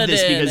I love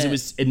this because it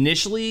was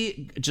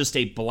initially just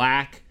a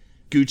black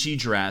Gucci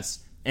dress,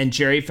 and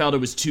Jerry felt it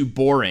was too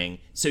boring,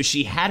 so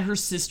she had her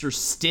sister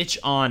stitch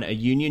on a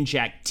Union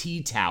Jack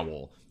tea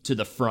towel to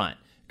the front,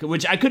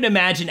 which I couldn't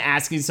imagine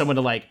asking someone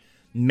to like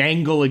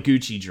mangle a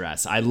Gucci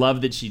dress. I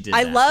love that she did that.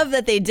 I love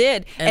that they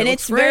did. And it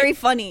it's looks great. very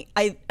funny.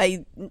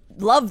 I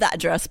love that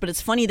dress, but it's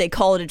funny they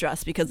call it a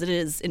dress because it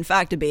is, in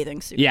fact, a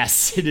bathing suit.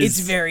 Yes, it is.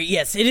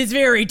 It is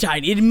very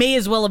tiny. It may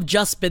as well have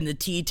just been the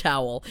tea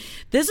towel.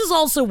 This is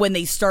also when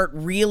they start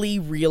really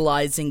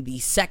realizing the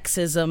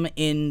sexism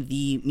in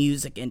the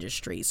music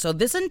industry. So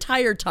this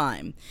entire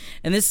time,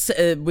 and this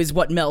was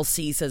what Mel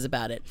C says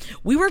about it,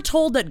 we were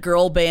told that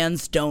girl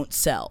bands don't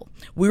sell.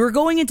 We were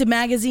going into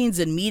magazines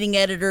and meeting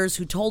editors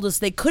who told us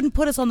they couldn't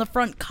put us on the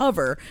front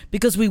cover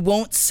because we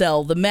won't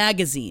sell the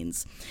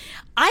magazines.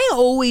 I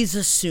always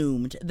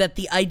assumed that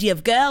the idea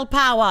of girl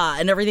power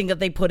and everything that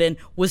they put in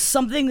was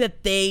something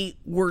that they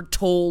were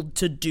told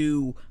to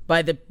do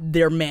by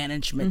their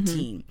management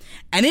team.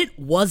 And it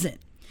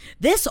wasn't.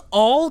 This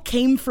all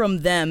came from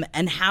them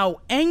and how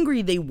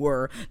angry they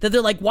were that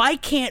they're like, why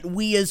can't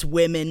we as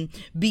women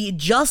be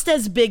just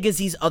as big as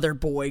these other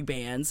boy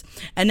bands?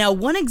 And now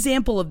one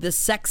example of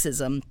this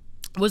sexism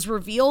was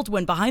revealed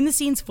when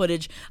behind-the-scenes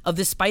footage of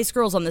the Spice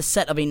Girls on the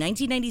set of a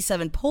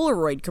 1997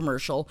 Polaroid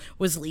commercial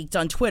was leaked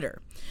on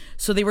Twitter.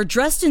 So they were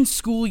dressed in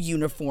school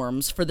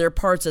uniforms for their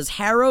parts as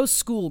Harrow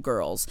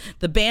schoolgirls.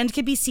 The band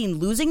can be seen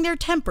losing their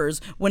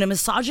tempers when a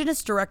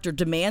misogynist director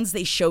demands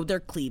they show their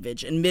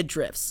cleavage and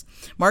midriffs.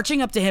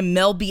 Marching up to him,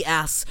 Mel B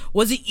asks,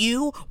 "Was it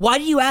you? Why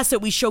do you ask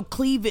that we show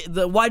cleavage?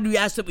 Why do you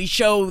ask that we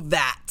show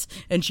that?"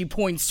 And she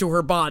points to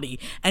her body.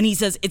 And he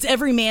says, "It's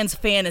every man's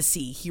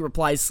fantasy," he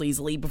replies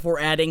sleazily before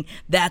adding,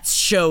 "That's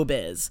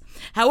showbiz."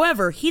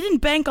 However, he didn't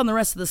bank on the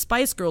rest of the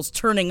Spice Girls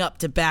turning up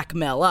to back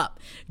Mel up.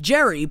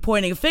 Jerry,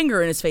 pointing a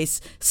finger in his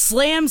face,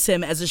 slams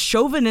him as a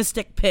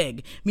chauvinistic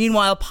pig.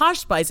 Meanwhile, Posh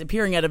Spice,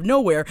 appearing out of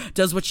nowhere,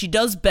 does what she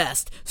does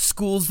best,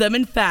 schools them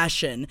in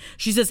fashion.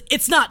 She says,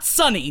 "It's not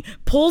sunny,"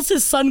 pulls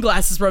his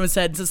sunglasses from his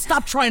head and says,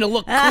 "Stop trying to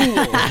look cool."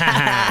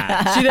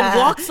 She then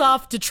walks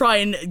off to try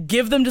and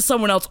give them to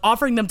someone else,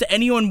 offering them to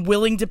anyone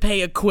willing to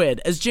pay a quid.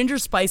 As Ginger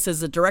Spice says,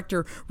 the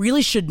director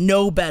really should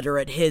know better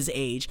at his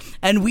age.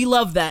 And we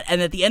love that.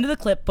 And at the end of the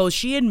clip, both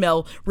she and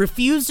Mel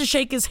refuse to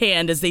shake his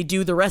hand as they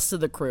do the rest of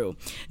the crew.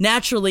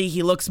 Naturally,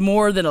 he looks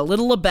more than a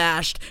little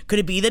abashed. Could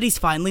it be that he's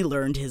finally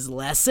learned his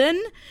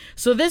lesson?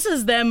 So this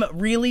is them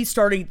really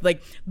starting,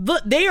 like,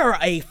 they are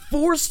a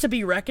force to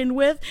be reckoned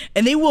with,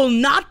 and they will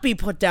not be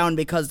put down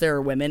because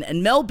they're women.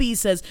 And Mel B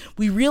says,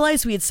 "We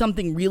realized we had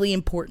something really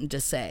important to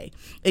say.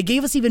 It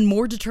gave us even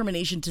more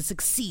determination to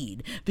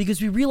succeed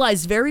because we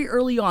realized very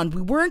early on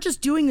we weren't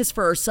just doing this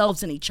for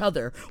ourselves and each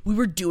other. We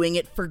were doing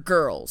it for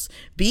girls.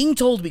 Being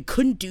told we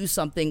couldn't do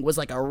something was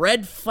like a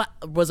red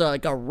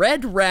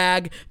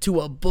rag to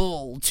a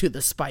bull to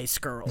the Spice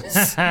Girls."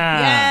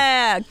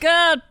 Yeah,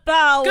 good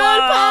power. Good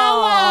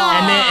power.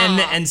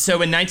 And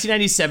so in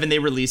 1997 they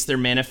released their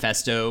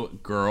manifesto,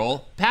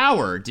 Girl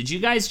Power. Did you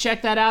guys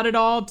check that out at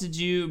all? Did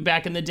you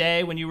back in the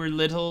day when you were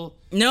little?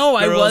 No,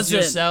 I girls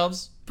wasn't.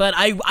 Yourselves? But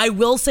I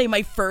will say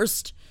my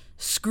first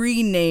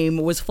screen name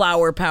was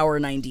Flower Power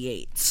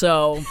 98.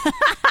 So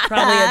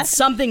probably had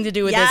something to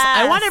do with this.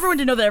 I want everyone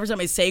to know that every time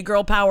I say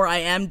girl power, I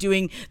am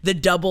doing the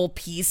double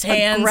peace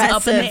hands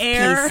up in the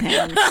air. Peace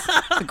hands.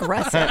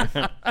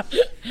 Aggressive.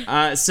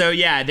 So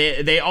yeah,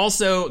 they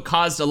also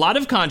caused a lot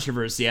of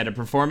controversy at a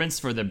performance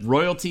for the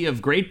royalty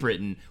of Great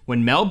Britain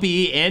when Mel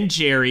B and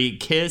Jerry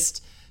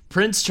kissed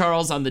Prince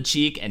Charles on the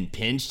cheek and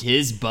pinched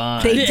his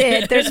bun. They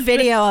did. There's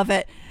video of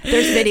it.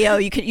 There's video.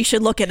 You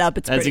should look it up.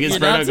 It's That's pretty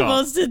against good. You're not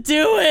supposed to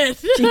do it.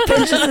 She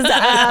pinches his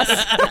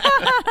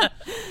ass.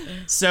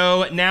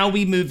 So now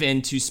we move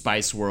into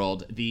Spice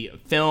World, the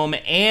film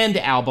and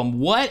album.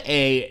 What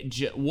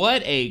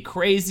a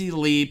crazy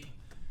leap.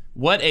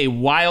 What a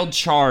wild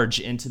charge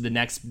into the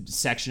next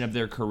section of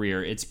their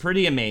career. It's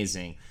pretty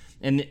amazing.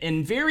 And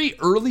in very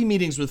early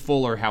meetings with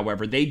Fuller,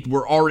 however, they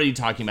were already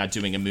talking about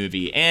doing a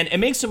movie. And it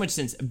makes so much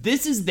sense.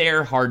 This is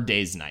their Hard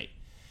Day's Night.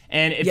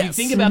 And if you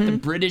think about the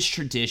British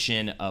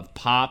tradition of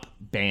pop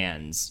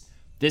bands,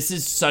 this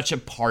is such a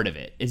part of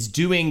it. Is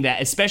doing that,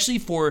 especially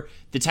for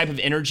the type of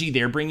energy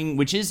they're bringing,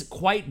 which is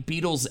quite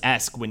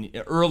Beatles-esque,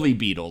 early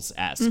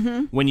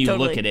Beatles-esque, when you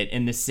look at it,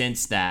 in the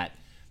sense that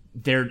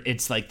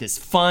it's like this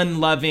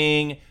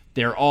fun-loving.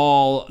 They're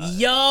all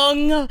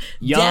young,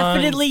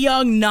 definitely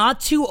young,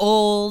 not too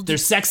old. They're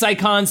sex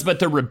icons, but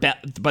they're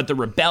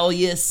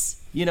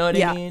rebellious. You know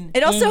what I mean?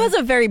 It also has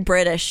a very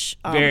British,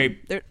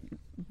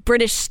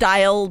 British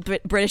style,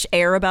 British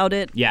air about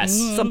it. Yes.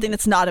 Something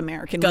that's not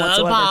American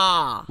whatsoever.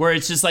 Gabba. Where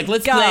it's just like,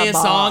 let's play a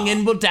Gabba. song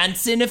and we'll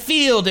dance in a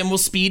field and we'll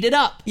speed it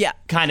up. Yeah.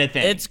 Kind of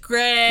thing. It's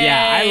great.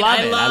 Yeah, I love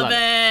it. I love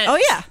it.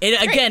 Oh,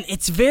 yeah. Again,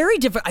 it's very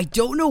different. I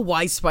don't know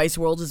why Spice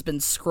World has been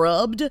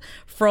scrubbed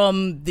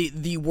from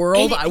the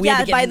world.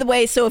 By the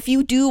way, so if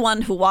you do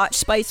want to watch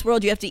Spice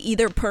World, you have to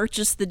either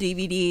purchase the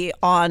DVD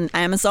on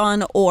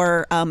Amazon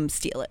or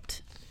steal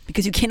it.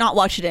 Because you cannot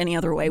watch it any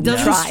other way. We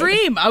doesn't tried.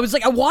 stream. I was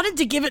like, I wanted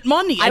to give it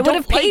money. I would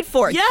have paid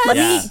for it. Yes. Let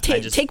Yeah,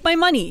 me take my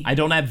money. I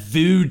don't have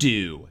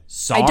Voodoo.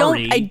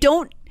 Sorry. I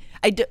don't.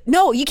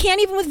 No, you can't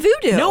even with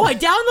Voodoo. No, I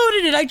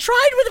downloaded it. I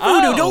tried with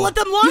Voodoo. Oh. Don't let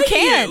them lie You to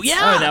can't. you.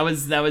 Yeah. Oh, that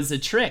was a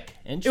trick.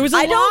 It was a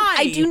I don't. lie.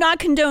 I do not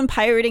condone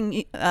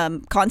pirating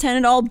content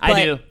at all. But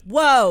I do.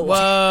 Whoa.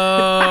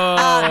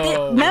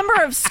 Whoa. The member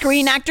of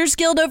Screen Actors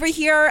Guild over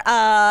here.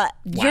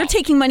 You're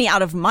taking money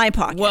out of my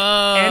pocket.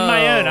 Whoa. And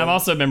my own. I'm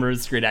also a member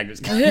of Screen Actors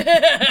Guild.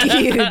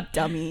 You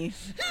dummy.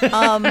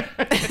 But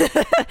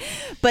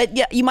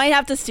yeah, you might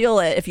have to steal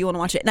it if you want to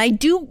watch it. And I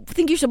do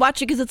think you should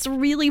watch it because it's a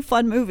really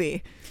fun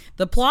movie.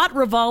 The plot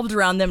revolved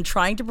around them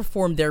trying to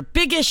perform their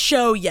biggest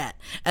show yet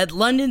at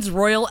London's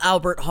Royal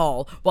Albert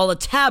Hall while a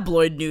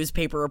tabloid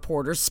newspaper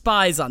reporter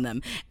spies on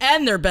them,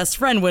 and their best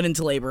friend went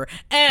into labor,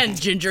 and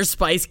Ginger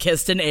Spice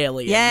kissed an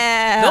alien.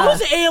 Yeah.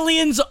 Those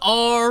aliens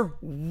are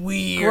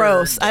weird.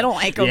 Gross. I don't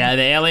like them. Yeah,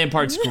 the alien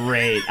part's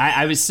great.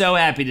 I was so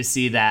happy to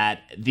see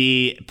that.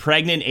 The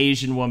pregnant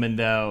Asian woman,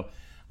 though,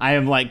 I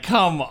am like,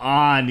 come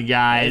on,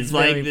 guys! It's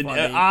Like, very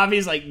funny.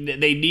 obvious, like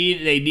they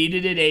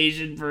needed an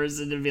Asian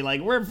person to be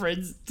like, we're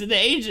friends to the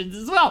Asians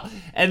as well.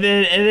 And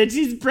then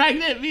she's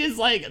pregnant because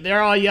like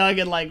they're all young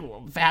and like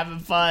having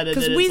fun.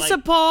 Because we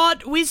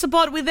support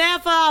we're there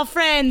for our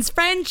friends.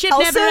 Friendship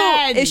never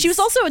Also, ends. she was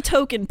also a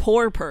token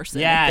poor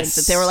person. I think Yes.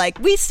 that they were like,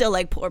 we still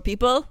like poor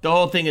people. The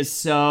whole thing is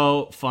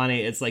so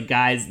funny. It's like,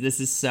 guys, this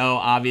is so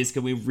obvious.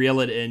 Can we reel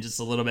it in just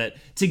a little bit?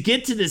 To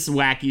get to this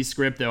wacky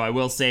script, though, I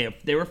will say,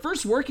 if they were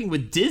first working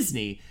with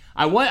Disney,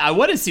 I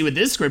want to see what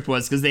this script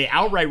was because they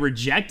outright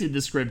rejected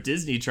the script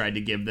Disney tried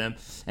to give them.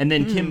 And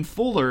then Kim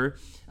Fuller,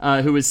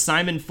 who is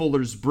Simon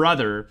Fuller's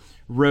brother,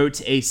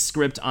 wrote a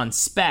script on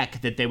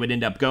spec that they would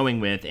end up going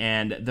with.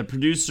 And the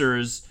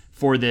producers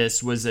for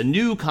this was a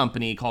new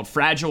company called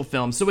Fragile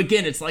Films. So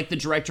again, it's like the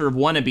director of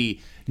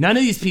Wannabe. None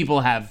of these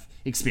people have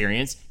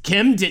experience.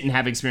 Kim didn't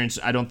have experience,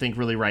 I don't think,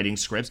 really writing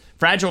scripts.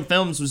 Fragile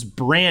Films was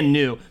brand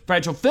new.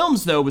 Fragile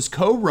Films, though, was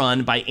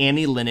co-run by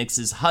Annie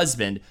Lennox's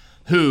husband,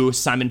 who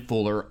Simon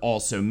Fuller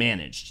also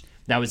managed.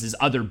 That was his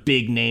other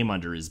big name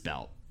under his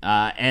belt.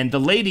 And the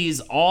ladies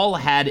all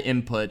had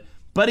input,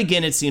 but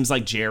again, it seems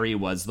like Jerry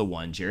was the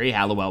one. Jerry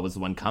Halliwell was the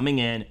one coming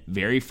in,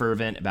 very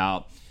fervent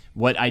about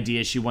what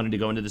ideas she wanted to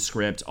go into the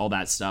script, all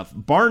that stuff.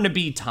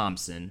 Barnaby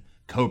Thompson,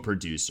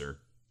 co-producer,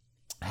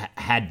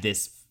 had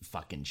this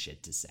fucking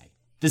shit to say.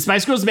 The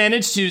Spice Girls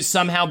managed to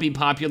somehow be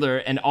popular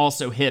and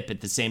also hip at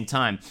the same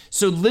time.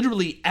 So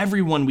literally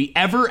everyone we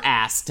ever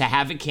asked to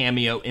have a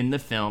cameo in the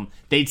film,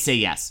 they'd say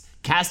yes.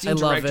 Casting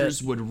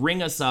directors would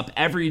ring us up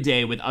every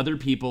day with other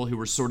people who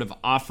were sort of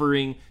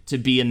offering to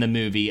be in the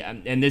movie.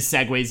 And this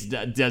does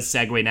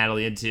segue,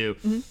 Natalie, into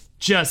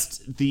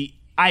just the...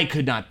 I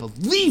could not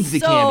believe the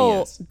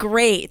cameos. So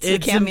great, the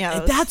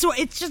cameos. That's what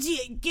it's just.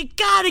 You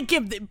gotta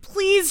give.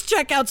 Please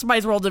check out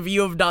Spice World if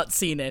you have not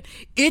seen it.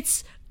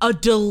 It's a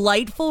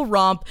delightful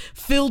romp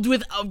filled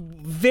with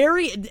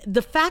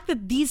the fact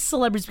that these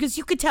celebrities, because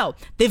you could tell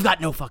they've got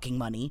no fucking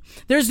money.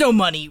 There's no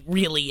money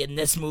really in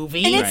this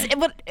movie.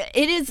 And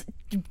it is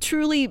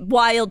truly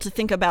wild to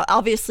think about.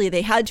 Obviously,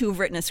 they had to have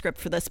written a script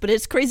for this, but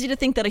it's crazy to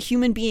think that a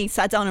human being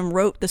sat down and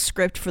wrote the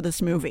script for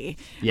this movie.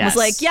 Yes. Was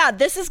like, yeah,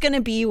 this is going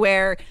to be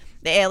where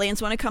the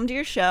aliens want to come to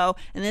your show,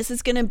 and this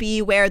is going to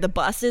be where the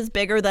bus is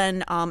bigger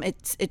than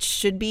it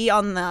should be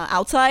on the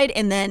outside,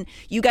 and then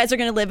you guys are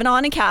going to live in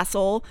a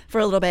castle for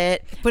a little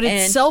bit. But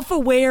it's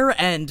self-aware,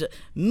 and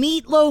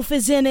Meatloaf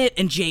is in it,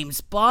 and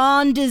James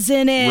Bond is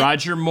in it.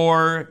 Roger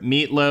Moore,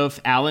 Meatloaf,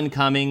 Alan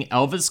Cumming,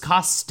 Elvis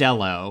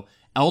Costello,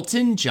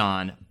 Elton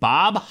John,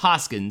 Bob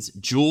Hoskins,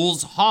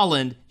 Jules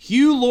Holland,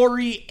 Hugh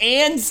Laurie,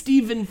 and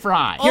Stephen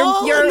Fry.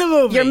 All in the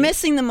movie. You're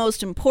missing the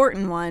most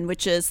important one,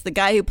 which is the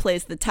guy who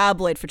plays the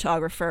tabloid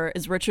photographer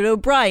is Richard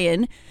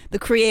O'Brien, the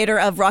creator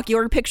of Rocky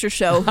Horror Picture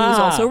Show, who's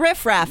also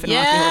Riff Raff in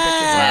Rocky Horror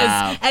Picture Show.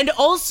 Wow. And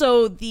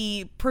also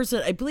the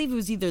person, I believe it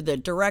was either the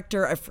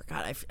director, I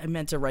forgot, I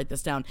meant to write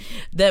this down,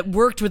 that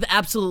worked with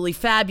Absolutely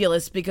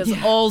Fabulous, because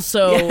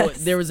also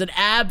there was an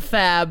ab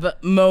fab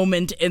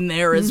moment in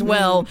there as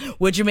well,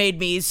 which made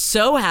me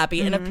so happy.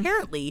 And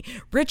apparently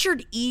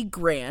Richard E.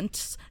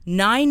 Grant's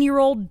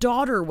 9-year-old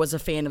daughter was a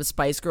fan of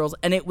Spice Girls,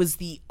 and it was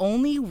the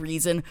only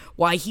reason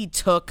why he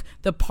took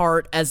the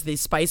part as the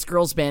Spice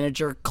Girls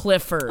manager,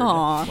 Clifford.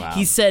 Aw. Wow.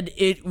 He said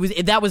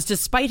that was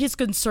despite his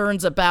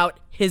concerns about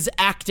his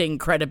acting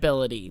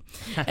credibility.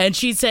 And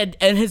she said,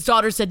 and his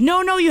daughter said,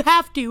 no, you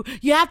have to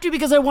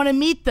because I want to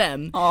meet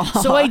them.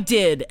 So I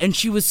did, and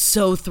she was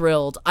so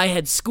thrilled. I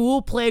had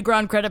school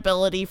playground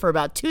credibility for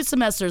about 2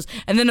 semesters,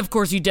 and then of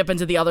course you dip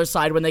into the other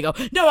side when they go,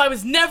 no, I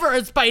was never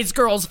a Spice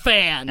Girls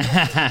fan.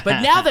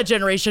 But now that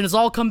generation has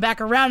all come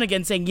back around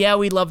again saying, yeah,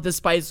 we love the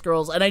Spice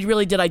Girls. And I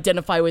really did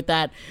identify with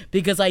that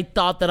because I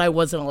thought that I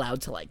wasn't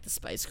allowed to like the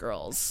Spice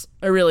Girls.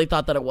 I really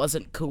thought that it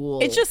wasn't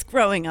cool. It's just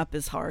growing up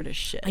is hard as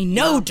shit. I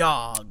know,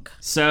 dog.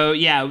 So,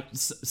 yeah,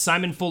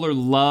 Simon Fuller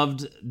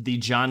loved the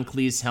John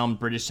Cleese-helmed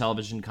British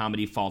television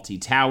comedy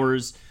Fawlty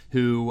Towers,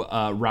 who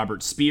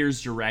Robert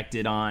Spears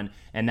directed on,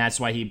 and that's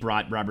why he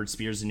brought Robert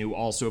Spears in, who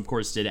also, of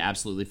course, did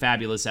Absolutely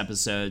Fabulous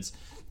episodes.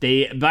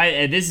 This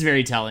is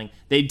very telling.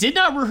 They did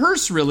not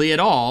rehearse really at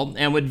all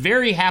and would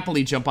very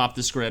happily jump off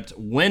the script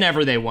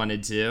whenever they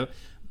wanted to.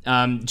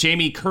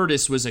 Jamie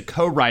Curtis was a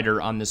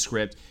co-writer on the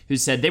script who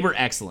said they were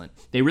excellent.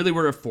 They really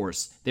were a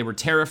force. They were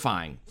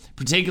terrifying,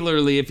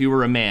 particularly if you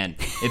were a man.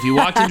 If you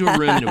walked into a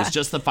room and it was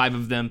just the five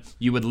of them,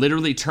 you would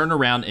literally turn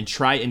around and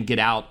try and get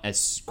out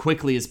as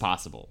quickly as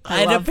possible.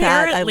 I love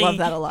that. I love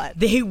that a lot.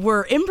 They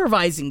were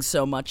improvising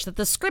so much that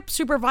the script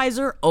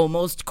supervisor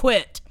almost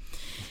quit.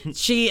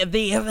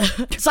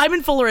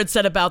 Simon Fuller had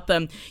said about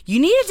them, you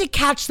needed to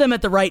catch them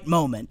at the right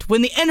moment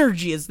when the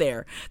energy is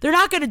there. They're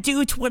not going to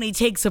do 20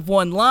 takes of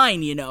one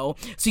line,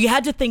 so you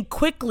had to think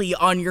quickly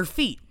on your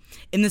feet.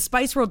 In the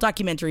Spice World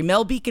documentary,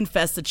 Mel B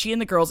confessed that she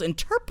and the girls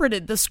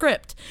interpreted the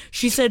script.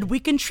 She said, we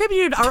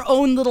contributed our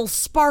own little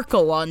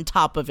sparkle on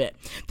top of it.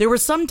 There were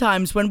some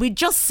times when we'd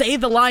just say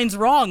the lines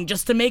wrong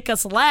just to make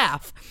us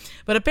laugh.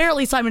 But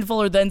apparently Simon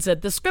Fuller then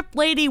said, the script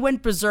lady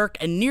went berserk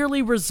and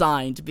nearly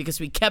resigned because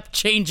we kept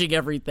changing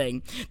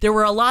everything. There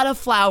were a lot of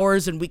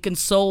flowers and we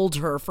consoled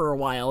her for a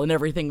while and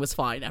everything was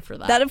fine after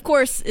that. That, of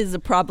course, is a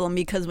problem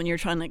because when you're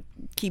trying to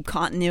keep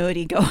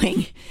continuity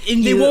going.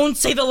 And they won't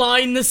say the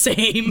line the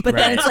same. But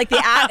then it's like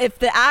if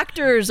the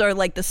actors are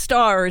like the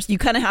stars, you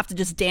kind of have to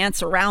just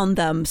dance around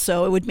them.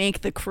 So it would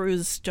make the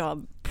crew's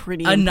job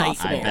pretty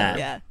impossible. I bet.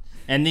 Yeah.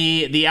 And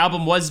the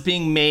album was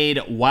being made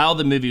while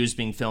the movie was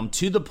being filmed,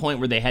 to the point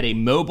where they had a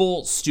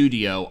mobile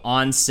studio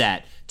on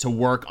set to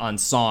work on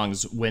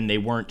songs when they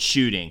weren't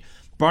shooting.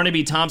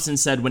 Barnaby Thompson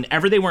said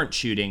whenever they weren't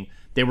shooting,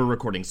 they were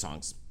recording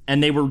songs.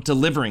 And they were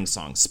delivering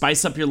songs.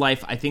 Spice Up Your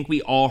Life, I think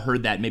we all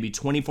heard that maybe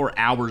 24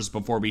 hours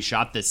before we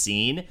shot the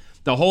scene.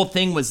 The whole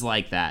thing was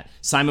like that.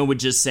 Simon would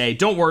just say,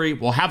 don't worry,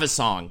 we'll have a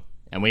song.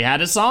 And we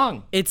had a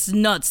song. It's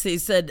nuts. They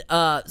said,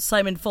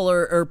 Simon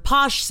Fuller, or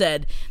Posh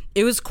said,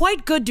 it was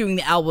quite good doing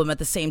the album at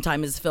the same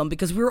time as the film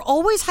because we were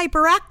always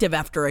hyperactive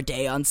after a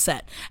day on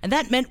set. And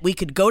that meant we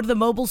could go to the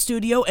mobile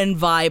studio and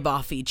vibe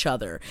off each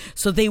other.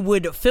 So they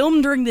would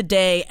film during the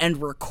day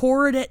and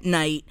record at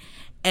night.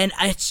 And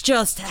it's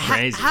just,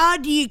 how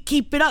do you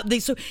keep it up?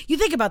 So you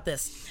think about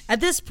this.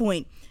 At this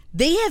point,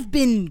 they have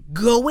been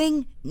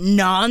going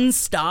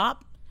nonstop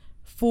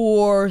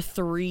for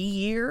 3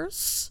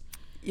 years.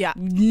 Yeah.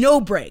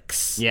 No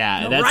breaks.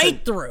 Yeah.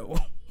 Through.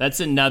 That's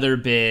another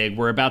big,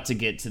 we're about to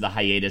get to the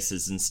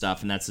hiatuses and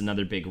stuff, and that's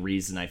another big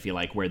reason I feel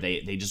like where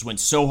they just went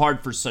so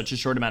hard for such a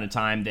short amount of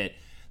time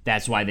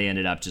that's why they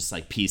ended up just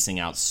like piecing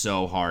out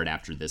so hard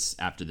after this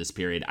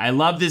period. I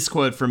love this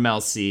quote from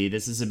Mel C.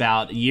 This is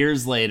about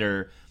years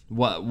later,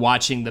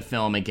 watching the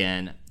film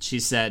again. She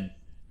said,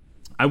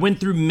 I went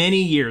through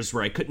many years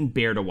where I couldn't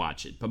bear to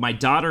watch it, but my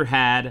daughter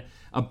had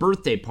a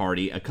birthday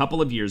party a couple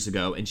of years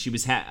ago, and she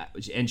was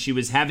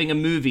having a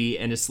movie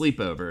and a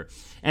sleepover,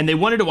 and they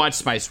wanted to watch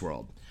Spice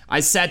World. I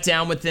sat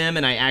down with them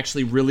and I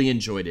actually really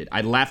enjoyed it.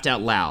 I laughed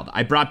out loud.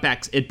 It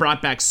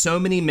brought back so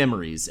many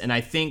memories, and I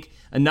think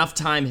enough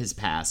time has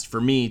passed for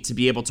me to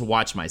be able to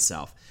watch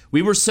myself.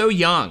 We were so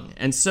young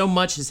and so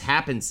much has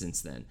happened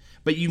since then.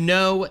 But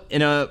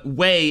in a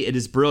way, it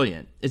is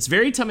brilliant. It's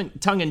very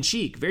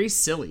tongue-in-cheek, very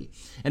silly.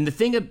 And the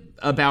thing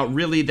about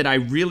really that I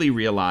really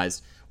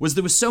realized was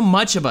there was so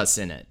much of us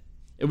in it.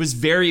 It was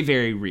very,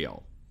 very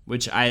real.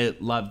 Which I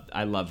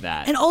love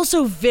that. And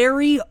also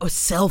very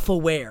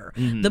self-aware.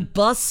 Mm-hmm. The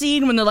bus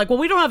scene when they're like, well,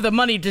 we don't have the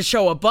money to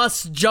show a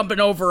bus jumping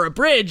over a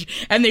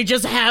bridge, and they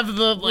just have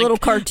the little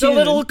cartoon. The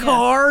little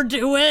car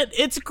do it.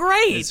 It's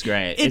great. It's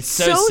great. It's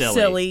so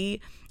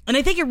silly. And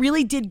I think it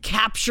really did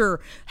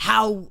capture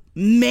how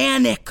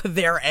manic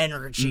their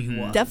energy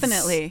was.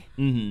 Definitely.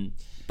 Mm-hmm.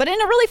 But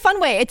in a really fun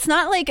way. It's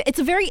not like, it's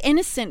a very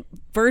innocent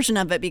version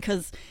of it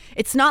because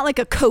it's not like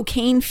a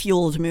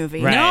cocaine-fueled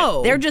movie. Right.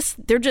 No. They're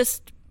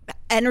just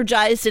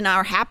energized and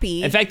are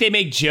happy. In fact, they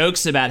make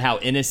jokes about how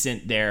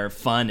innocent their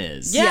fun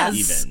is.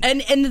 Yes.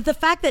 Even. And the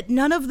fact that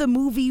none of the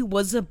movie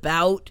was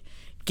about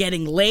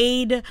getting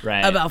laid,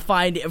 right, about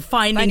finding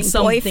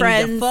something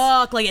boyfriends to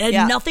fuck. Like, it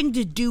had nothing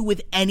to do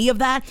with any of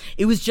that.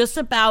 It was just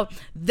about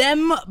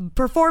them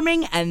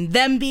performing and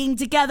them being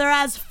together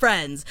as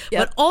friends.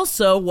 Yep. But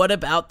also, what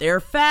about their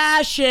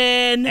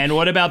fashion? And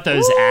what about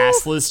those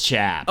assless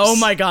chaps? Oh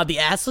my God, the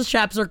assless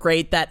chaps are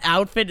great. That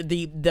outfit,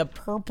 the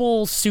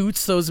purple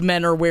suits those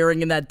men are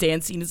wearing in that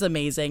dance scene is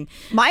amazing.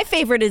 My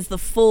favorite is the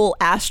full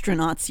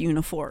astronaut's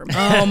uniform.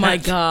 Oh my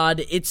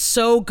God, it's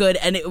so good.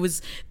 And it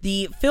was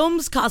the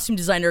film's costume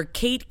design designer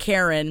Kate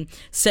Karen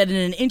said in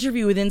an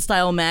interview with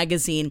InStyle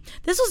magazine,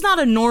 this was not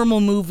a normal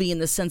movie in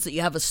the sense that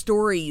you have a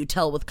story you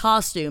tell with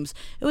costumes.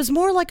 It was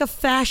more like a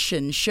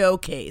fashion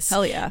showcase.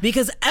 Hell yeah.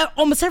 Because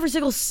almost every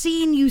single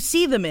scene you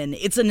see them in,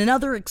 it's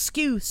another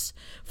excuse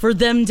for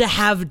them to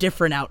have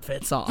different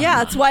outfits on.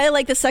 Yeah, that's why I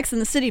like the Sex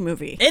and the City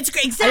movie. It's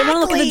exactly. I didn't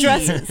want to look at the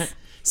dresses.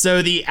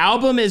 So the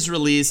album is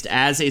released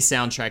as a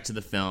soundtrack to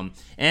the film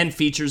and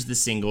features the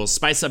singles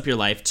Spice Up Your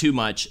Life, Too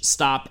Much,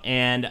 Stop,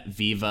 and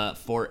Viva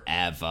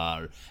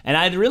Forever. And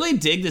I really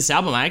dig this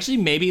album. I actually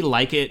maybe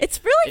like it. It's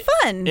really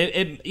fun.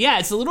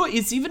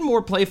 It's even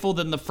more playful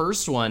than the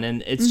first one,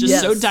 and it's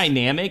just so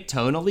dynamic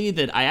tonally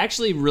that I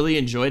actually really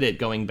enjoyed it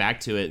going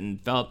back to it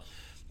and felt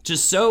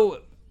just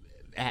so...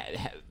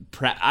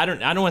 I don't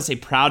want to say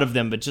proud of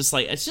them, but just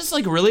like it's just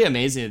like really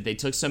amazing that they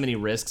took so many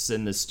risks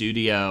in the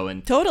studio.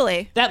 And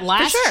totally that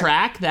last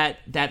track,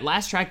 that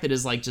last track that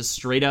is like just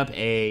straight up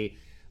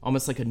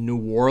almost like a New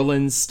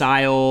Orleans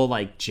style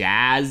like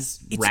jazz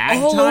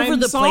ragtime all over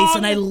the song. place,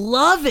 and I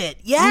love it.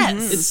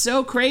 Yes, it's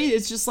so crazy.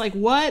 It's just like,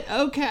 what?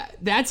 Okay,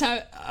 that's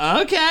how.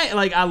 Okay,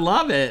 like I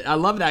love it. I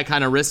love that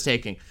kind of risk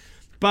taking.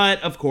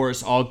 But of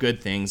course, all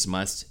good things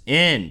must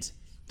end.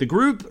 The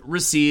group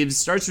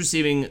starts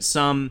receiving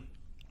some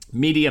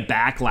media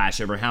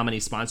backlash over how many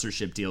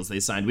sponsorship deals they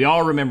signed. We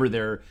all remember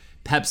their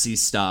Pepsi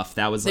stuff.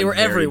 That was like, they were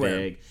very everywhere.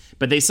 Big.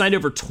 But they signed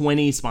over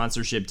 20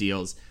 sponsorship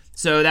deals.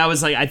 So that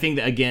was like, I think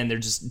that again, they're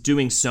just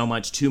doing so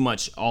much, too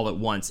much all at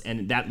once.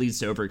 And that leads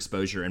to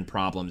overexposure and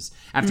problems.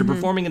 After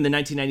performing in the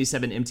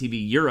 1997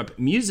 MTV Europe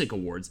Music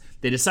Awards,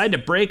 they decided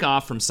to break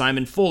off from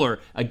Simon Fuller,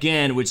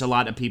 again, which a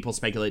lot of people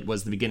speculate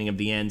was the beginning of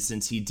the end,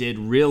 since he did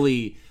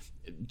really...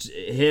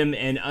 him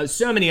and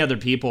so many other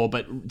people,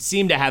 but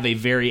seemed to have a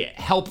very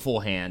helpful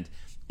hand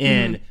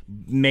in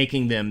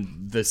making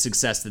them the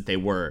success that they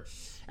were.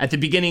 At the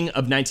beginning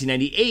of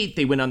 1998,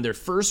 they went on their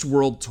first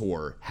world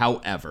tour.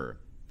 However,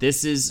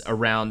 this is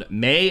around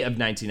May of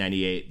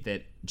 1998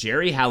 that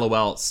Geri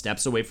Halliwell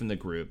steps away from the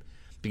group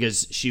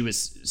because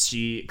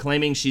she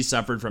claiming she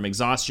suffered from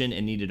exhaustion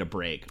and needed a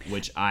break,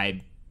 which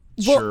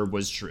sure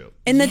was true.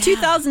 In the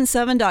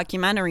 2007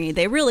 documentary,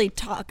 they really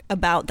talk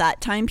about that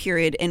time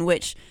period in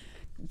which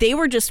they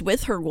were just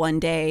with her one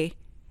day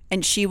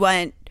and she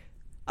went,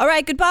 all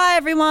right, goodbye,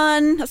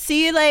 everyone. I'll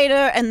see you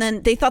later. And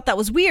then they thought that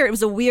was weird. It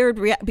was a weird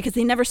because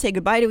they never say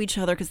goodbye to each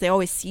other because they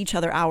always see each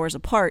other hours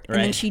apart. Right.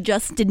 And then she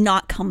just did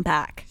not come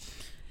back.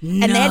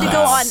 Nice. And they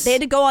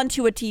had to go on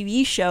to a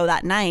TV show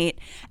that night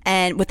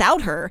and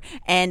without her.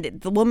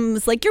 And the woman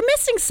was like, you're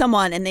missing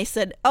someone. And they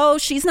said, oh,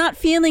 she's not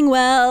feeling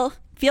well.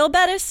 Feel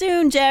better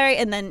soon, Geri.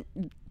 And then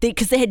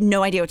because they had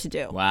no idea what to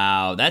do.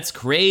 Wow, that's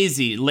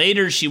crazy.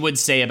 Later, she would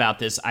say about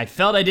this, I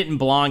felt I didn't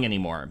belong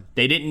anymore.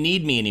 They didn't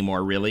need me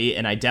anymore, really,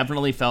 and I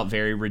definitely felt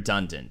very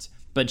redundant.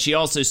 But she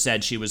also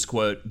said she was,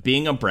 quote,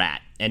 being a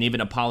brat, and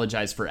even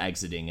apologized for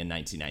exiting in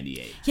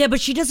 1998. Yeah,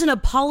 but she doesn't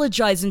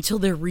apologize until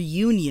their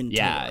reunion tour.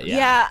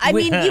 Yeah, I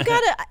mean, you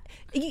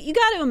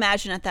gotta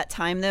imagine at that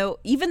time, though,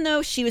 even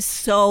though she was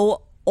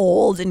so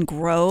old and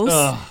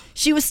gross,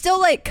 she was still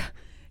like...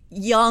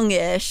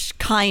 youngish,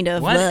 kind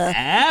of.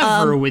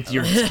 Whatever with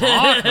your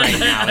talk right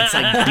now. It's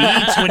like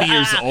be 20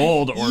 years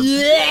old or go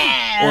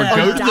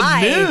to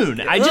die. The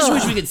moon. I just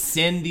wish we could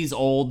send these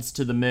olds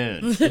to the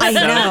moon. It's I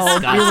know,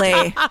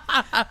 really.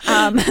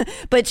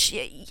 But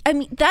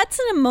that's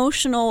an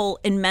emotional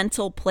and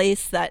mental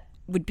place that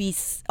would be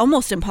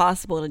almost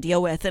impossible to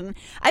deal with. And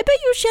I bet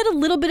she had a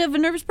little bit of a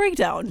nervous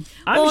breakdown.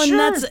 I'm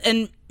sure.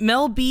 And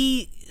Mel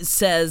B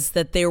says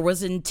that there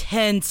was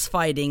intense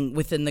fighting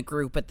within the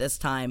group at this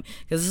time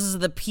because this is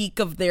the peak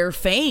of their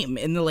fame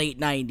in the late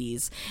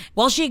 90s.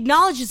 While she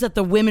acknowledges that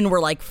the women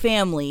were like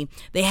family,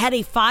 they had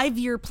a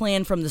 5-year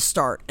plan from the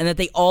start and that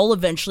they all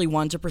eventually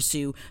wanted to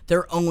pursue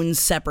their own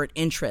separate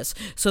interests.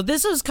 So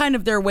this is kind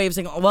of their way of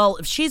saying, well,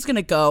 if she's going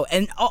to go,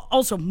 and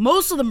also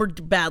most of them were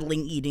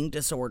battling eating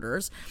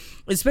disorders,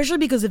 especially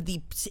because of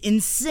the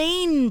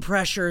insane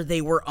pressure they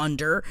were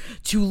under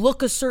to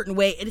look a certain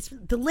way. And it's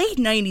the late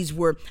 90s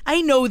were,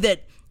 I know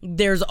that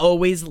there's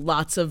always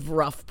lots of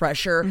rough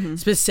pressure,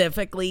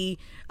 specifically,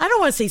 I don't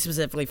want to say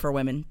specifically for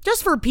women,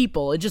 just for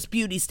people and just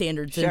beauty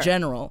standards in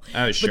general.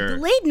 Oh, sure. But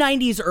the late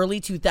 90s,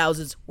 early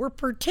 2000s were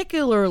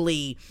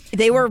particularly...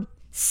 They were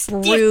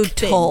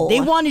brutal.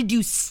 They wanted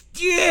you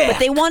stiff. But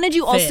they wanted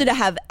you also to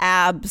have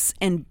abs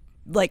and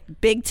like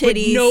big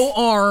titties, but no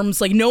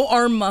arms, like no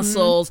arm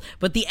muscles,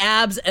 but the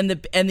abs and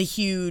the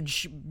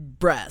huge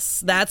breasts.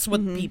 That's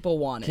what people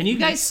wanted. Can you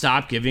guys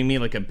stop giving me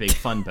like a big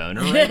fun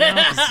boner right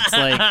now? 'Cause it's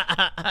like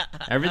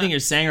everything you're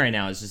saying right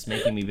now is just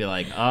making me be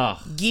like,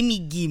 oh,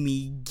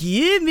 gimme.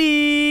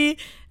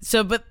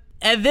 So, but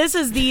and this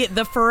is the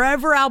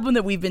Forever album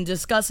that we've been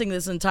discussing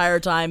this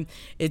entire time.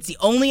 It's the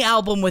only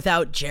album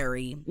without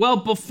Geri. Well,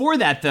 before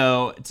that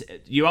though,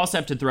 you also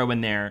have to throw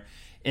in there.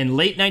 In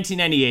late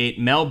 1998,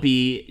 Mel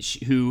B,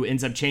 who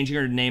ends up changing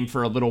her name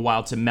for a little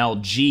while to Mel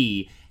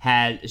G,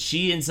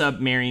 she ends up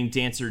marrying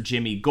dancer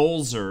Jimmy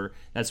Golzer.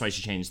 That's why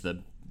she changed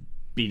the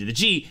B to the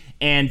G.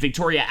 And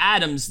Victoria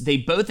Adams, they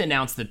both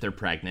announced that they're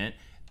pregnant.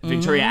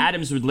 Victoria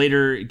Adams would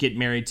later get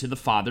married to the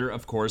father,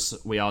 of course,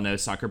 we all know,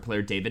 soccer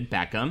player David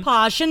Beckham.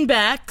 Posh and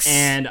Becks.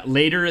 And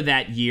later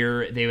that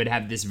year, they would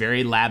have this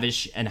very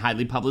lavish and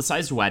highly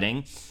publicized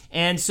wedding.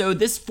 And so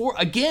this,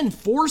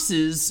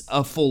 forces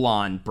a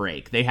full-on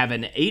break. They have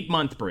an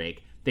 8-month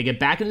break. They get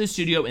back into the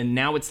studio, and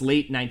now it's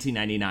late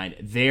 1999.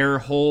 Their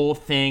whole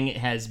thing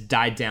has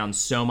died down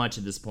so much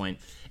at this point.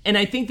 And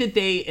I think that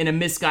they, in a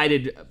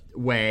misguided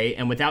way,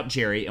 and without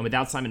Jerry and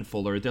without Simon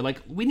Fuller, they're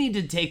like, we need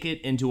to take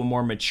it into a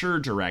more mature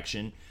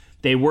direction.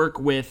 They work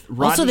with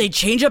Rodney. Also, they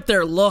change up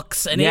their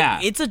looks, and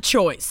it's a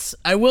choice.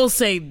 I will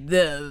say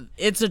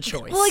it's a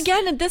choice. Well,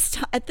 again, at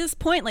this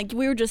point, like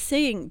we were just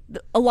saying,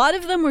 a lot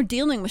of them were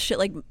dealing with shit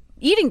like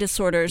eating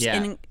disorders,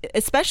 and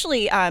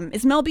especially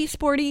is Mel B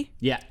sporty?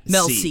 Yeah,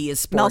 Mel C is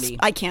sporty.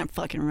 I can't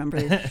fucking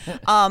remember.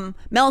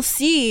 Mel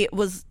C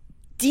was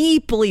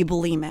deeply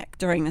bulimic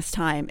during this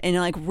time and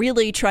like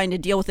really trying to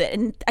deal with it,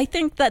 and I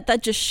think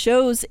that just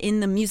shows in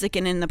the music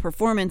and in the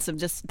performance of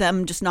just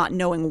them just not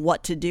knowing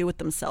what to do with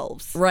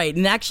themselves. Right.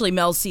 And actually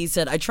Mel C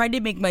said, I tried to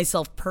make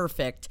myself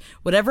perfect,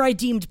 whatever I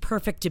deemed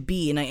perfect to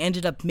be, and I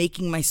ended up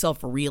making myself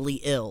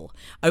really ill.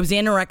 I was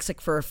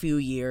anorexic for a few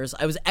years.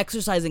 I was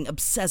exercising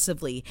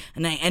obsessively,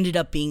 and I ended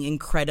up being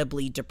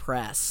incredibly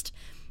depressed.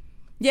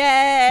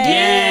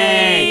 Yay!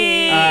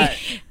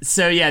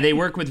 So they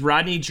work with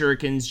Rodney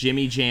Jerkins,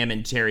 Jimmy Jam,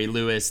 and Terry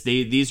Lewis.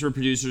 These were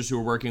producers who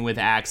were working with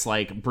acts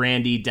like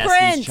Brandy,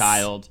 Destiny's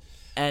Child.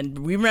 And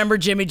we remember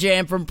Jimmy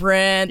Jam from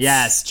Prince.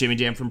 Yes, Jimmy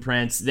Jam from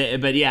Prince.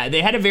 They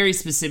had a very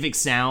specific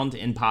sound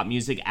in pop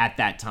music at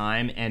that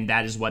time, and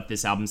that is what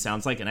this album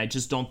sounds like. And I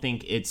just don't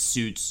think it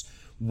suits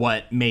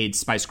what made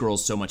Spice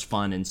Girls so much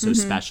fun and so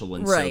special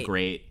and so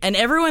great. And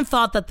everyone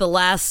thought that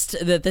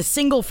the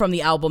single from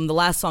the album, the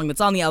last song that's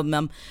on the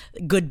album,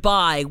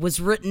 Goodbye, was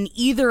written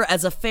either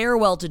as a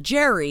farewell to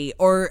Jerry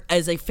or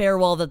as a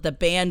farewell that the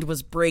band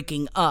was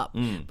breaking up.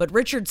 But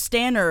Richard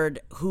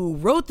Stannard, who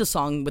wrote the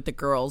song with the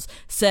girls,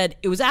 said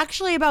it was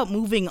actually about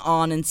moving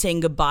on and saying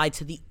goodbye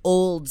to the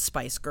old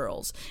Spice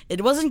Girls.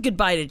 It wasn't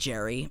goodbye to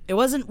Jerry. It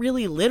wasn't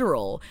really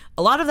literal.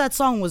 A lot of that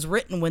song was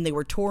written when they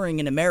were touring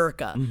in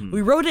America.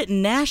 We wrote it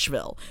in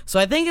Nashville. So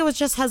I think it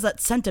just has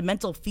that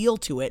sentimental feel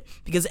to it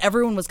because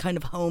everyone was kind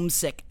of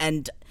homesick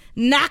and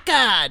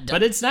knackered.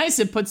 But it's nice.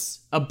 It puts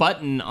a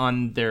button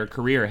on their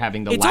career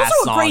having the It's last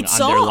also a great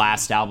song on their song.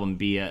 last album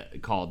be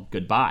called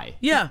Goodbye.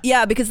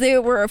 Yeah, because they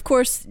were, of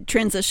course,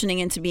 transitioning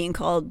into being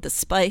called the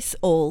Spice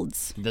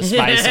Olds. The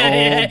Spice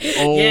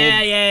old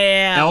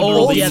Old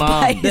elderly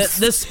mom.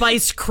 The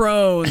Spice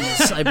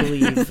Crones, I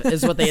believe,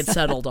 is what they had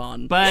settled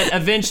on. But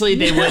eventually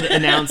they would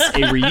announce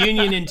a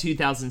reunion in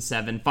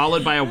 2007,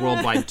 followed by a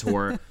worldwide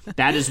tour.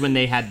 That is when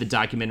they had the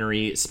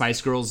documentary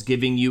Spice Girls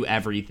Giving You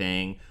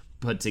Everything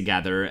put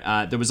together.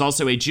 There was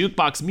also a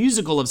jukebox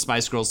musical of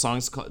Spice Girls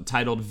songs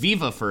titled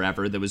Viva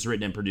Forever that was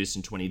written and produced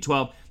in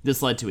 2012.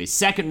 This led to a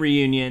second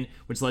reunion,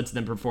 which led to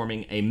them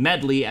performing a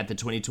medley at the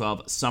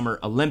 2012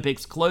 Summer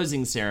Olympics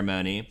closing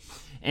ceremony.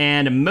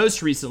 And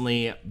most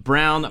recently,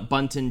 Brown,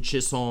 Bunton,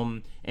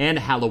 Chisholm, and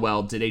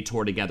Hallowell did a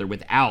tour together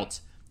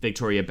without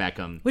Victoria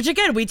Beckham. Which,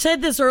 again, we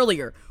said this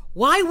earlier.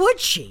 Why would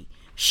she?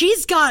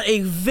 She's got a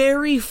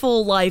very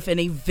full life and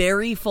a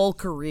very full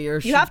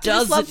career. She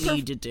doesn't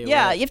need to do it.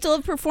 Yeah, you have to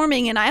love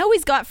performing. And I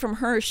always got from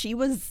her, she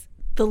was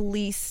the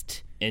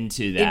least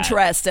into that.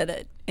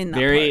 interested in that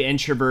Very part.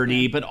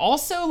 introverty, but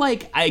also,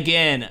 like,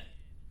 again,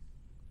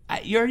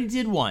 you already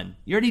did one.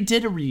 You already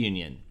did a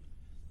reunion.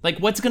 Like,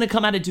 what's going to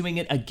come out of doing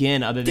it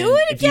again other than Do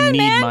it if you again, need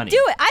man. money?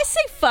 Do it. I say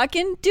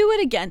fucking do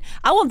it again.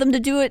 I want them to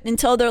do it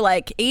until they're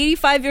like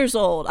 85 years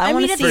old. I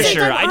want to see For it.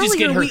 sure. I just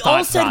get her we all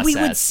thought said we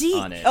would process see.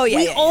 on it. Oh, yeah.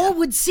 We all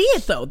would see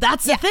it, though.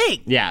 That's the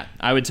thing. Yeah,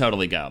 I would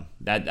totally go.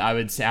 I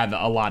would have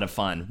a lot of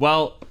fun.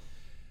 Well,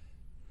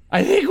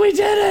 I think we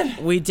did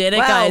it. We did it,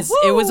 Wow. guys.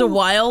 Woo. It was a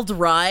wild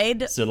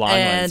ride. It's a long one.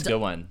 It's a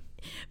good one.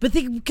 But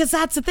because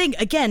that's the thing.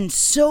 Again,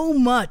 so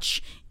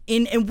much.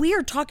 And we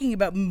are talking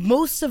about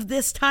most of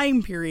this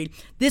time period.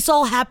 This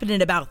all happened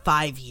in about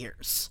 5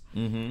 years.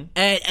 Mm-hmm.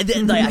 And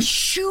then like a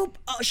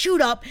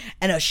shoot up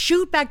and a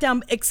shoot back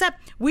down.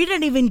 Except we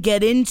didn't even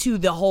get into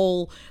the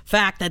whole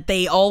fact that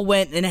they all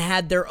went and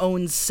had their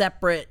own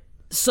separate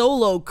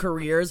solo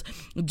careers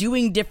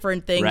doing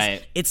different things.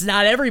 Right. It's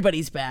not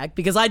everybody's bag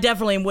because I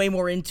definitely am way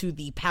more into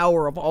the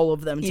power of all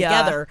of them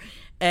together.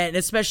 And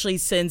especially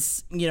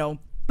since,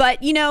 But,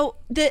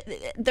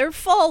 their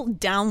fall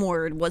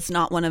downward was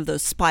not one of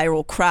those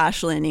spiral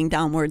crash landing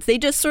downwards. They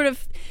just sort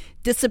of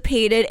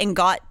dissipated and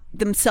got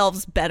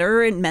themselves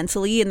better and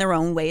mentally in their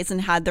own ways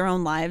and had their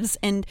own lives.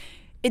 And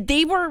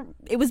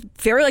it was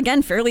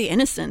fairly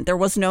innocent. There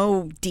was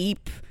no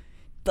deep,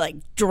 like,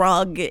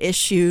 drug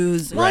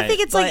issues. Well, I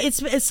think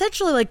it's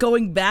essentially like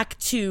going back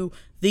to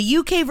the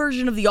UK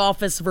version of The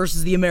Office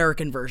versus the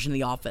American version of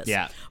The Office.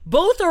 Yeah.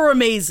 Both are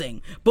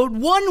amazing, but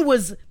one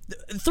was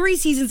 3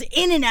 seasons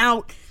in and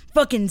out,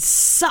 fucking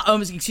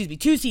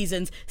 2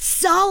 seasons,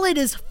 solid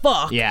as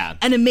fuck. Yeah.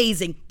 And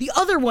amazing. The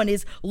other one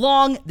is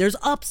long, there's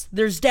ups,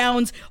 there's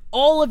downs,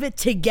 all of it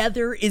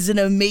together is an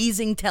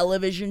amazing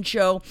television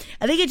show.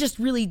 I think it just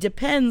really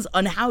depends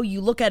on how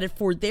you look at it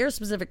for their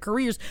specific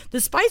careers.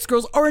 The Spice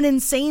Girls are an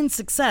insane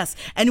success,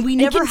 and we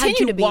never had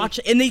to watch,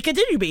 and they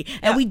continue to be,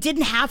 and we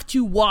didn't have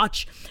to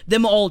watch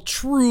them all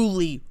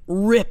truly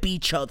rip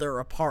each other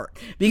apart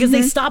because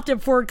they stopped it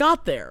before it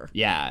got there.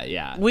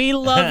 Yeah. We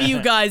love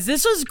you guys.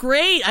 This was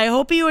great. I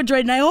hope you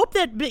enjoyed, and I hope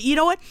that, you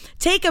know what,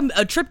 take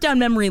a trip down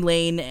memory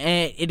lane,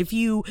 and if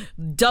you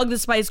dug the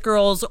Spice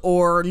Girls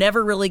or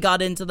never really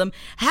got into them,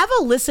 have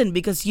a listen,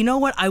 because you know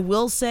what, I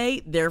will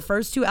say their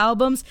first 2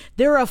 albums,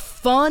 they're a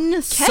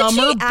fun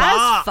summer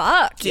bop.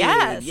 Fuck,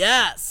 dude.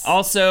 Yes.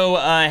 Also,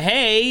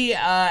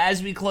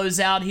 as we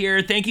close out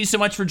here, thank you so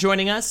much for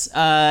joining us.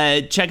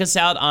 Check us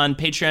out on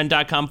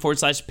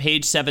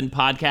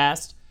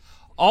patreon.com/page7podcast.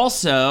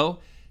 Also,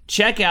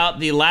 check out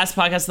the Last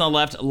Podcast on the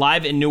Left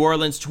live in New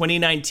Orleans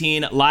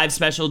 2019 live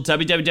special,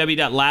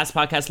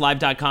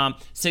 www.lastpodcastlive.com,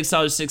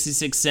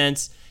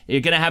 $6.66.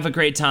 You're going to have a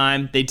great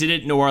time. They did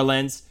it in New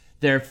Orleans.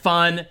 They're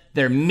fun.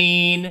 They're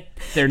mean.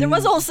 There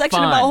was a whole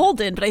section about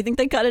Holden, but I think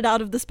they cut it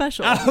out of the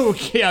special. Oh,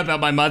 yeah, about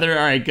my mother?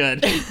 All right,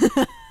 good.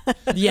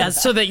 Yeah,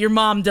 so that your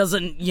mom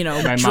doesn't, my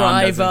drive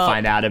mom doesn't up.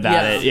 find out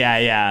about it.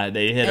 Yeah,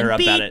 they hit her up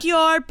about it. Beat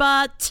your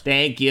butt.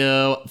 Thank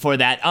you for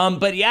that.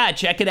 But yeah,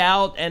 check it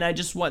out. And I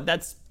just want,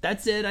 that's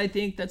it. I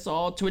think that's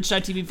all.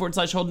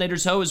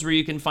 Twitch.tv/HoldenatorsHo is where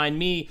you can find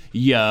me.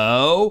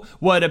 Yo,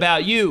 what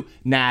about you,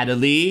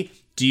 Natalie?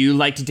 Do you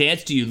like to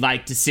dance? Do you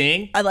like to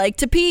sing? I like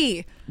to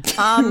pee.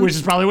 Which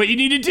is probably what you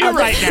need to do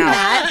right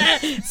now.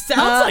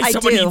 Sounds like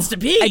someone needs to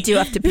pee. I do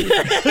have to pee.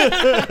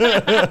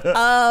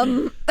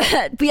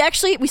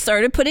 We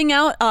started putting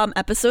out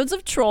episodes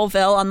of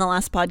Trollville on the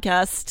Last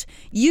Podcast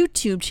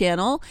YouTube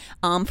channel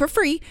for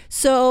free.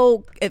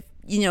 So if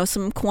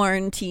some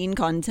quarantine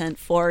content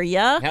for you.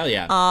 Hell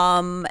yeah.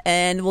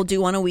 And we'll do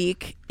one a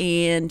week,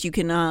 and you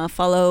can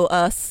follow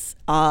us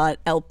on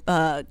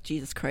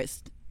Jesus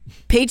Christ.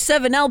 Page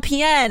 7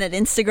 LPN at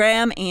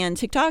Instagram and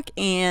TikTok,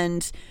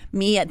 and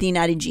me at the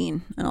Natty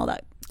Jean and all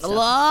that stuff.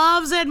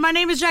 Loves it. My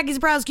name is Jackie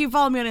Zabrowski.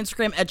 Follow me on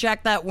Instagram at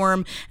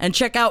JackThatWorm, and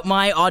check out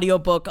my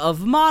audiobook of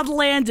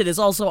Modelland. It is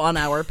also on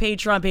our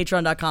Patreon,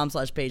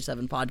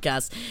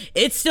 patreon.com/page7podcast.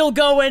 It's still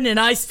going, and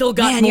I still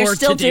got more to do. You're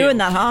still doing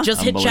that, huh?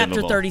 Just hit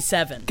chapter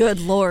 37.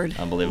 Good Lord.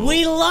 Unbelievable.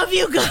 We love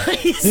you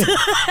guys,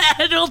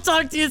 and we'll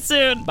talk to you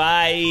soon.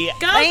 Bye.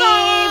 Go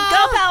Bye.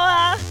 Go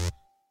Power.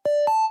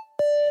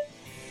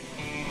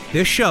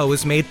 This show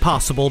is made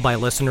possible by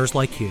listeners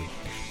like you.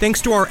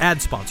 Thanks to our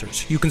ad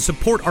sponsors, you can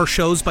support our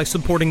shows by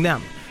supporting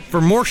them. For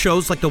more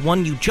shows like the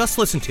one you just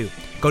listened to,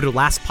 go to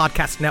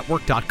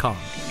lastpodcastnetwork.com.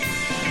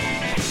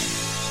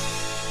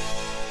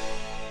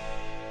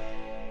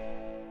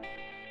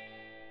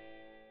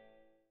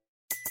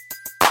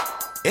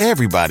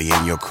 Everybody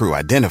in your crew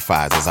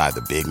identifies as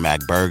either Big Mac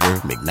Burger,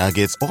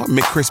 McNuggets, or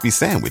McCrispy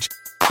Sandwich.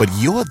 But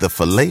you're the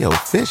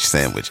Filet-O-Fish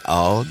Sandwich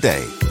all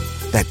day.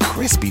 That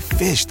crispy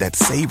fish, that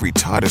savory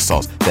tartar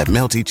sauce, that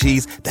melty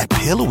cheese, that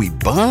pillowy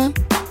bun.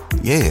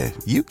 Yeah,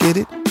 you get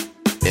it.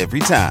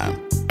 Every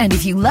time. And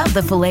if you love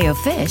the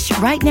Filet-O-Fish,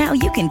 right now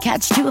you can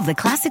catch 2 of the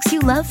classics you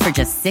love for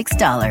just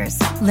 $6.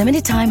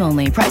 Limited time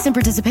only. Price and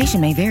participation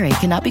may vary.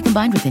 Cannot be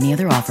combined with any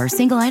other offer.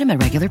 Single item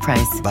at regular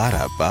price.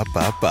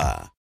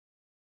 Ba-da-ba-ba-ba.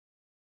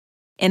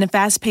 In a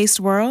fast-paced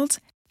world,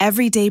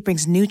 every day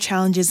brings new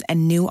challenges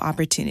and new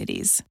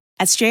opportunities.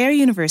 At Strayer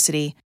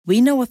University,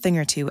 we know a thing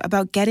or two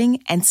about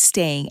getting and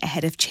staying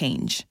ahead of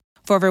change.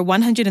 For over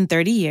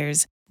 130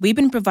 years, we've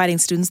been providing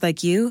students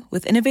like you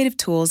with innovative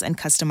tools and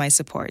customized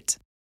support,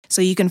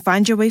 so you can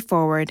find your way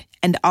forward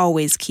and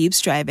always keep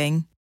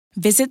striving.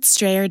 Visit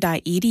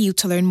strayer.edu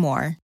to learn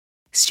more.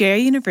 Strayer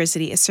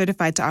University is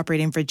certified to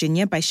operate in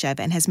Virginia by Chev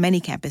and has many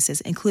campuses,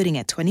 including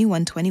at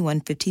 2121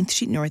 15th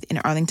Street North in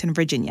Arlington,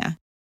 Virginia.